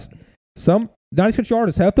saying that's some 90s country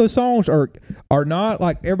artists. Half those songs are not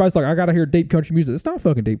like everybody's like I gotta hear deep country music. It's not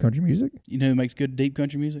fucking deep country music. You know who makes good deep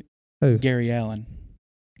country music? Who? Gary Allen.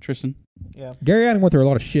 Tristan. Yeah. Gary Allen went through a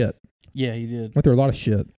lot of shit. Yeah, he did. Went through a lot of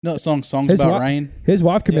shit. No, that Songs His About wi- Rain. His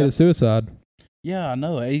wife committed suicide. Yeah, I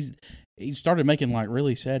know. He started making like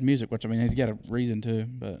really sad music, which I mean he's got a reason to,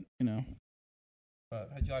 but you know.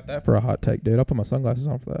 How'd you like that for a hot take, dude? I'll put my sunglasses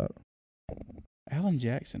on for that. Alan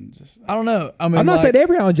Jackson just I don't know. I mean, I'm not like, saying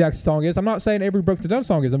every Alan Jackson song is. I'm not saying every Brooks and Dunn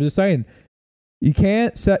song is. I'm just saying you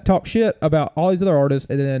can't talk shit about all these other artists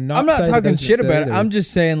and then not. I'm not say that talking those shit are about it. either. I'm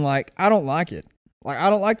just saying like I don't like it. Like I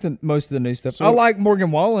don't like most of the new stuff. So- I like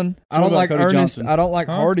Morgan Wallen. I what don't about like Cody Ernest. Johnson? I don't like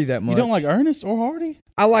Huh? Hardy that much. You don't like Ernest or Hardy?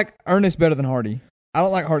 I like Ernest better than Hardy. I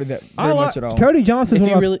don't like Hardy that very much at all. Cody Johnson's If one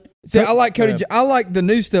you of my really See, I like Cody. Go ahead. I like the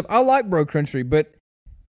new stuff. I like Bro Country, but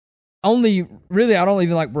only really I don't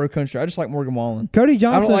even like Bro Country. I just like Morgan Wallen. Cody I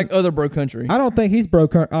Johnson. don't like other Bro Country. I don't think he's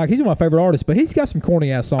broke. He's one of my favorite artists, but he's got some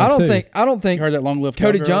corny ass songs. I don't too. think. I don't think you heard that Long Live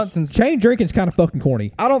Cody Cowgirls? Johnson's. Chain Drinking's kind of fucking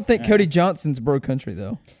corny. I don't think Yeah. Cody Johnson's Bro Country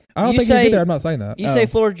though. I don't You think say- he's good there. I'm not saying that. You say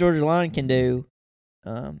Florida Georgia Line can do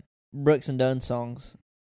Brooks and Dunn songs.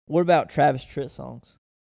 What about Travis Tritt songs?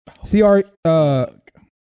 CR.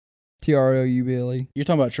 TROUBLE. You're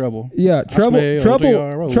talking about Trouble. Yeah, I smell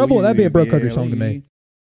trouble. TROUBLE. That'd be a bro country song to me.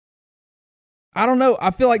 I don't know.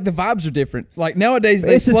 I feel like the vibes are different. Like nowadays,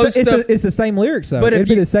 they It's slow stuff. it's the same lyrics though. But if It'd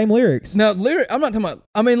be you- the same lyrics. No, I'm not talking about.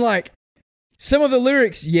 I mean, like some of the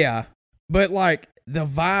lyrics, yeah, but like the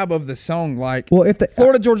vibe of the song, like Well, if the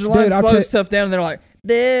Florida Georgia Line Dude, I'll slows tell- stuff down, and they're like,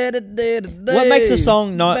 What makes a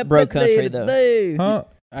song not bro country though? huh?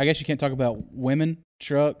 I guess you can't talk about women,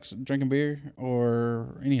 trucks, drinking beer,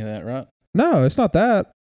 or any of that, right? No, it's not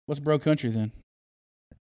that. What's bro country then?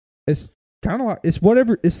 It's kind of like it's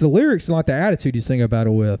whatever. It's the lyrics and like the attitude you sing about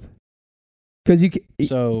it with. Because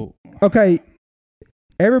So okay,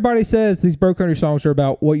 everybody says these bro country songs are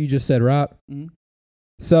about what you just said, right? mhm.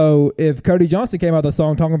 So if Cody Johnson came out with a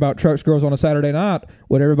song talking about trucks, girls on a Saturday night,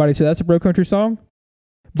 would everybody say that's a bro country song?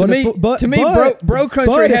 To me, bro country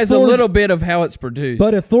but if has a Florida- little bit of how it's produced.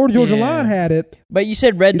 But if Florida Georgia Yeah. Line had it, But you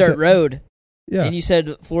said Red You Dirt said- Road, yeah. and you said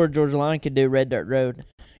Florida Georgia Line could do Red Dirt Road.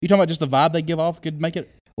 You talking about just the vibe they give off could make it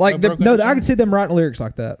like a the bro No, country I song? can see them writing lyrics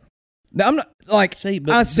like that, no, I'm not like See,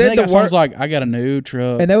 but I said they got the songs word- like "I got a new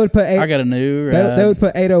truck," and they would put "I got a new." they would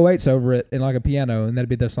put 808s over it in like a piano, and that'd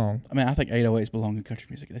be their song. I mean, I think 808s belong in country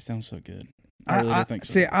music. They sound so good. I really do think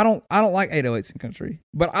so. see. I don't like 808s in country,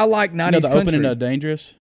 but I like 90s you know the country. opening of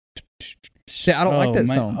 "Dangerous." See, I don't like that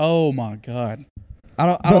man. song. Oh my god! I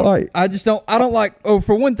don't. But, like- I just don't. I don't like. Oh,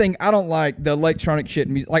 for one thing, I don't like the electronic shit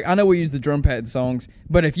in music. Like I know we use the drum pad songs,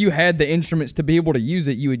 but if you had the instruments to be able to use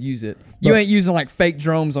it, you would use it. You But- ain't using like fake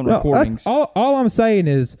drums on No, recordings. that's all I'm saying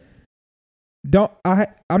is,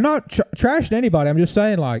 I'm not trashing anybody. I'm just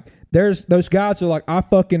saying like there's those guys who are like I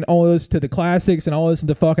fucking only listen to the classics and I only listen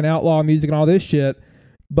to fucking outlaw music and all this shit.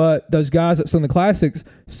 But those guys that sung the classics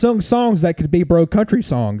sung songs that could be bro country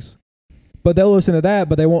songs. But they'll listen to that,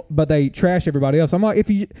 but they won't. But they trash everybody else. I'm like, if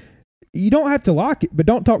you don't have to like it, but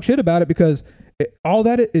don't talk shit about it because all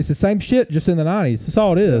that is the same shit, just in the '90s. That's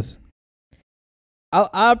all it is.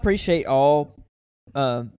 I appreciate all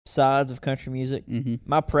sides of country music. Mm-hmm.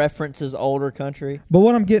 My preference is older country, But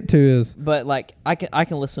what I'm getting to is, but like I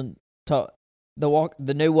can listen to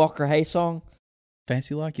the new Walker Hayes song.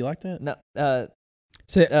 Fancy like you like that? No,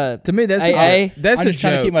 See, to me, that's AA. that's I'm a just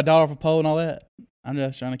trying to joke. keep my daughter off a pole and all that. I'm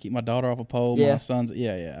just trying to keep my daughter off a pole. Yeah. My son's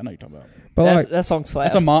yeah. I know what you're talking about. but like, that song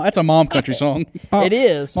slaps. That's a mom country song. oh, It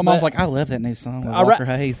is. My mom's but- like, I love that new song with I ra- Walker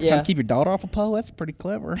Hayes. yeah. Trying to keep your daughter off a pole. That's pretty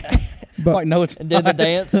clever. but like, no, it's and do the not.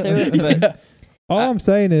 dance to it. But all I'm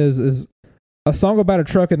saying is a song about a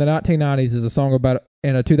truck in the 1990s is a song about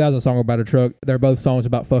and a 2000 song about a truck. They're both songs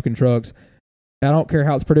about fucking trucks. I don't care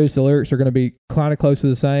how it's produced. The lyrics are going to be kind of close to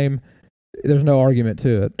the same. There's no argument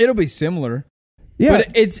to it. It'll be similar, Yeah,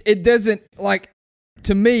 but it doesn't like.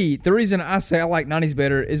 To me, the reason I say I like 90s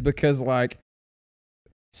better is because like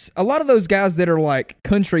a lot of those guys that are like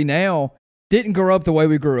country now didn't grow up the way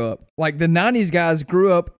we grew up. Like the 90s guys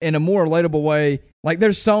grew up in a more relatable way. Like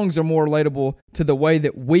their songs are more relatable to the way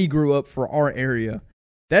that we grew up for our area.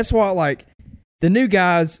 That's why like the new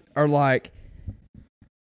guys are like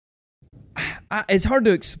it's hard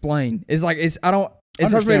to explain. It's like it's hard for me to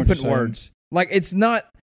Understand what put in you're saying. words. Like it's not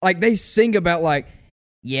like they sing about like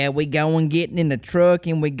yeah, we going getting in the truck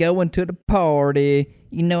and we going to the party.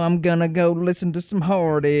 You know, I'm gonna go listen to some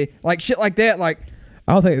Hardy. Like shit like that. Like,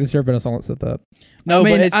 I don't think there's ever been a song that said that. No, I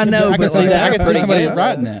mean, but it's, I know, I can but see like- that. I can see Pretty somebody good,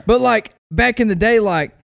 writing though. that. but like back in the day,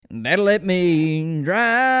 like that'll let me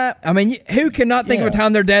drive. I mean, who cannot think of a Yeah.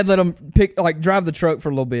 time their dad let them drive the truck for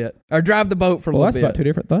a little bit or drive the boat for a Well, that's little about bit? two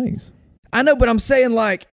different things. I know, but I'm saying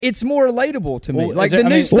like it's more relatable to me. Well, Like is there- the I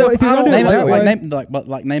new mean- stuff, Well, if you're I gonna don't do it like. that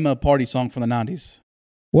way- name a party song from the 90s.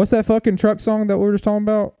 What's that fucking truck song that we were just talking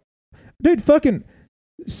about? Dude, fucking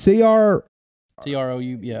CR.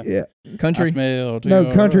 TROU, yeah. Yeah. I Country. smell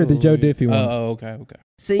No, Country, the Joe TROU. Diffie one. Oh, okay. Or fucking-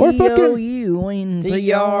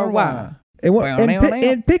 COUNTRY.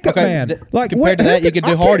 And Pickup Okay, Man. Like compared to who that, you could- could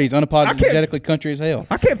do I can't- Hardy's, I can't- unapologetically country as hell.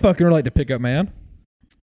 I can't fucking relate to Pickup Man.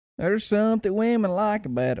 There's something women like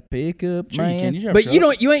about a pickup Sure you man. can. You drive But a you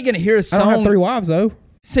truck. ain't gonna hear a I don't have song. 3 wives though.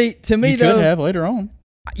 See, to me You though, could have later on.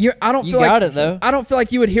 I don't You feel got like it though. I don't feel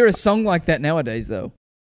like you would hear a song like that nowadays though.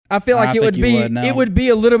 I feel like I it think would you be would now. it would be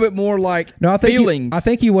a little bit more like No, I think feelings. I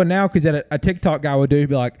think you would now because a TikTok guy would do. He'd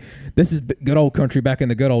be like, "This is good old country back in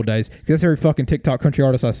the good old days." Because that's every fucking TikTok country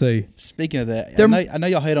artist I see. Speaking of that, They're- I know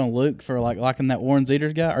y'all hate on Luke for liking that Warren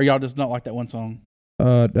Zeders guy, or y'all just not like that one song.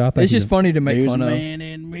 I think it's he's just funny to make There's fun a of. man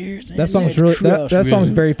in mirrors and that song's there's really that crossroads. song's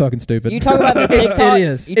very fucking stupid. You talk about the It's- TikTok. it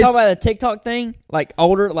is. You talk It's- about the TikTok thing, like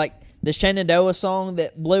older, like the Shenandoah song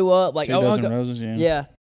that blew up. Like, 2 oh my Dozen God. Roses, yeah.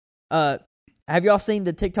 Yeah. Have y'all seen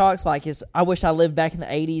the TikToks? Like, it's I wish I lived back in the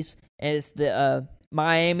 '80s, and it's the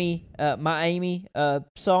Miami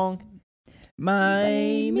song.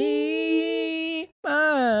 Miami,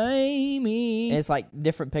 my Amy. And it's like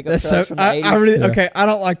different pickup That's trucks so. from the I 80s. really Yeah. okay. I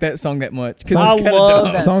don't like that song that much. 'Cause I it's kinda love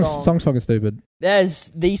dumb. that song. Song's fucking stupid. That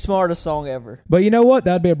is the smartest song ever. But you know what?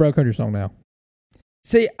 That'd be a bro country song now.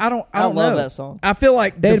 See, I don't love know. that song. I feel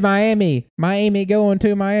like Miami going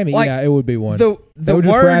to Miami. Like, yeah, it would be one. the they would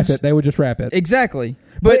just rap words it. They would just rap it. exactly.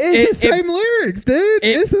 but But it's the it- same lyrics, dude. it-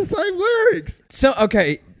 It's the same lyrics. So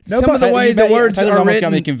okay, Nobody- some of the way the words Taylor's are almost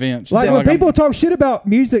got me written. convinced. Like They're when I'm- people talk shit about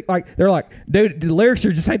music, like they're like, dude, the lyrics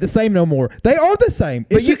are just ain't the same no more. They are the same.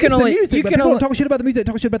 But It's you just- can it's only- the music, you but can people only- don't talk shit about the music.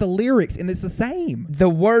 They talk shit about the lyrics, and it's the same. The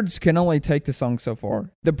words can only take the song so far.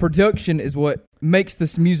 The production is what makes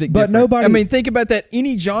this music But different. nobody- I mean, think about that.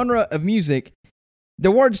 Any genre of music,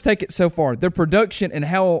 the words take it so far. The production and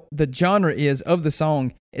how the genre is of the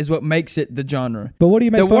song is what makes it the genre. But what do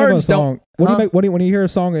you make The fun of a words don't- song? What do huh? you make when you hear a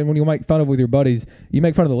song and when you make fun of with your buddies? You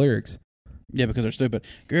make fun of the lyrics. Yeah, because they're stupid.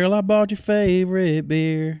 Girl, I bought your favorite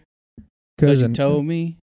beer because you told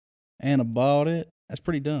me, and I bought it. That's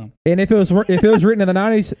pretty dumb. And if it was written in the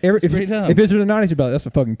 90s, if pretty dumb. it was written in the 90s, you'd be like, that's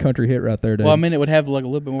a fucking country hit right there, dude. Well, I mean, it would have like a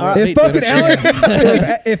little bit more. All right. if upbeat to fucking it.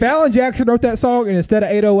 Alan, if Alan Jackson wrote that song and instead of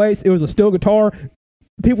 808s, it was a steel guitar,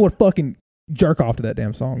 people would fucking jerk off to that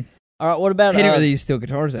damn song. All right, what about He didn't really use steel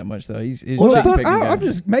guitars that much though. He's Well, chicken fuck, picking guy. I'm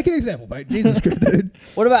just making an example, mate. Jesus Christ, dude.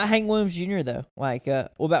 what about Hank Williams Jr. though? Like, what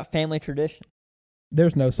about Family Tradition?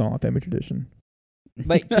 There's no song on Family Tradition.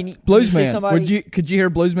 But can you Blues see Man. somebody? Could you hear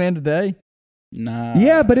Blues Man today? Nah.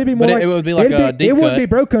 Yeah, but it'd be more But like it would be like it'd a deep it wouldn't cut. be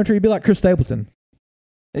bro country. It'd be like Chris Stapleton.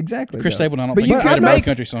 Exactly. Chris though. Stapleton, I don't But think you you can could a make-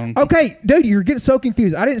 country song. Okay, dude, you're getting so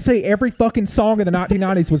confused. I didn't say every fucking song in the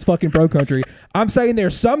 1990s was fucking bro country. I'm saying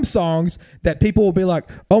there's some songs that people will be like,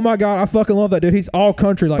 oh my God, I fucking love that dude. He's all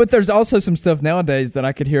country. Like, But there's also some stuff nowadays that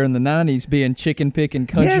I could hear in the '90s being chicken picking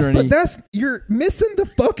country. yes, but you're missing the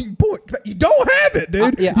fucking point. You don't have it,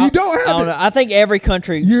 dude. Yeah, you don't I have don't it. know. I think every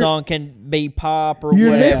country You're- song can be pop or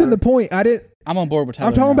You're whatever. missing the point. I'm on board with Taylor.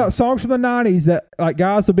 I'm talking now. about songs from the 90s that like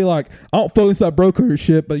guys will be like, I don't focus that bro country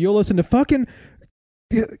shit, but you'll listen to fucking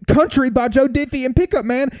Country by Joe Diffie and Pickup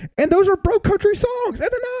Man, and those are bro country songs in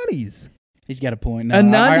the 90s. He's got a point. A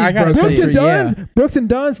No, 90s I gotta bro Brooks see and it. country, Dunn's, Brooks and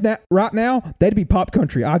Dunn's right now, they'd be pop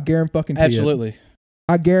country. I guarantee fucking Absolutely.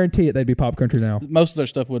 I guarantee it they'd be pop country now. Most of their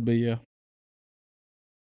stuff would be, yeah.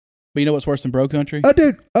 But you know what's worse than bro country? Oh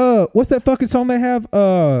dude, what's that fucking song they have?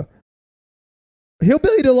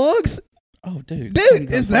 Hillbilly Deluxe? Oh, dude.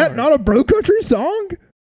 Dude, is that not a bro country song?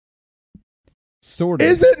 Sort of.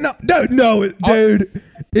 Is it not? Dude, no, dude,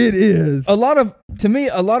 it is. a lot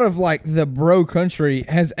of like the bro country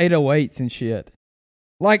has 808s and shit.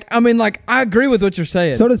 Like, I mean, like, I agree with what you're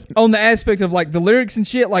saying. So does On the aspect of like the lyrics and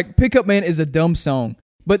shit, like Pickup Man is a dumb song.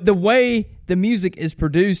 But the way the music is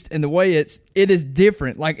produced and the way it is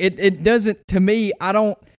different. Like it doesn't, to me, I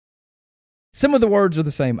don't, some of the words are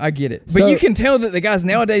the same. I get it. But So- you can tell that the guys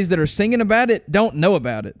nowadays that are singing about it don't know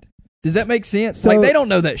about it. Does that make sense? So- like they don't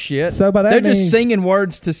know that shit. so by that They're means, just singing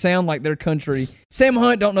words to sound like they're country. Sam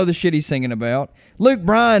Hunt don't know the shit he's singing about. Luke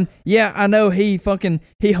Bryan, yeah, I know he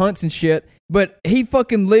hunts and shit, but he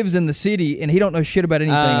fucking lives in the city and he don't know shit about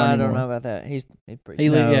anything I anymore. don't know about that. He's pretty. He,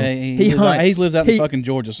 No. he He lives out- hunts. he lives out He- in fucking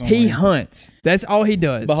Georgia somewhere. He hunts. That's all he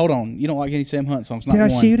does. But hold on. You don't like any Sam Hunt songs? Not did I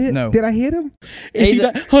one. shoot it? No. Did I hit him? Is He's he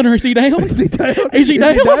a- da- Hunter, is he down? Is he down? Is he down?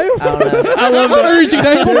 I don't know. I love Hunter, is he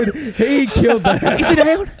down? Dude, he killed that. Is he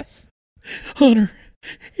down? Hunter,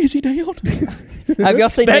 is he down? Have y'all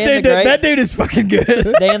seen Dan the Great? That dude is fucking good.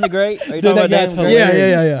 Dan the Great? Are you Dude, talking that about Dan guy's the Great?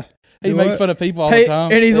 Yeah. He Do makes what? fun of people all Hey, the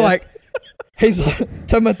time. and he's Yeah. like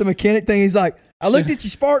talking about the mechanic thing. He's like, I looked at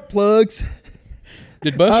your spark plugs.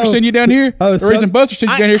 Did Buster Oh. send you down here? Oh, The reason Buster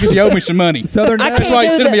sent you down here because he owed me some money. Southern I That's can't why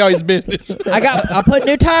he's do sending that. me all his business. I put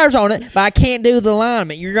new tires on it, but I can't do the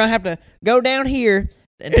alignment. You're gonna have to go down here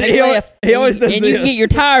and take He al- left. he always and does and you can this. get your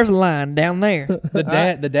tires aligned down there.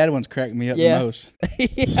 The dad ones cracked me up Yeah. the most.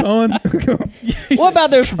 son. What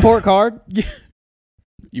about this report card?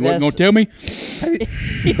 You weren't That's- gonna tell me?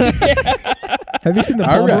 Have you seen the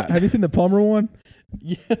All plumber? right. Have you seen the plumber one?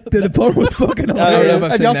 Yeah. Dude, the plumber was fucking I don't know hilarious. if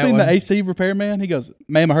I've Have seen y'all that seen one. the AC repairman? He goes,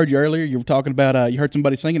 "Ma'am, I heard you earlier. You were talking about you heard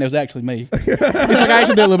somebody singing. It was actually me." He's like, "I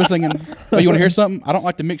actually do a little bit of singing. Oh, you want to hear something? I don't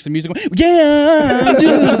like to mix the music. Yeah, I'm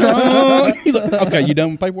doing it strong." He's like, "Okay, you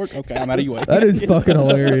done with paperwork? Okay, I'm out of your way." That is fucking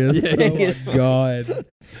hilarious. Yeah. Oh my god.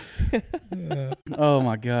 Oh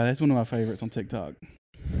my god, that's one of my favorites on TikTok.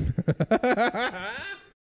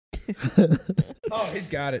 Oh, he's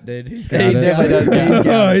got it, dude. He's He definitely does. He's got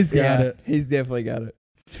Oh, it. he's got Yeah, it. He's definitely got it.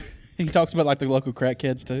 He talks about like the local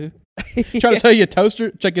crackheads too. Try to sell you a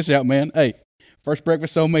toaster. Check this out, man. Hey, first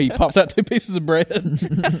breakfast on me. He pops out 2 pieces of bread.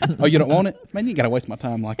 Oh, you don't want it? Man, you ain't gotta waste my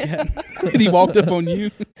time like that. And he walked up on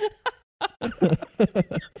you.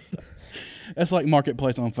 That's like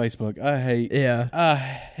Marketplace on Facebook. I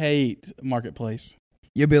hate Marketplace.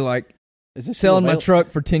 You'll be like, Is this selling my still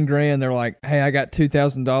truck for $10,000. They're like, hey, I got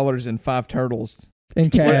 $2,000 and 5 turtles. In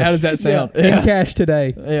cash. How does that sound? In cash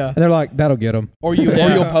today. Yeah. And they're like, that'll get them. Or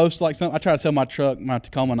you'll post like some. I tried to sell my truck, my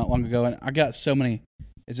Tacoma, not long ago, and I got so many.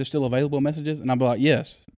 Is this still available messages? And I'll be like,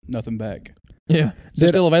 yes, nothing back. Yeah. Is it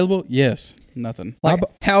still available? Yes, nothing. Like,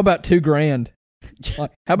 how about $2,000?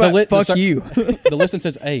 Like, how about fuck you? The listing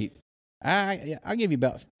says 8. I'll give you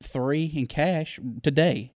about 3 in cash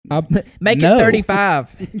today. Make No. it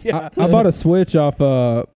 35. Yeah. I bought a Switch off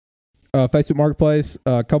Facebook Marketplace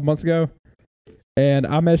a couple months ago, and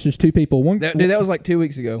I messaged 2 people. That was like 2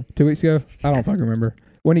 weeks ago. 2 weeks ago? I don't fucking remember.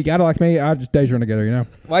 When he got it like me, I just days run together, you know?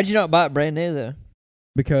 Why'd you not buy it brand new though?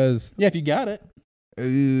 Because Yeah, if you got it.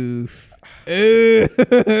 Oof. Ooh.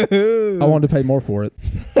 I wanted to pay more for it.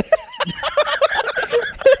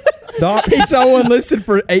 Doc, He saw one listed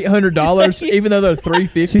for $800, even though they're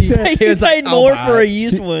 $350. She said- He was He like, paid "I'll more buy for a it.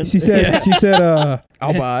 used one. she said,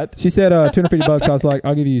 I'll buy it. she said $250. I was like,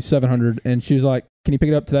 I'll give you $700, and she was like, can you pick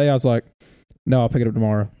it up today? I was like, no, I'll pick it up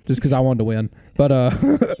tomorrow, just because I wanted to win. But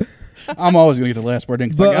I'm always going to get the last word in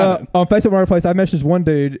because I got it. on Facebook Marketplace, I messaged one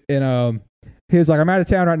dude, and he was like, I'm out of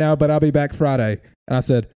town right now, but I'll be back Friday. And I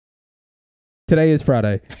said, today is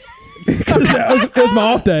Friday. it was my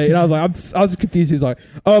off day, and I was like, I was confused. He was like,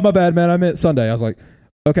 oh, my bad, man, I meant Sunday. I was like,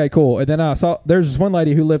 okay, cool. And then I saw there's this one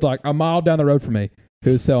lady who lived like a mile down the road from me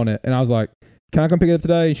who was selling it, and I was like, can I come pick it up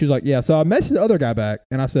today? And she was like, yeah. So I messaged the other guy back,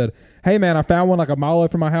 and I said, hey, man, I found one like a mile away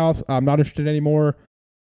from my house. I'm not interested anymore.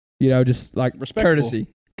 You know, just like Respectable. Courtesy.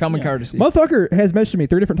 Common Yeah. courtesy. motherfucker has messaged me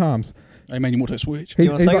 3 different times. Hey, man, you want that Switch? He's,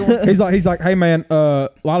 You want a he's, second like, he's like, hey man, a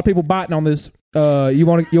lot of people biting on this. You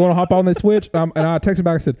want to hop on this Switch? And I texted him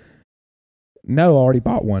back. I said, no, I already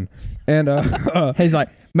bought one. And He's like,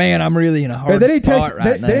 man, I'm really in a hard then he spot takes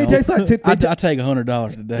right now. then he takes like I take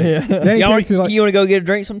 $100 today. yeah. then he Y'all, texts me like, you want to go get a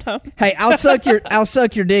drink sometime? Hey, I'll suck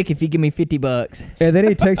your dick if you give me $50. and then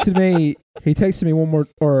he texted me one more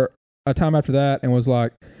or a time after that and was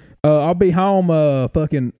like, I'll be home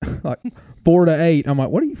fucking like 4 to 8. I'm like,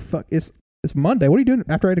 what are you fuck? It's Monday. What are you doing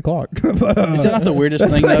after 8 o'clock? Is that not the weirdest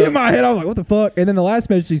That's thing, like though? in my head. I was like, what the fuck? And then the last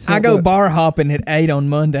message he sent I go was- bar hopping at 8 on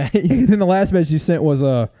Mondays. then the last message he sent was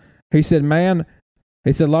he said, man,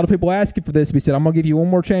 he said, a lot of people ask you for this. But he said, I'm gonna give you one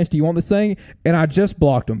more chance. Do you want this thing? And I just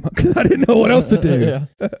blocked him because I didn't know what else to do.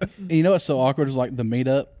 Yeah. And you know what's so awkward is like the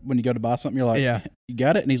meetup when you go to buy something, you're like, Yeah. you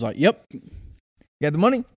got it? And he's like, yep, Got the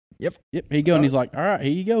money? yep, here you go. And he's like, all right,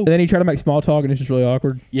 here you go. And then he tried to make small talk, and it's just really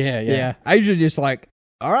awkward. Yeah. Yeah. I usually just like,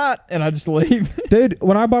 all right, and I just leave. Dude,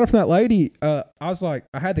 when I bought it from that lady, I was like,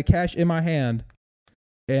 I had the cash in my hand,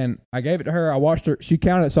 and I gave it to her. I watched her. She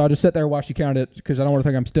counted it, so I just sat there while she counted it because I don't want to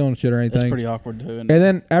think I'm stealing shit or anything. That's pretty awkward, too. And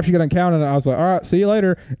then after she got done counting it, I was like, all right, see you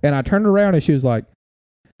later. And I turned around, and she was like,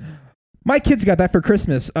 my kids got that for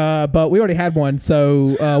Christmas, but we already had one,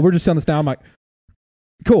 so we're just selling this now. I'm like,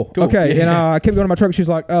 cool. Okay. Yeah. And I kept going to my truck. She was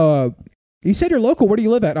like, you said you're local. Where do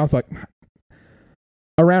you live at? And I was like,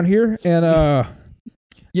 around here. And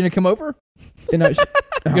You gonna come over? you know,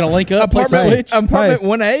 You're going to link up, play some Apartment, Switch? apartment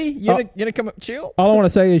 1A? You gonna come up chill? all I want to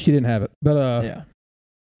say is she didn't have it. But Yeah.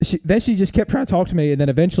 then she just kept trying to talk to me, and then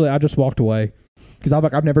eventually I just walked away because I'm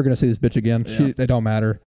like, I'm never gonna see this bitch again. Yeah. They don't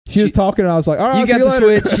matter. She was talking, and I was like, all right, You see got the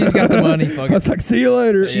later. Switch. She's got the money. Fuck I it. was like, see you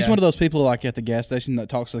later. She's Yeah. one of those people like at the gas station that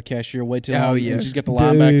talks to the cashier way too Oh, long. yeah. And she's got the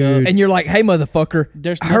line back up. Dude. And you're like, hey, motherfucker,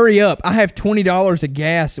 There's hurry up. I have $20 of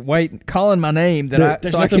gas waiting, calling my name that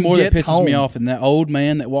There's so I nothing can more get that pisses home. me off than that old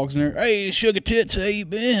man that walks in there. Hey, sugar tits, how you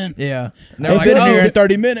been? Yeah. And Hey, they're been like, here oh, in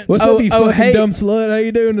 30 minutes. What's Oh, up, you oh, fucking hey. dumb slut? How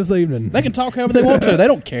you doing this evening? They can talk however they want to. They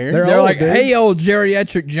don't care. They're they're old, like, dude. hey, old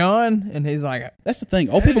geriatric John. And he's like, That's the thing.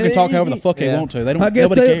 Old people can talk however the fuck they Yeah. want to. They don't. I guess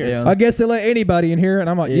Nobody they, cares. I guess they let anybody in here, and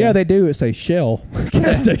I'm like, yeah, they do. It's a Shell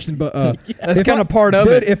gas station, but that's If kind I- of part of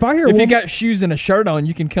dude, it. if I hear If you one, got shoes and a shirt on,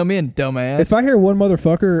 you can come in, dumbass. if I hear one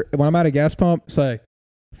motherfucker when I'm at a gas pump say,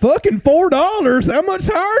 "Fucking $4, how much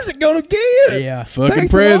higher is it gonna get?" yeah. Fucking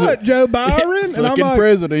Thanks a president. lot, Joe Byron. And I'm Fucking like,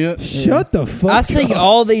 president. shut the fuck. I see up.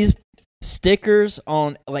 all these stickers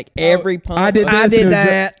on like every pump. I did I this did and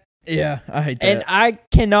that. Yeah, I hate that. and I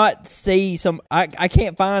cannot see I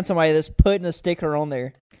can't find somebody that's putting a sticker on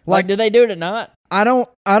there. Like, do they do it at night? I don't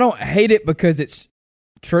hate it because it's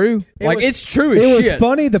true. It was- it's true as It was shit.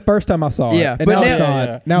 funny the first time I saw it. Yeah, and but now now- it's not.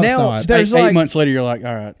 Yeah. Now, Now it's not. there's Eight like- months later, you're like,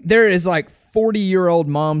 all right. There is like 40-year-old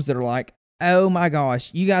moms that are like, oh my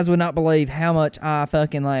gosh, you guys would not believe how much I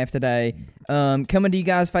fucking laughed today. Coming to you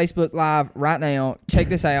guys Facebook Live right now. Check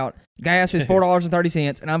this out. Gas is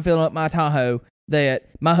 $4.30, and I'm filling up my Tahoe that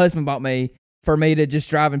my husband bought me. for me to just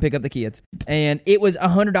drive and pick up the kids. And it was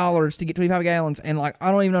 $100 to get 25 gallons. And like,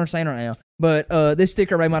 I don't even understand right now. But this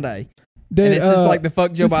sticker made my day. Dude, And it's just like the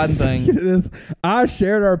fuck Joe Biden thing. I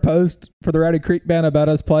shared our post for the Rowdy Creek Band about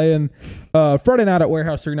us playing Friday night at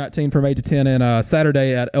Warehouse 319 from 8 to 10 and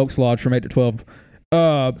Saturday at Elks Lodge from 8 to 12.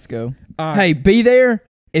 Let's go. Hey, be there.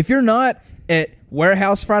 If you're not at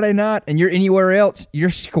Warehouse Friday night and you're anywhere else, you're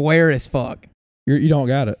square as fuck. You don't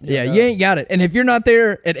got it. Yeah, you ain't got it. And if you're not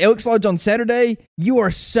there at Elks Lodge on Saturday, you are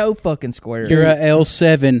so fucking square. You're a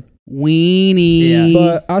L7 weenie. Yeah.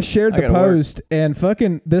 But I shared the gotta work. post and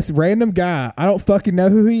fucking this random guy, I don't fucking know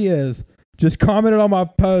who he is, just commented on my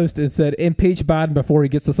post and said, impeach Biden before he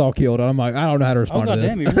gets us all killed. And I'm like, I don't know how to Oh, respond to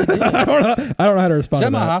this. goddamn, you really did. I don't know how to Is respond that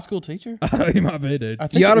to my that. high school teacher? He might be, dude. I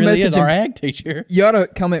think You it oughta really message is our him. ag teacher. You ought to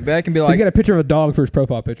comment back and be He's like, got a picture of a dog for his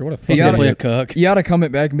profile picture. What a He's fucking definitely a idiot. cuck. you ought to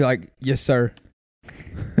comment back and be like, yes, sir.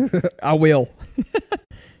 I will.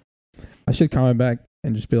 I should comment back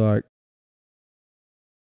and just be like,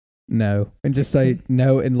 no. And just say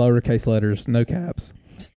no in lowercase letters, no caps.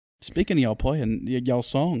 Speaking of y'all playing, y'all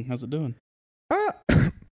song, how's it doing? Ah,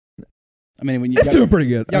 I mean, when you it's got, doing pretty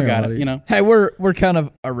good. y'all I ain't got gonna it, lie you know. Hey, we're kind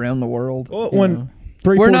of around the world. Well, you when- know.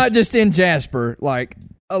 to you. We're not just in Jasper like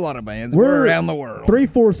a lot of bands. We're We're around the world.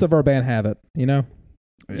 3/4 of our band have it, you know?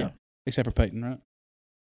 Yeah, Except for Peyton, right?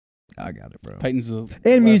 I got it, bro. Peyton's the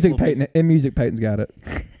In last music, little piece. Peyton. In music, Peyton's got it.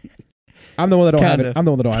 I'm the one that don't have Kinda. it. I'm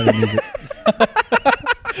the one that don't have it in music.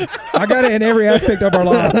 I got it in every aspect of our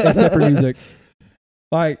life except for music.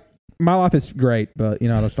 Like, my life is great, but, you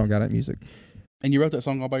know, I just don't got it in music. And you wrote that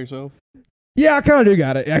song all by yourself? Yeah, I kind of do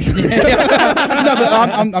got it, actually. No,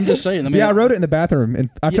 but I'm just saying. I mean, yeah, I wrote it in the bathroom, and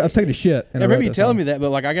I Yeah. was taking a shit. And I I remember wrote you that telling song. me that, but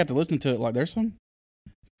like I got to listen to it. Like, there's some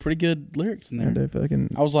pretty good lyrics in Yeah, there. dude,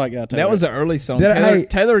 fucking. I was like, That was an early song. Did I- Taylor, hey-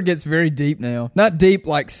 Taylor gets very deep now. Not deep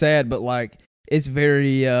like sad, but like it's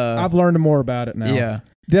very I've learned more about it now. yeah,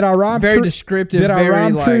 Did I rhyme? very tru- descriptive. did I very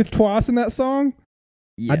rhyme like, truth twice in that song?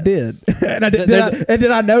 I yes. did. And There's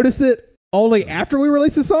did I notice it only after we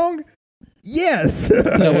released the song? Yes.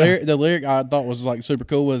 the lyric I thought was like super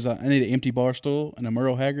cool was I need an empty bar stool and a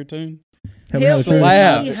Merle Haggard tune. Help me Help with me the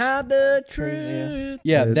Wow. truth. hide the truth.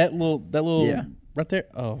 Yeah, Dude. that little Yeah. right there.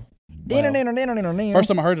 Oh, First first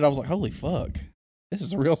time I heard it, I was like, holy fuck, this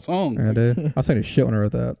is a real song. Yeah, dude. I was saying a shit when I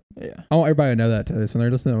wrote that. yeah. I want everybody to know that too. So when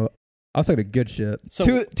they're listening, I was saying a good shit.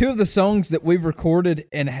 So Two of the songs that we've recorded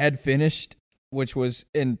and had finished, which was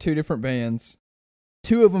in two different bands.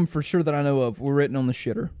 Two of them for sure that I know of were written on the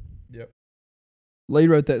shitter. Yep. Lee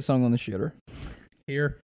wrote that song on the shitter.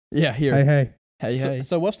 Here. Yeah, here. Hey. Hey.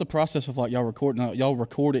 So what's the process of like y'all recording? Y'all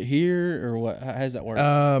record it here or what? How does that work?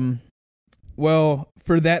 Well,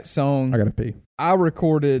 for that I song, gotta pee. I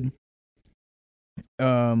recorded.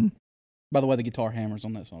 By the way, the guitar hammers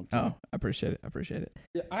on that song. Too. Oh, I appreciate it.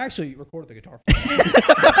 Yeah, I actually recorded the guitar.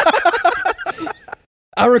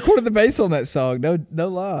 I recorded the bass on that song. No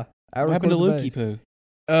lie. I What happened to recorded the Lukey bass.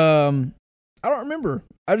 Poo? I don't remember.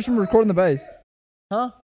 I just remember recording the bass.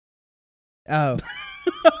 Huh? Oh.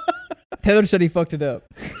 Taylor said he fucked it up.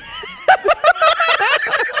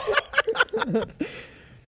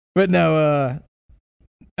 But no,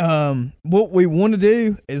 what we want to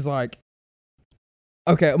do is like,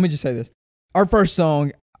 okay, let me just say this. Our first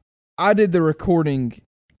song, I did the recording,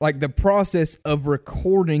 like the process of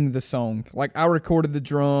recording the song. Like I recorded the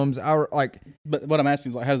drums. But what I'm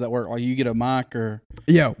asking is like, how does that work? Like you get a mic or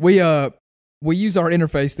Yeah, we use our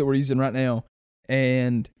interface that we're using right now,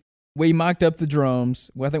 and we mic'd up the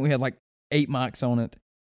drums. Well, I think we had like 8 mics on it,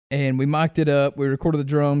 and we mic'd it up. We recorded the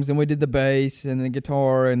drums, and we did the bass, and the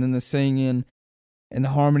guitar, and then the singing, and the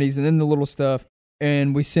harmonies, and then the little stuff.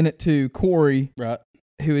 And we sent it to Corey, right?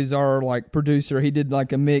 who is our like producer. He did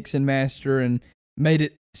like a mix and master and made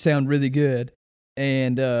it sound really good.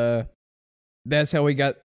 And that's how we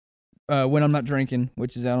got When I'm Not Drinking,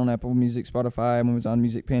 which is out on Apple Music, Spotify, Amazon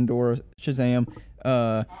Music, Pandora, Shazam,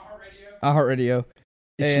 iHeartRadio.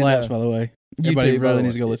 It And, slaps, by the way. Everybody YouTube, by the really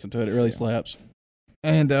needs way. to go listen to it. It really slaps.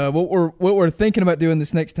 And what we're thinking about doing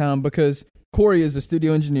this next time, because Corey is a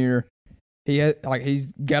studio engineer.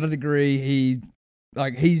 He's got a degree.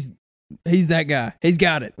 He's that guy. He's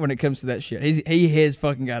got it when it comes to that shit. He has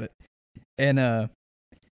fucking got it. And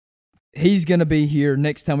he's gonna be here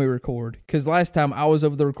next time we record. Because last time I was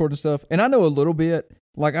over the recording stuff, and I know a little bit.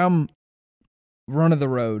 Like I'm run of the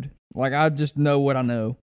road. Like I just know what I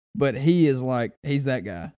know. But he's that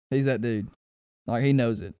guy. He's that dude. Like he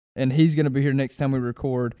knows it. And he's gonna be here next time we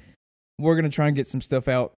record. We're gonna try and get some stuff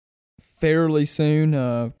out fairly soon.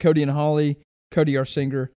 Cody and Holly, Cody our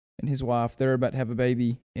singer, and his wife, they're about to have a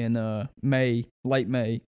baby in late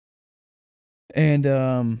May. And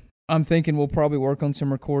I'm I'm thinking we'll probably work on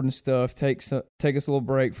some recording stuff, take us a little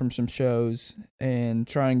break from some shows, and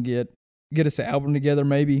try and get us an album together,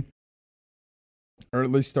 maybe, or at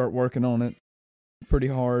least start working on it pretty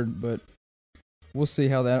hard. But we'll see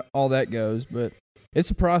how all that goes. But it's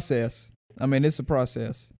a process. I mean, it's a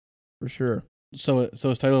process for sure. So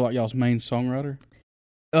is Taylor like y'all's main songwriter?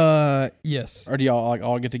 Yes. Or do y'all like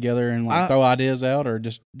all get together and like throw ideas out, or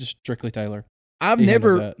just strictly Taylor? I've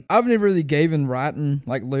never really given writing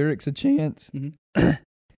like lyrics a chance. Mm-hmm.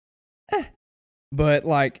 But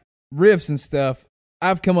like riffs and stuff,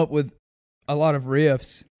 I've come up with a lot of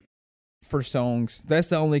riffs for songs. That's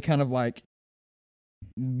the only kind of like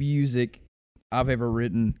music I've ever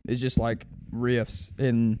written. Is just like riffs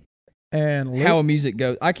and And how a music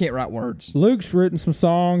goes. I can't write words. Luke's written some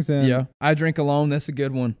songs, and Yeah, I Drink Alone. That's a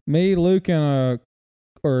good one. me, Luke, and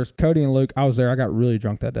or Cody and Luke. I was there. I got really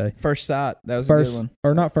drunk that day. First Sight. That was a good one.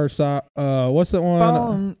 Or not First Sight. What's that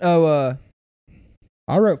one?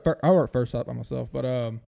 I wrote First Sight by myself, but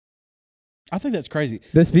I think that's crazy.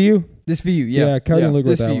 This View. This View. Yeah, Cody and Luke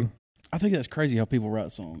wrote This that View. one. I think that's crazy how people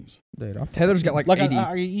write songs. Dude, Taylor's got like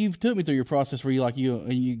 80. You've took me through your process where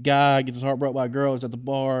you guy gets his heart broke by a girl, is at the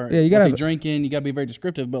bar. Yeah, you gotta be drinking. You gotta be very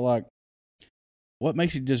descriptive. But like, what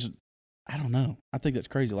makes you just? I don't know. I think that's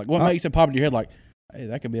crazy. Like, what makes it pop in your head? Like, hey,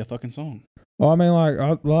 that could be a fucking song. Well, I mean,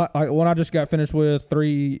 like when I just got finished with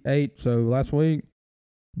 3-8, so last week,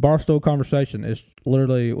 Barstool Conversation is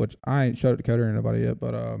literally, which I ain't showed it to Coder or anybody yet,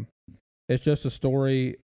 but it's just a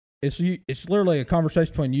story. It's literally a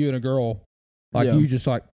conversation between you and a girl, like you just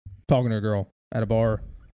like talking to a girl at a bar,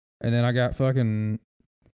 and then I got fucking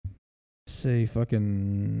Fireplace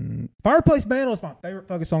Mantle is my favorite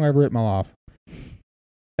fucking song I ever written in my life.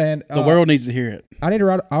 And the world needs to hear it. I need to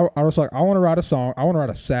write. I was like, I want to write a song. I want to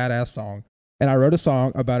write a sad ass song. And I wrote a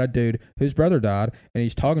song about a dude whose brother died, and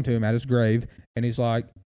he's talking to him at his grave, and he's like,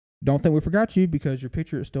 "Don't think we forgot you because your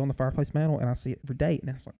picture is still on the fireplace mantle, and I see it every day."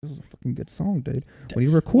 And I was like, "This is a fucking good song, dude." When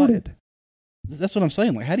you record it, That's what I'm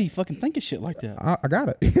saying. Like, how do you fucking think of shit like that? I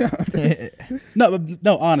got it.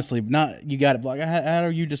 No, honestly, not you got it. Like, how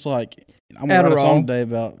are you just like? I'm gonna write a song today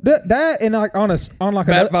about that, and like on like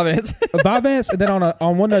a Vivance, and then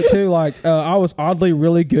on one note too, like I was oddly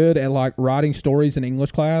really good at like writing stories in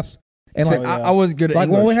English class, and like I was good at like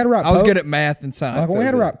English. when we had to write, I was good at math and science. Like when we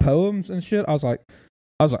had to write poems and shit, I was like,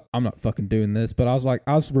 I'm not fucking doing this. But I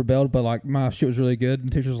was rebelled, but like my shit was really good.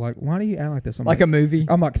 And the teacher was like, why do you act like this? I'm like a movie.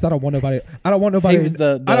 I'm like, because I don't want nobody. I don't want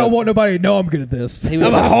nobody to know I'm good at this. I'm a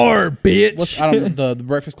whore, bitch. I don't know, the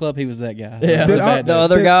Breakfast Club. He was that guy. Yeah, the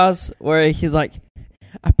other guys where he's like,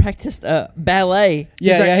 I practiced ballet.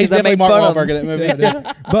 He's definitely Mark Wahlberg in that movie.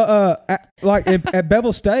 Yeah. But like at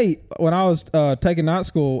Bevel State, when I was taking night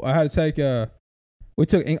school, I had to take I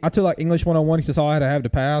took like English 101. He says all I had to have to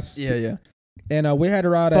pass. Yeah. And we had to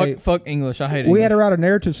write fuck English. I hate it. We had to write a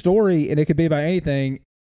narrative story, and it could be about anything.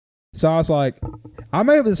 So I was like, I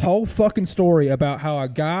made up this whole fucking story about how a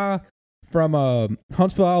guy from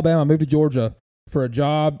Huntsville, Alabama, moved to Georgia for a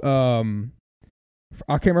job. I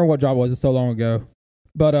can't remember what job it was. It's so long ago.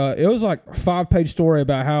 But it was like a 5-page story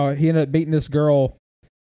about how he ended up meeting this girl.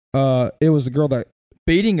 It was a girl that...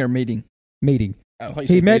 Beating or meeting? Meeting.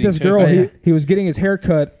 He met this girl. He was getting his hair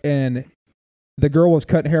cut, and the girl was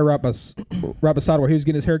cutting hair right beside where he was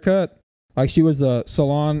getting his hair cut. Like, she was a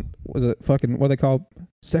salon... Was it fucking... What are they called?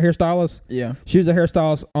 Hairstylist? Yeah. She was a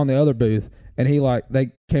hairstylist on the other booth, and they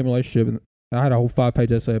came in a relationship, and I had a whole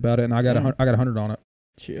 5-page essay about it, and I got 100 on it.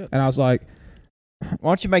 Shit. And I was like...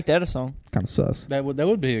 Why don't you make that a song? Kind of sus. That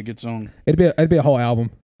would be a good song. It'd be a whole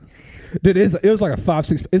album. Dude, it was like a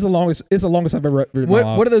 5-6. It's the longest I've ever written.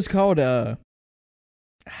 What are those called? Damn.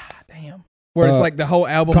 Where it's like the whole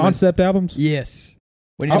album concept albums. Yes.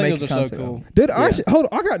 We need to make those are so cool. Dude, hold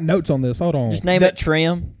on. I got notes on this. Hold on. Just name it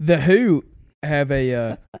Trim. The Who have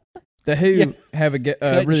a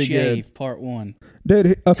really good part 1.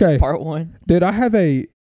 Dude, okay. Part 1. Dude, I have a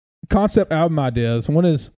concept album ideas. One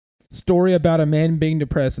is story about a man being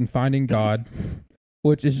depressed and finding God,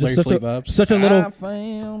 which is just such a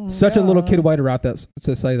little kid way to write that,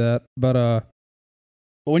 to say that. But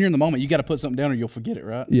when you're in the moment, you got to put something down or you'll forget it,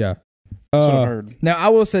 right? Yeah. That's what I've heard. Now I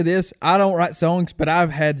will say this: I don't write songs, but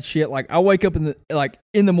I've had shit like I wake up in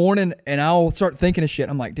the morning and I'll start thinking of shit.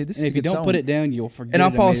 I'm like, dude, this is a good song. If you don't put it down, you'll forget. And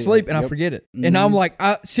I'll fall asleep and I forget it. Mm-hmm. And I'm like,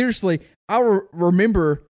 I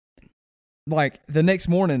remember. Like the next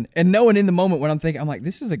morning, and knowing in the moment when I'm thinking, I'm like,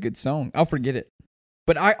 this is a good song. I'll forget it,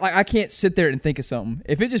 but I can't sit there and think of something.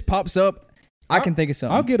 If it just pops up, I can think of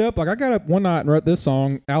something. I'll get up. Like I got up one night and wrote this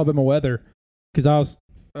song, Alabama Weather, because I was.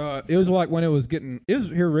 It was like when it was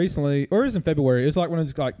here recently, or it was in February. It was like when it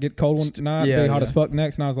was like get cold one night, be hot as fuck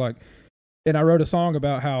next, and I was like, and I wrote a song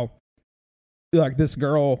about how like this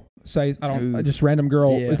girl says, Ooh. just random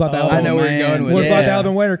girl. Yeah. It's like the Oh, album. I know where you're going with Well, it's it. like the Yeah.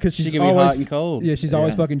 album winter because She she's can be hot always and cold. yeah, she's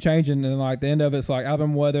always Yeah. fucking changing, and like the end of it's like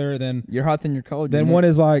album weather. Then You're hot, then you're cold. then you one know?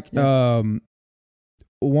 is like Yeah.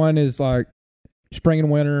 one is like spring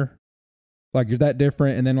and winter, like you're that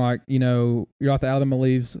different, and then like you're off the album of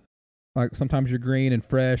leaves. Like sometimes you're green and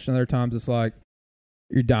fresh, and other times it's like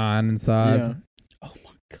you're dying inside. Yeah. Oh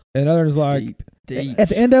my god. And others like Deep. at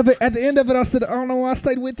the end of it, I said, I don't know why I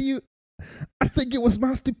stayed with you. I think it was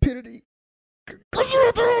my stupidity. Cause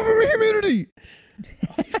you're the humidity.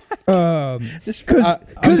 This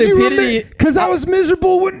Stupidity. I was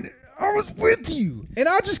miserable when I was with you, and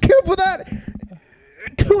I just came up with that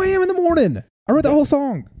at 2 a.m. in the morning. I wrote that whole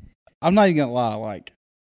song. I'm not even gonna lie. Like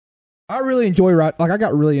I really enjoy I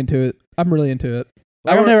got really into it. I'm really into it.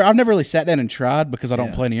 I've never really sat down and tried because I don't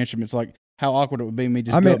Yeah. play any instruments. Like how awkward it would be me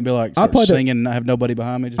just I go mean, up and be like I start played the- singing and not have nobody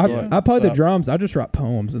behind me. Just be like, I play the "Stop." drums. I just write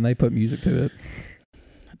poems, and they put music to it.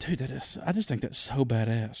 Dude, I just think that's so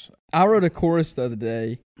badass. I wrote a chorus the other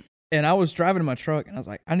day, and I was driving in my truck, and I was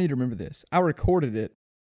like, I need to remember this. I recorded it,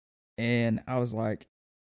 and I was like,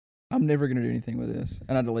 I'm never gonna do anything with this,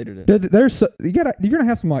 and I deleted it. Dude, you're gonna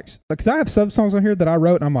have some because I have sub songs on here that I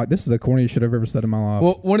wrote, and I'm like, this is the corniest shit I've ever said in my life.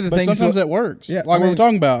 Well, one of the But things. sometimes that works. Yeah, like I we were mean-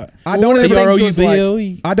 talking about. I one don't of the ever, things was like-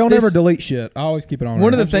 TROUBLE. I don't this- ever delete shit. I always keep it on.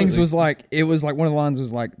 One of there. the things Absolutely. was like, it was like one of the lines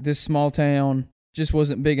was like, this small town just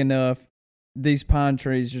wasn't big enough. These pine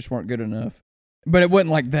trees just weren't good enough. But it wasn't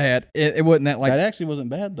like that. It wasn't that like that actually wasn't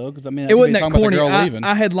bad though, because I mean, it wasn't that talking about corny. the girl leaving.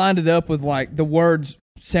 I had lined it up with like the words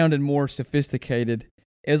sounded more sophisticated.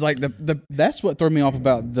 It was like the That's what threw me off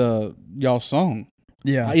about the y'all song.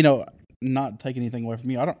 yeah. Not taking anything away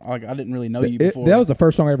from you. I didn't really know you before. That was the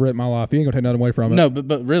first song I ever wrote in my life. You ain't gonna take nothing away from it. no,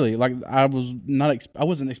 but really, like I was not. I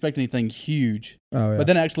wasn't expecting anything huge. Oh, yeah. But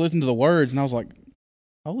then I actually listened to the words and I was like,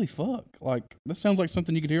 holy fuck! Like this sounds like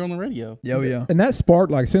something you could hear on the radio. Oh yeah. And that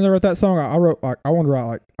sparked like as soon as I wrote that song, I wrote like I wanted to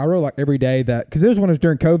write I wrote like every day that because it was when it was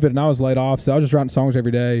during COVID and I was laid off, so I was just writing songs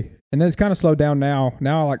every day. And then it's kind of slowed down now.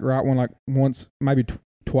 Now I like write one like once, maybe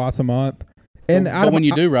twice a month. And But when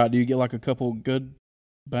you do write, do you get like a couple good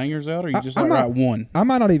bangers out, or you just I like might- write one? I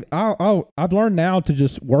might not even. I've learned now to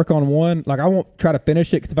just work on one. Like I won't try to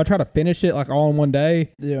finish it because if I try to finish it like all in one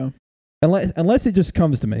day, Yeah. unless it just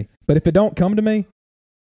comes to me. But if it don't come to me,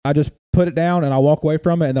 I just put it down and I walk away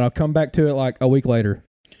from it, and then I'll come back to it like a week later.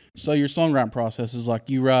 So your songwriting process is like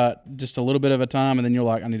you write just a little bit of a time, and then you're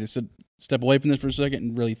like, I need to step away from this for a second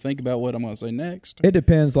and really think about what I'm going to say next. It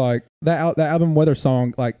depends. Like that album weather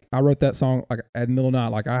song. Like I wrote that song like at the middle of the night.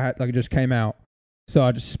 Like I had like it just came out, so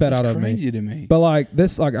I just sped That's out of me. crazy to me. But like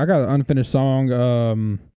this, like I got an unfinished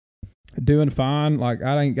song. Doing fine. Like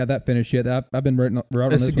I ain't got that finished yet. I've been writing on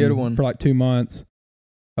That's this a good one. for like 2 months.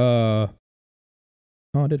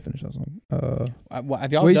 Oh, I did finish that song.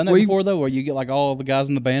 Have y'all done that before though, where you get like all the guys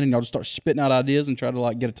in the band and y'all just start spitting out ideas and try to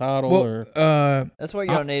like get a title or? That's what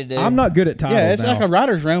y'all need to do. I'm not good at titles. Yeah, it's now. like a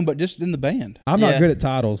writer's room, but just in the band. I'm Yeah. not good at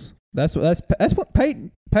titles. That's what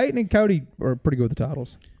Peyton and Cody are pretty good with the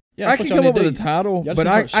titles. Yeah, I that's can what come y'all up with need a to do. title, Y'all just but need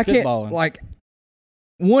to I start can't spitballing. like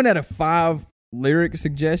 1 out of 5 lyric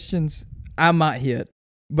suggestions I might hit,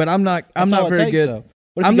 but I'm not That's all it very takes, good. though.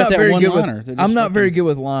 What if I'm you got not that very good one-liner with that I'm just not very fucking- good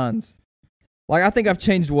with lines. Like I think I've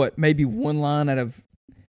changed maybe 1 line out of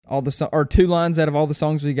all the or 2 lines out of all the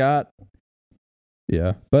songs we got,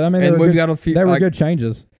 Yeah, but I mean, and they were we've good, got a few. they were like, good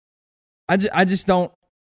changes. I just don't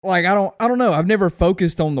like. I don't know. I've never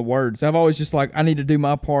focused on the words. I've always just like I need to do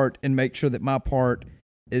my part and make sure that my part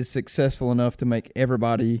is successful enough to make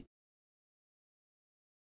everybody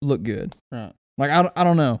look good. Right. Like I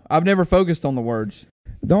don't know. I've never focused on the words.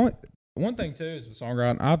 One thing too is with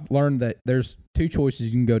songwriting, I've learned that there's 2 choices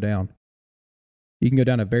you can go down. You can go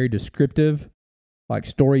down a very descriptive, like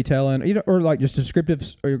storytelling, or like just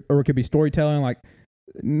descriptive, or it could be storytelling, like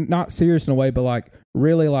not serious in a way, but like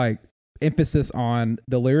really like emphasis on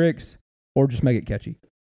the lyrics, or just make it catchy.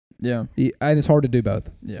 Yeah. And it's hard to do both.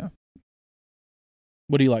 Yeah.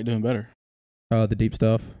 What do you like doing better? The deep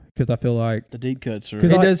stuff, because I feel like The deep cuts or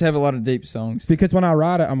 'Cause He I- does have a lot of deep songs. because when I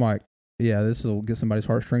write it, I'm like, yeah, this will get somebody's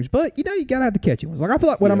heartstrings. But you gotta have the catchy ones. Like I feel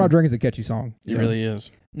like when I'm Yeah. not drinking is a catchy song. it really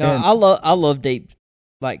is No, And- I love deep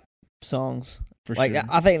like songs. for Like sure.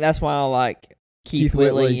 I think that's why I like Keith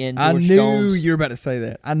Whitley and I George knew Jones. you were about to say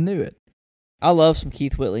that. I knew it. I love some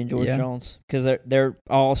Keith Whitley and George Yeah. Jones because they're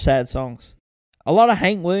all sad songs. A lot of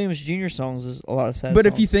Hank Williams Jr. songs is a lot of sad But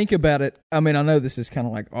songs. if you think about it, I mean, I know this is kind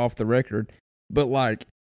of like off the record, but like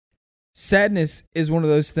sadness is one of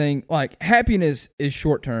those things. Like happiness is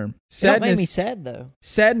short term. It don't make me Sadness, sad though.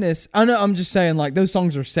 sadness. I know. I'm just saying, like those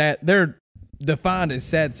songs are sad. They're defined as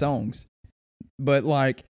sad songs, but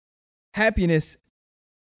like happiness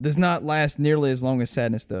does not last nearly as long as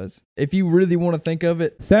sadness does. If you really want to think of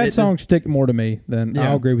it, Sad it songs stick more to me than Yeah.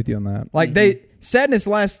 I'll agree with you on that. like sadness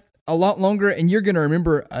lasts a lot longer, and you're gonna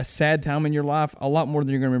remember a sad time in your life a lot more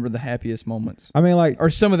than you're gonna remember the happiest moments I mean, like, or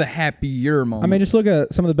some of the happier moments. I mean, just look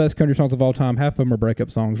at some of the best country songs of all time. Half of them are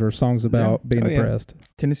breakup songs or songs about being Oh, yeah. depressed.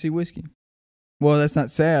 Tennessee Whiskey. Well, that's not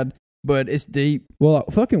sad, but it's deep. Well,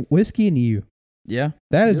 fucking Whiskey and You. Yeah.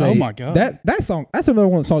 That is Oh my God. That song. That's another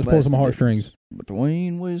one of the songs that pulls on my heartstrings.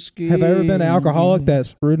 Between whiskey. Have I ever been an alcoholic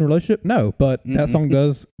that's ruined a relationship? No, but that Mm-mm. song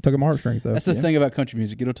does tug at my heartstrings. Though. That's the thing about country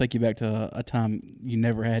music. It'll take you back to a time you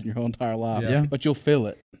never had in your whole entire life. Yeah. But you'll feel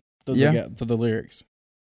it through, through the lyrics,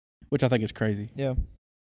 which I think is crazy. Yeah.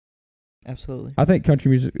 Absolutely. I think country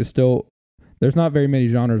music is still. There's not very many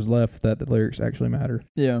genres left that the lyrics actually matter.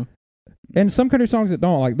 Yeah. And some country songs that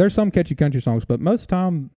don't. Like, there's some catchy country songs, but most of the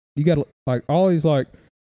time you got like all these like.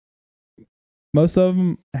 Most of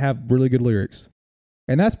them have really good lyrics,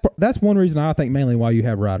 and that's one reason I think mainly why you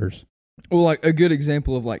have writers. Well, like a good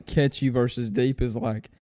example of like catchy versus deep is like,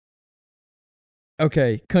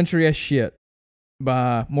 okay, Country as Shit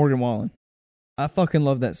by Morgan Wallen. I fucking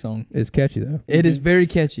love that song. It's catchy though. It is very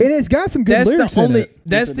catchy. And it's got some good That's lyrics the only. in it.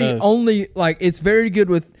 That's Yes, it the does. only. Like, it's very good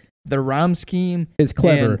with the rhyme scheme. It's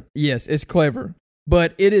clever. And yes, it's clever,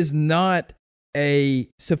 but it is not a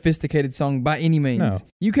sophisticated song by any means. No.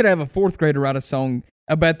 You could have a fourth grader write a song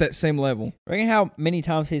about that same level. Reckon how many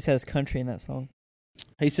times he says country in that song?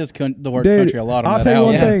 He says the word Dude, country a lot on I'll that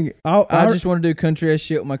tell you album. one thing. I just want to do country ass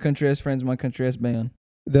shit with my country ass friends, my country ass band.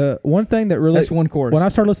 The one thing that really That's one chorus. when I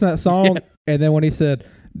started listening to that song, and then when he said,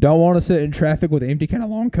 "Don't want to sit in traffic with an empty can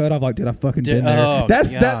of long cut," I'm like, "Dude, I fucking been there." Oh,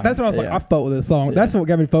 That's God. when I was like, Yeah. "I fought with this song." Yeah. That's what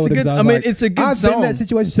got me to fight It's a with it. good, 'Cause I I was mean, like, it's a good I've song. been in that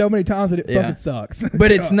situation so many times that it Yeah. fucking sucks.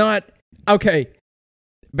 But it's not okay.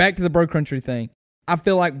 Back to the bro country thing. I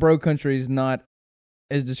feel like bro country is not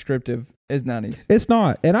as descriptive as 90s. It's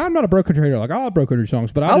not, and I'm not a bro country hater. Like, I like bro country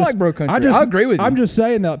songs, but I like bro country. I agree with you. I'm just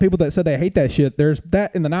saying that people that said they hate that shit, there's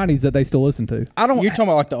that in the '90s that they still listen to. I don't. You're talking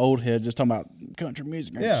about like the old heads, just talking about country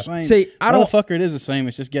music. Ain't Yeah. the same. See, I don't. Motherfucker, it is the same.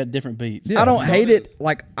 It's just got different beats. Yeah. I don't hate it it.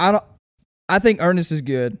 Like I don't. I think Ernest is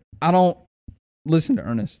good. I don't listen to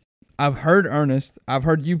Ernest. I've heard Ernest. I've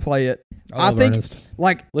heard you play it. I love think Ernest.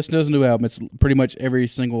 like Listen to his new album. It's pretty much every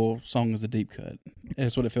single song is a deep cut.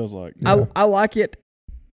 That's what it feels like. Yeah. I like it.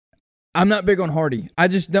 I'm not big on Hardy. I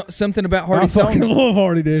just don't something about I Hardy's fucking songs. love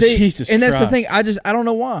Hardy, dude. See, Jesus and that's the Christ. thing. I don't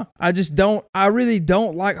know why. I really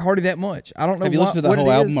don't like Hardy that much. I don't know. Have you why, listened to the what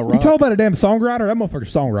whole it album is. of You rock? talk about a damn songwriter. That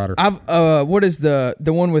motherfucker's songwriter. I've what is the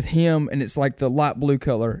one with him and it's like the light blue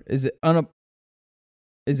color? Is it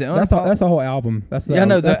That's the whole album. That's the Yeah, I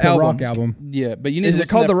know, that's the the rock album. album. Yeah, but you need Is to it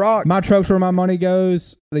listen called to The Rock? My truck's where my money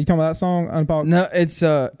goes. You talking about that song? Unapologetic. No, it's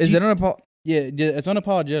is it unapologetic? Yeah, it's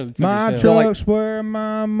unapologetic. My country style. truck's where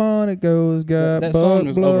my money goes. Got That song bug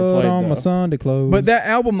was blood overplayed, on my though. Sunday clothes. But that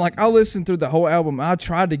album, like I listened through the whole album. I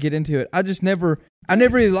tried to get into it. I never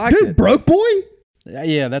really liked dude, it. Broke Boy.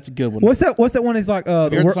 Yeah, that's a good one. What's that? What's that one? He's like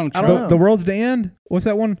Have you heard the song I don't know. the world's the end. What's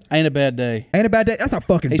that one? Ain't a Bad Day. Ain't a bad day. That's a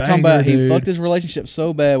fucking. He's banger, talking about he dude. fucked his relationship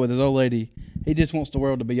so bad with his old lady. He just wants the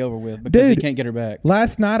world to be over with because he Dude. can't get her back.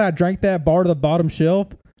 Last night I drank that bar to the bottom shelf.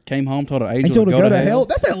 Came home, told an Angel angel to go to hell.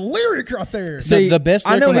 That's a lyric right there. See, the best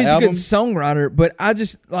I lyric know on the he's a album- good songwriter, but I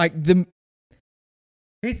just like the.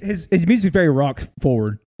 His music's very rock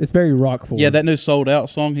forward. It's very rock forward. Yeah, that new Sold Out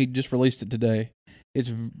song, he just released it today. It's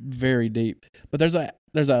very deep. But there's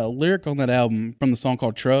a lyric on that album from the song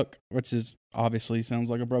called Truck, which is obviously sounds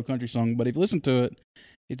like a bro country song, but if you listen to it,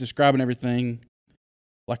 he's describing everything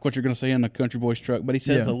like what you're going to see in a country boy's truck. But he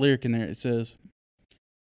says Yeah. the lyric in there, it says,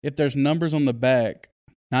 if there's numbers on the back,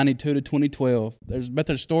 92 to 2012,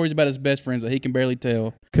 there's stories about his best friends that he can barely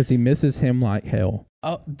tell. because he misses him like hell.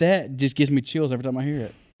 Oh, that just gives me chills every time I hear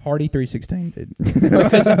it. Hardy 316, dude.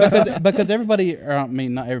 because everybody, or I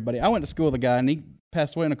mean, not everybody. I went to school with a guy and he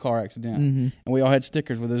passed away in a car accident, and we all had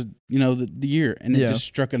stickers with his, the year, and it Yeah. just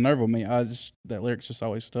struck a nerve with me. That lyric's just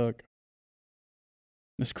always stuck.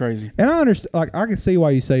 It's crazy. And I understand. Like, I can see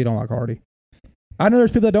why you say you don't like Hardy. I know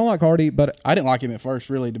there's people that don't like Hardy, but I didn't like him at first,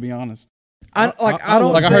 really, to be honest. I don't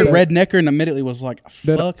Like I say- heard Rednecker and immediately was like,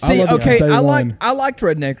 Dude, fuck. I See, love this okay, from day I one. liked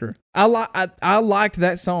Rednecker. I liked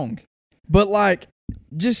that song, but like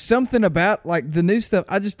just something about like the new stuff.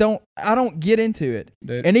 I don't get into it.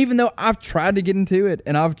 Dude. And even though I've tried to get into it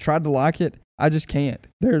and I've tried to like it, I just can't.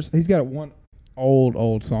 he's got one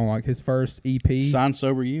old song, like his first EP. Sign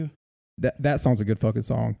Sober You. That song's a good fucking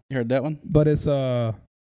song. You heard that one? But it's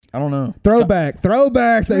I don't know.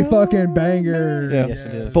 throwbacks, they fucking banger. Yeah. Yes,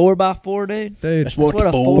 it is. 4x4, dude. Dude, what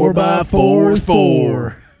a 4x4 is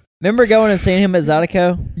for. Remember going and seeing him at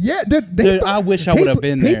Zydeco? Yeah, dude. Dude, I wish I would have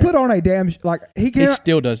been there. He put on a damn he He can't.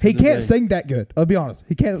 still does. to He this can't day. sing that good. I'll be honest.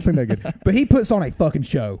 He can't sing that good. But he puts on a fucking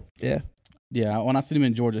show. Yeah. Yeah, when I seen him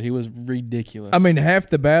in Georgia, he was ridiculous. I mean, half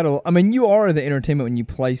the battle. I mean, you are the entertainment when you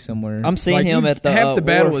play somewhere. I'm seeing him at the, half the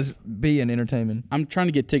battle Wharf. is being entertainment. I'm trying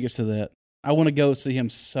to get tickets to that. I want to go see him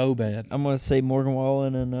so bad. I'm gonna say Morgan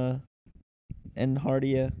Wallen and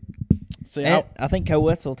Hardy. See, And I think Co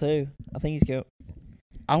Wetzel too. I think he's go.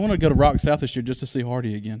 I want to go to Rock South this year just to see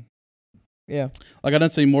Hardy again. Yeah. Like I done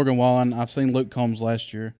seen Morgan Wallen. I've seen Luke Combs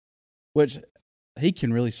last year, which he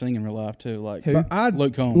can really sing in real life too. Like Who? But I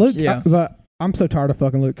Luke Combs. Luke, Yeah. but I'm so tired of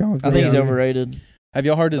fucking Luke Combs. I think he's Yeah. overrated. Have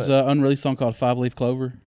y'all heard his But- unreleased song called Five Leaf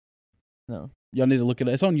Clover? No. Y'all need to look at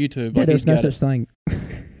it. It's on YouTube. Yeah, Like there's he's no got such it. thing.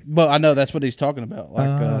 But I know that's what he's talking about.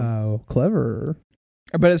 Like Oh, clever.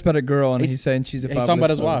 I bet it's about a girl, and He's- he's saying she's a. he's talking about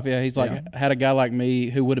his five-leaf wife. Yeah, he's like Yeah. had a guy like me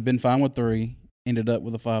who would have been fine with 3, ended up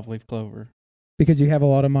with a 5-leaf clover. Because you have a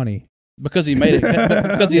lot of money. Because he made it,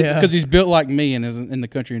 because Yeah. he's built like me and is in the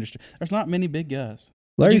country industry. There's not many big guys.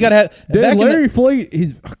 Larry, You gotta have dude, back in Larry Fleet.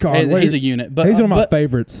 He's God. the, Larry, he's a unit, but he's one of my but,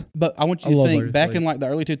 favorites. but I want I you to love think Larry back Fleet. in like the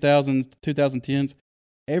early 2000s, 2010s,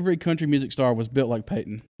 every country music star was built like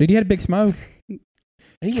Peyton. Dude, he had a big smoke.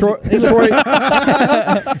 He Troy- was, he was- Troy-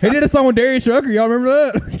 He did a song with Darius Rucker. Y'all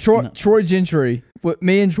remember that? Troy, No. Troy Gentry.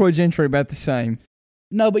 Me and Troy Gentry about the same.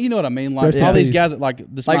 no, but you know what I mean. Like Rest in all these peace. guys that like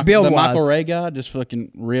this, Like the build-wise. Michael Ray guy, just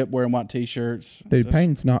fucking rip wearing white t-shirts. Dude, Just-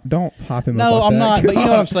 Payne's not. Don't hype him up. No, like I'm that. not. But you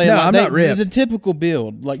know what I'm saying. No, like, I'm not ripped. The typical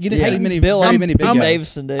build, like you didn't Yeah. see many, Bill very like many big Pete guys.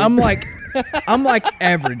 Davidson, dude. I'm like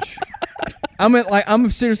average.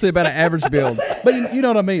 I'm seriously about an average build. But you know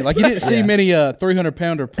what I mean. Like you didn't see Yeah. many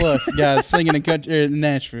 300-pounder plus guys singing in country in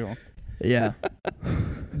Nashville. Yeah.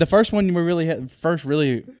 The first one we really had, first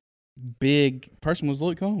really big person was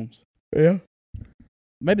Luke Combs. Yeah.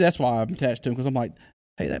 Maybe that's why I'm attached to him because I'm like,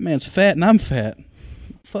 hey, that man's fat and I'm fat.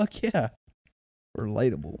 Fuck yeah.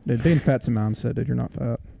 Relatable. Dude, being fat's a mindset. Dude, you're not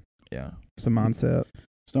fat. Yeah. It's a mindset.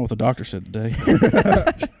 It's not what the doctor said today.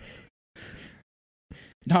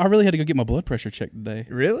 No, I really had to go get my blood pressure checked today.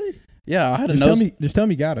 Really? Yeah, I had a Just tell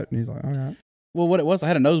me you got it. And he's like, all right. Well, what it was, I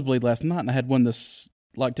had a nosebleed last night, and I had one this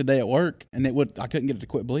like today at work, and I couldn't get it to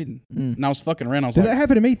quit bleeding, Mm. and I was fucking around. I was Dude, like, that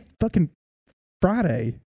happened to me fucking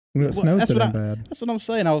Friday when it Well, snowed that's so what damn bad. that's what I'm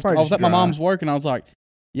saying. I was Probably at just my dry. mom's work, and I was like,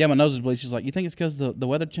 yeah, my nose is bleeding. She's like, you think it's because the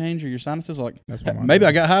weather change or your sinuses? Like, That's what mine maybe did.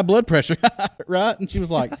 I got high blood pressure, right? And she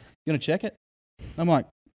was like, you gonna check it? I'm like,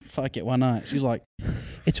 fuck it, why not? She's like,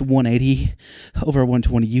 it's 180 over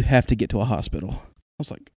 120. You have to get to a hospital. I was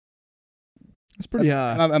like, It's pretty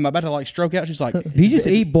high. am I about to like stroke out? She's like, Do you just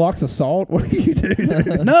eat blocks of salt? What do you do?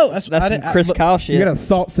 No, that's That's I some didn't- Chris look, Kyle You shit. got a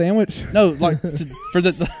salt sandwich? No, like for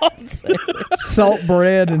the Salt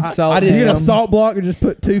bread and I salt. didn't- You get a ham. salt block and just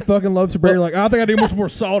put 2 fucking loaves of bread. You're like, I think I need much more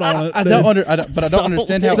salt on it. I dude. don't but I don't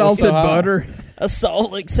understand how it was salted so high. butter. A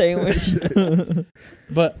salt lick sandwich.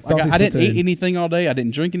 But like, Salty I didn't platoon. eat anything all day. I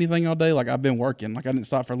didn't drink anything all day. Like I've been working. Like I didn't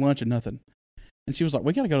stop for lunch and nothing. And she was like,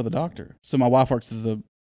 "We got to go to the doctor." So my wife works at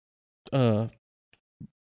the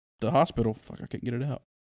hospital. Fuck, I couldn't get it out.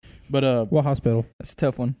 But What hospital? That's a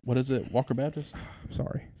tough one. what is it? Walker Baptist. I'm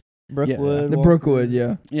sorry. Brookwood. The Walker. Brookwood,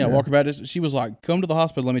 yeah. Yeah, Yeah. Walker Baptist. She was like, "Come to the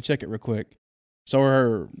hospital. Let me check it real quick." So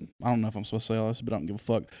her, I don't know if I'm supposed to say all this, but I don't give a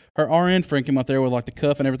fuck. Her RN friend came out there with like the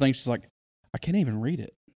cuff and everything. She's like, "I can't even read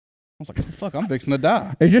it." I was like, "Fuck, I'm fixing to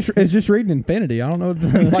die." It's just reading infinity. I don't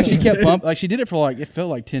know. Like she kept pumping. Like she did it for like it felt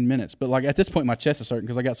like 10 minutes. But like at this point, my chest is hurting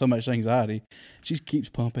because I got so much anxiety. She keeps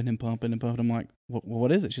pumping and pumping and pumping. I'm like,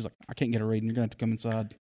 what is it? She's like, I can't get a reading. You're gonna have to come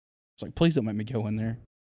inside. It's like, please don't make me go in there.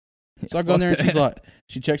 So I go in there and she's like,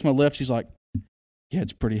 she checks my left. She's like, yeah,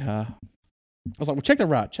 it's pretty high. I was like, well, check the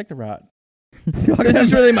right. Check the right. This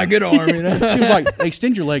is really my good arm, you know. She was like,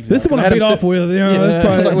 extend your legs. This out, is what 'cause I had beat him off sit- with. You know, Yeah. that's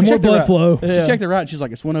I was probably like, well, more check the blood right. flow. She Yeah. checked the right. And she's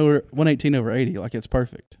like, it's 118 over 80. Like it's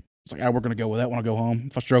perfect. It's like, we're gonna go with that when I go home.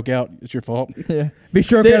 If I stroke out, it's your fault. Yeah. Be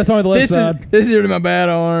sure if you got us on the left side. This is really my bad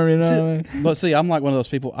arm, you know. what I mean? But see, I'm like one of those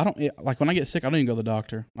people. I don't like when I get sick. I don't even go to the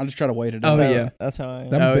doctor. I just try to wait it out. Oh, That's how- yeah. That's how I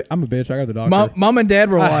am. I'm a bitch. I go to the doctor. Mom and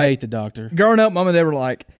Dad were I like, hate the doctor. growing up, Mom and Dad were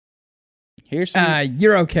like, Here's some,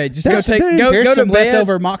 you're okay. Just That's go take the dude. go here's go to some bed.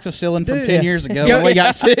 leftover moxicillin from Dude, 10 yeah. years ago Go- when we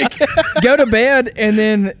got sick. Go to bed, and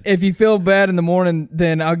then if you feel bad in the morning,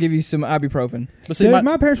 then I'll give you some ibuprofen. But see, Dude,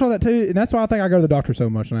 my parents are like that too, and that's why I think I go to the doctor so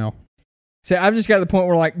much now. So I've just got to the point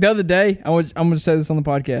where, like, the other day, I'm going to say this on the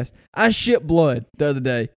podcast. I shit blood the other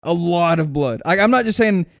day. A lot of blood. Like, I'm not just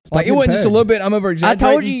saying, like, it getting wasn't just a pegged. little bit. I'm over I exaggerating.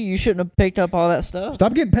 told you shouldn't have picked up all that stuff.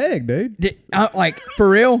 Stop getting pegged, dude. Like, for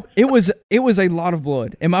real, it was a lot of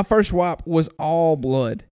blood. And my first wipe was all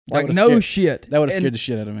blood. Like would've no scared- shit. That would have And- scared the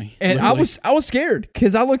shit out of me. And literally. I was scared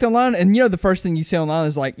because I looked online, and you know the first thing you see online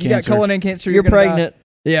is like you Cancer. got colon and cancer. You're gonna die. pregnant.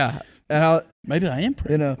 Yeah, and Maybe I am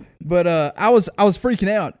pregnant. but I was freaking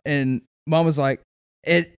out, and Mom was like,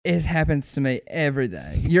 "It happens to me every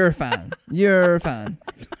day. You're fine. You're fine."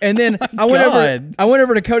 And then I went God.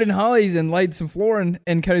 over to Cody and Holly's and laid some flooring,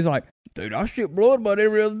 and Cody's like, "Dude, I shit blood about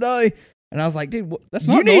every other day." And I was like, "Dude, That's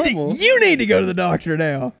you not need normal. you need to go to the doctor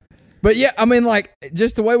now." But yeah, I mean, like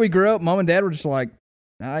just the way we grew up, Mom and Dad were just like,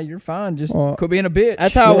 "Nah, you're fine. Just Well, quit being a bitch."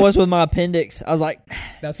 That's how it was with my appendix. I was like,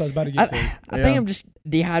 That's what I was about to I, get to. I Yeah. think I'm just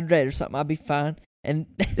dehydrated or something. I'll be fine. And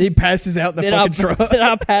He passes out in the then fucking truck. then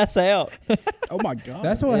I'll pass out. Oh my god.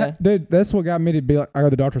 That's what, Yeah. dude. That's what got me to be like, I go to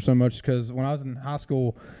the doctor so much because when I was in high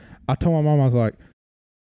school, I told my mom, I was like,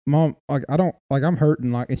 "Mom, like I don't like I'm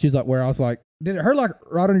hurting," like, and she's like, "Where?" I was like, "Did it hurt like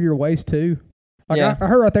right under your waist too?" Like Yeah. I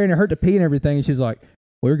hurt right there and it hurt to pee and everything. And she's like,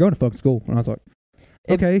 "We were going to fucking school," and I was like,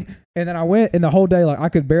 "Okay." And then I went, and the whole day, like I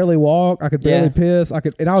could barely walk, I could barely Yeah. piss,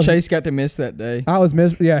 and I was Chase got to miss that day. I was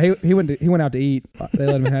miserable. Yeah, he went out to eat. They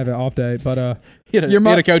let him have an off day, but Your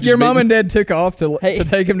mom meeting. and dad took off to Hey.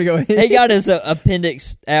 take him to go. He got his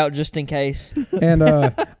appendix out just in case. and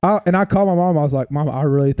I called my mom. I was like, "Mom, I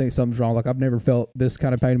really think something's wrong. Like I've never felt this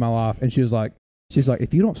kind of pain in my life." And she's like,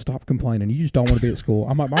 "If you don't stop complaining, you just don't want to be at school."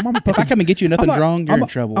 I'm like, "My mom, If I come and get you nothing I'm like- wrong, you're I'm in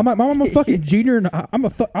trouble. I'm like, "Mom, I'm a fucking junior, and I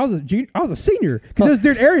was a junior. I was a senior because it was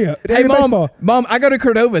their area. Hey, mom, baseball. mom, I go to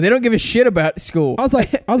Cordova. They don't give a shit about school. I was like,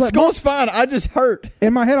 School's fine. I just hurt.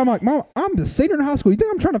 in my head, I'm like, "Mom, I'm the senior in high school. You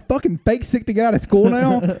think I'm trying to fucking fake sick to get out of school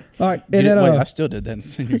now?" Like, You and did- then wait, I still did that in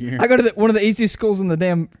senior year. I go to one of the easiest schools in the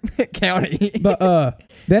damn county. But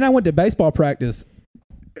then I went to baseball practice.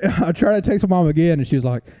 I tried to text my mom again, and she was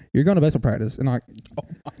like, "You're going to baseball practice," and like,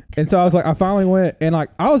 and so I was like, I finally went, and like,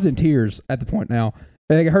 I was in tears at the point now.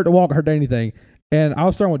 Like, it hurt to walk, it hurt to anything, and I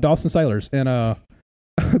was throwing with Dawson Sailors, and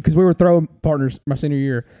because we were throwing partners my senior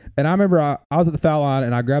year, and I remember I was at the foul line,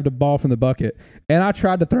 and I grabbed a ball from the bucket, and I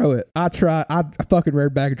tried to throw it. I fucking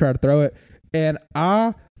reared back and tried to throw it, and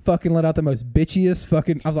I fucking let out the most bitchiest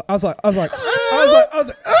fucking. I was like,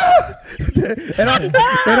 ah!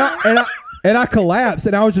 and I collapsed,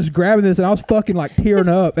 and I was just grabbing this, and I was fucking like tearing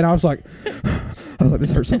up, and I was like,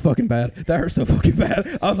 this hurts so fucking bad. That hurts so fucking bad.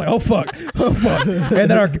 I was like, oh fuck. And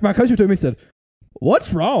then my coach to me said,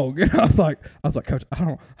 "What's wrong?" And I was like, "Coach, I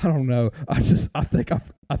don't know. I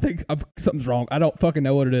think something's wrong. I don't fucking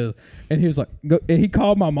know what it is." And he was like, and he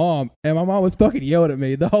called my mom, and my mom was fucking yelling at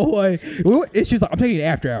me the whole way. And she was like, "I'm taking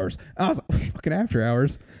after hours." And I was like, "Fucking after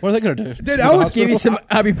hours, What are they gonna do? dude." To I the would hospital? Give you some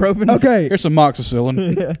ibuprofen. Okay, Here's some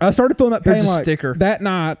moxicillin. I started feeling that pain Here's a like sticker. that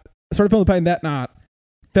night. I started feeling the pain that night.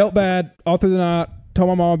 Felt bad all through the night. Told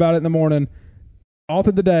my mom about it in the morning. All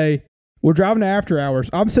through the day. We're driving to after hours.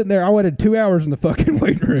 I'm sitting there. I waited 2 hours in the fucking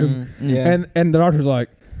waiting room. Yeah. And the doctor's like,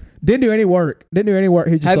 didn't do any work. He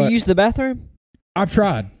just Have like, you used the bathroom? I've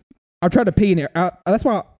tried to pee in there. That's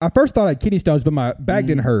why I first thought I had kidney stones, but my back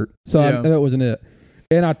didn't hurt. So I Yeah. knew it wasn't it.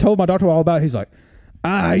 And I told my doctor all about it. He's like,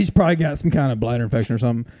 he's probably got some kind of bladder infection or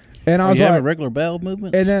something. And I was you like, having regular bowel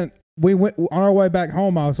movements? and then we went on our way back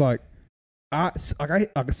home. I was like,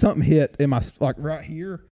 something hit in my, like right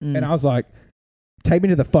here. And I was like, take me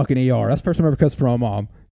to the fucking ER. That's the first time I ever cussed from my mom.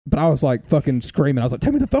 But I was like fucking screaming. I was like,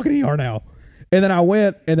 take me to the fucking ER now. And then I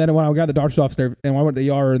went, and then when I got the doctor's office there, and I went to the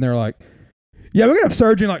ER, and they're like, yeah, we're going to have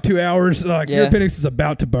surgery in like 2 hours. Like, your Yeah. appendix is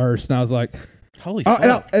about to burst. And I was like, Holy oh,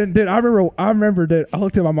 fuck. and dude, I remember, dude, I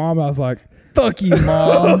looked at my mom, and I was like, Fuck you,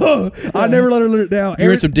 mom. I never let her let it down.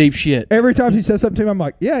 You're in some deep shit. Every time she says something to me, I'm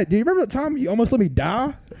like, yeah, do you remember that time you almost let me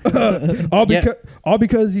die? all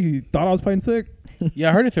because you thought I was playing sick? Yeah,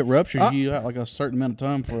 I heard if it ruptures, you got like a certain amount of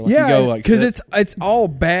time for like Yeah, you go like Because sep- it's all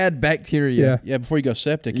bad bacteria. Yeah. before you go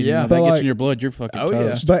septic and Yeah. that But gets like- in your blood, you're fucking Oh, yeah.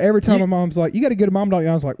 toast. But every time You- my mom's like, you got a good mom, don't you?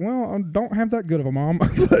 I was like, well, I don't have that good of a mom.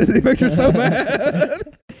 But it makes her so mad.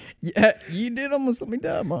 Yeah, you did almost let me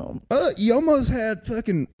die, mom. You almost had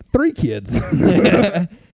fucking 3 kids.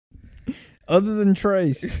 Other than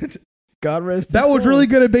Trace. God rest his That was soul. really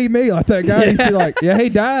going to be me. Like that guy. Yeah. Like, yeah, he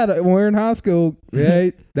died when we were in high school.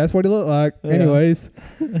 Yeah, that's what he looked like. Yeah. Anyways,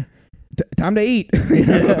 time to eat.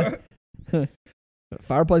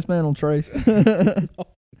 Fireplace man on Trace.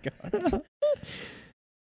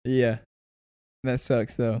 Yeah. That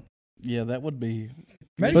sucks though. Yeah, that would be.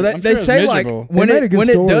 Maybe- But I'm they sure it's say like miserable. when They made a it good when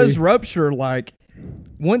it does story. rupture, like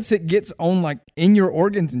once it gets on like in your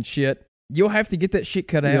organs and shit, you'll have to get that shit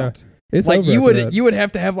cut Yeah. out. It's Like over you after would that. you would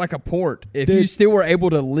have to have like a port if you Dude. still were able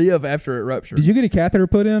to live after it ruptured. Did you get a catheter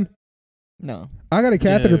put in? No. I got a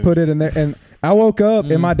catheter Dude. put in there, and I woke up,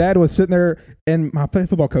 Mm. and my dad was sitting there, and my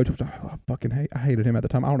football coach, which I fucking hate, I hated him at the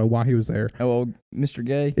time. I don't know why he was there. Oh, well, Mr.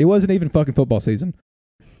 Gay. It wasn't even fucking football season.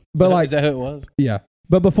 But like, is that who it was? yeah.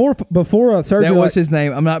 But before surgery, That was like, his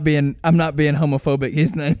name. I'm not being homophobic.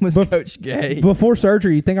 His name was Coach Gay. before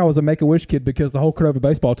surgery, you think I was a Make-A-Wish kid because the whole Cordova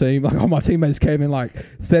baseball team, like all my teammates came in, like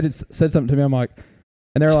said something to me. I'm like,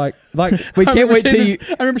 and they're like We can't wait till you.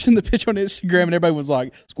 I remember seeing the picture on Instagram and everybody was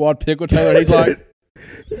like, "Squad pick with Taylor." And he's like,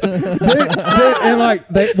 dude, and like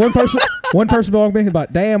one person belonged to me, he'd be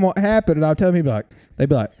like, "Damn, what happened?" And I'll tell him, they'd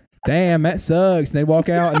be like, "Damn, that sucks." And they walk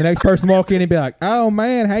out, and the next person walk in and be like, "Oh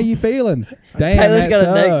man, how you feeling?" Damn, Taylor's that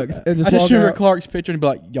got a sucks. And I just walk remember out. Clark's picture and be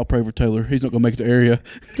like, "Y'all pray for Taylor. He's not gonna make it to area."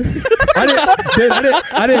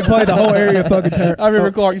 I didn't play the whole area fucking turn. I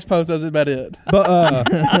remember Clark's post. That's about it.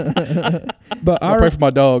 But I pray for my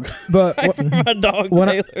dog. but My dog when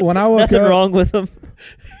Taylor. when I woke Nothing up, wrong with him.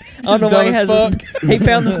 I don't know why he has he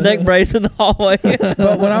found this neck brace in the hallway.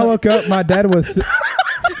 but when I woke up, my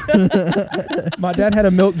dad had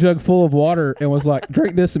a milk jug full of water and was like,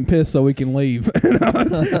 "Drink this and piss so we can leave." And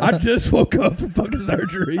I just woke up from fucking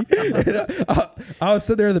surgery. And I was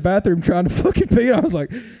sitting there in the bathroom trying to fucking pee. And I was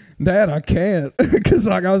like, "Dad, I can't," because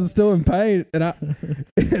like I was still in pain. And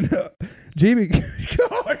Jimmy,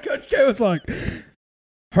 Coach K was like,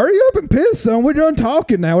 "Hurry up and piss, son. We're done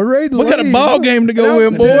talking now. We're ready to We leave." got a ball game to go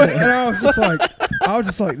in, boy. And I was just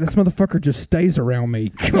like, this motherfucker just stays around me.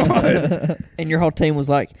 God. And your whole team was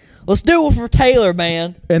like, "Let's do it for Taylor,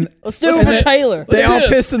 man. And Let's do it for Taylor." They all Yes.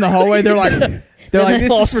 pissed in the hallway. They're like, Then this they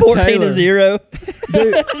is lost for 14-0.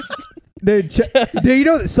 dude, you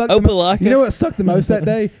know what sucked? Opelika. You know what sucked the most that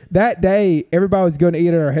day? That day, everybody was going to eat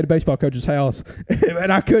at our head baseball coach's house,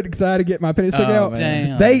 and I couldn't because I had to get my penny stick Oh, out.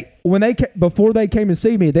 man. Damn. Before they came to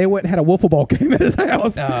see me, they went and had a wiffle ball game at his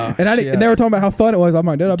house, Oh, and shit. and they were talking about how fun it was. I'm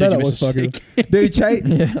like, dude, I bet Dude, that you was must fucking. have Dude, Chase,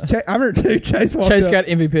 Yeah. I remember dude, Chase walked Chase up. got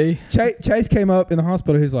MVP. Chase came up in the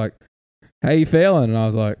hospital. He's like, "How you feeling?" And I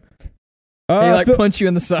was like, He I like feel- punched you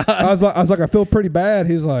in the side. I was like, I feel pretty bad.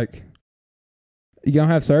 He's like, "You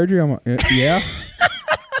gonna have surgery?" I'm like, "Yeah,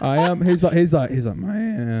 I am." He's like,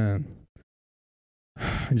 "Man,"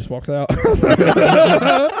 and just walks out.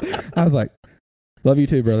 I was like, "Love you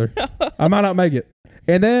too, brother. I might not make it."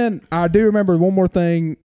 And then I do remember one more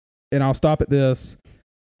thing, and I'll stop at this.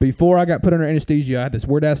 Before I got put under anesthesia, I had this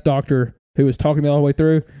weird ass doctor who was talking to me all the way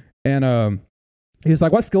through, and he was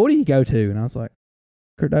like, "What school do you go to?" And I was like,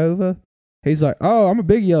 "Cordova." He's like, "Oh, I'm a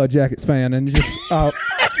big Yellow Jackets fan," and just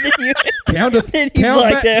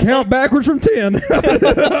count backwards from 10.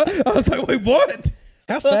 I was like, "Wait, what?"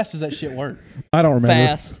 How fast does that shit work? I don't remember.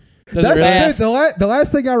 Fast. Does That's it really? fast. the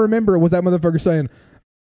last thing I remember was that motherfucker saying,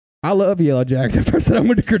 "I love Yellow Jackets." After I said I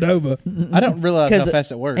went to Cordova. I don't realize how 'Cause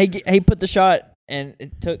fast it works. He put the shot, and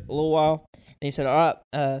it took a little while. And he said, "All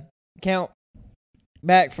right, count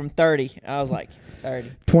back from 30." I was like,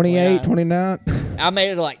 30. 28, 29. 29. I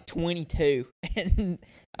made it to like 22, and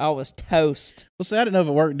I was toast. Well, see, I didn't know if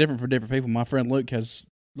it worked different for different people. My friend Luke has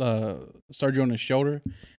surgery on his shoulder.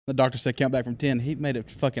 The doctor said count back from 10. He made it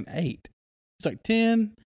fucking 8. It's like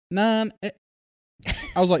 10, 9, 8.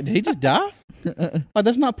 I was like, did he just die? Like,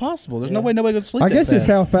 that's not possible. There's no Yeah. way nobody goes to sleep I that guess it's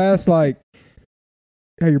fast. how fast, like,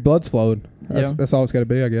 how your blood's flowing. Yeah. That's all it's got to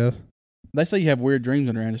be, I guess. They say you have weird dreams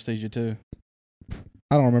under anesthesia, too.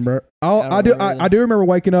 I don't remember. I don't remember I do remember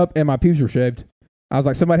waking up and my pubes were shaved. I was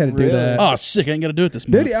like, somebody had to do Really? that. Oh, sick. I ain't got to do it this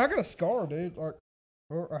month. Dude, I got a scar, dude. Like,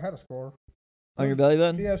 I had a scar. On your belly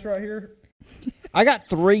button? Yeah, it's right here. I got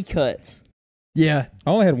 3 cuts. Yeah. I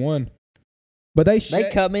only had one. But they They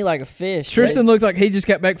cut me like a fish. Tristan looked like he just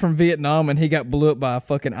got back from Vietnam and he got blew up by a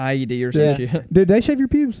fucking IED or some Yeah. shit. Did they shave your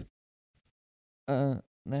pubes? No,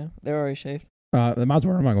 they're already shaved. Mine's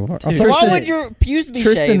were. I'm not gonna fuck. Dude, So why Tristan- would your pews be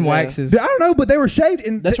Tristan shaved? though? waxes. I don't know, but they were shaved.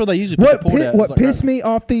 And That's where they usually put the port at. It's what like pissed right- me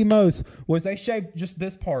off the most was they shaved just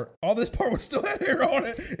this part. All this part was still had hair on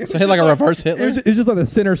it. It So was he had like a just reverse It Hitler? was just like the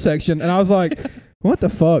center section, and I was like, "What the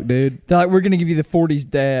fuck, dude?" They're like, we're gonna give you the 40s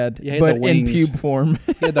dad, Yeah, he had but the in wings. pube form.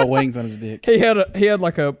 He had the wings on his dick. he had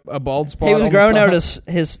like a bald spot. He was on the growing out top.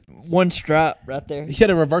 his one stripe right there. He had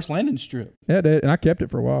a reverse landing strip. Yeah, dude, and I kept it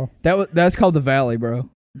for a while. That's called the Valley, bro.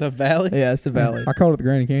 The valley? Yeah, it's the Valley. I called it the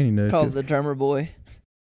Granny Canyon, dude. Called the drummer boy.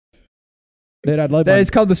 Dude, I'd lay That my is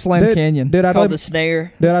called the Slam Dude, Canyon. dude, I'd lay, Called the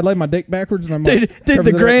snare. dude, I'd lay my dick backwards, and I'm like, Dude, the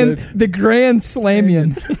everything grand up, dude. the Grand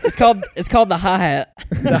Slamion. It's called the hi hat.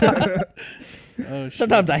 Oh, shit.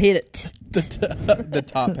 Sometimes I hit it. The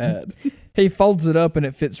top hat. He folds it up and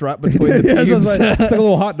it fits right between the Yeah, it's pubes. like, it's like a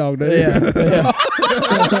little hot dog, dude. yeah.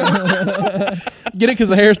 Get it because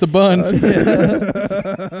the hair's the buns.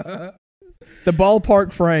 The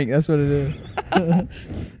ballpark Frank, that's what it is.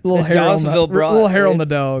 Little hair on the Johnsonville brat, little hair on dude. the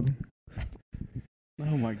dog.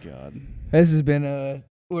 Oh my god. This has been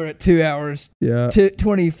We're at 2 hours, Yeah.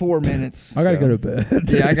 24 minutes. I gotta so- go to bed.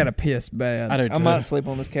 Yeah, I gotta piss bad. I do I too. might sleep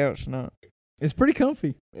on this couch tonight. It's pretty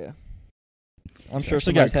comfy. Yeah. I'm It's sure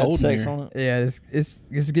actually got somebody's had cold in sex here. on it. Yeah,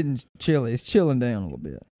 it's getting chilly. It's chilling down a little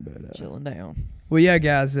bit. But, Chilling down. well, yeah,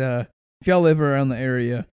 guys. If y'all live around the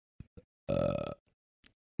area,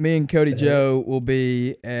 me and Cody Joe will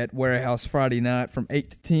be at Warehouse Friday night from 8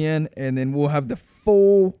 to 10, and then we'll have the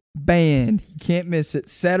full band. You can't miss it.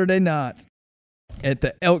 Saturday night at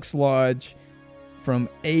the Elks Lodge from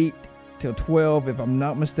 8 till 12, if I'm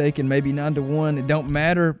not mistaken, maybe 9 to 1. It don't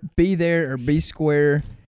matter. Be there or be square.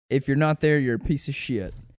 If you're not there, you're a piece of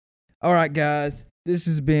shit. All right, guys. This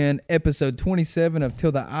has been episode 27 of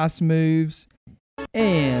Till the Ice Moves.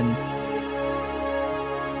 And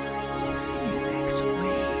we'll see you next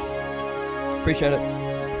week. Appreciate it.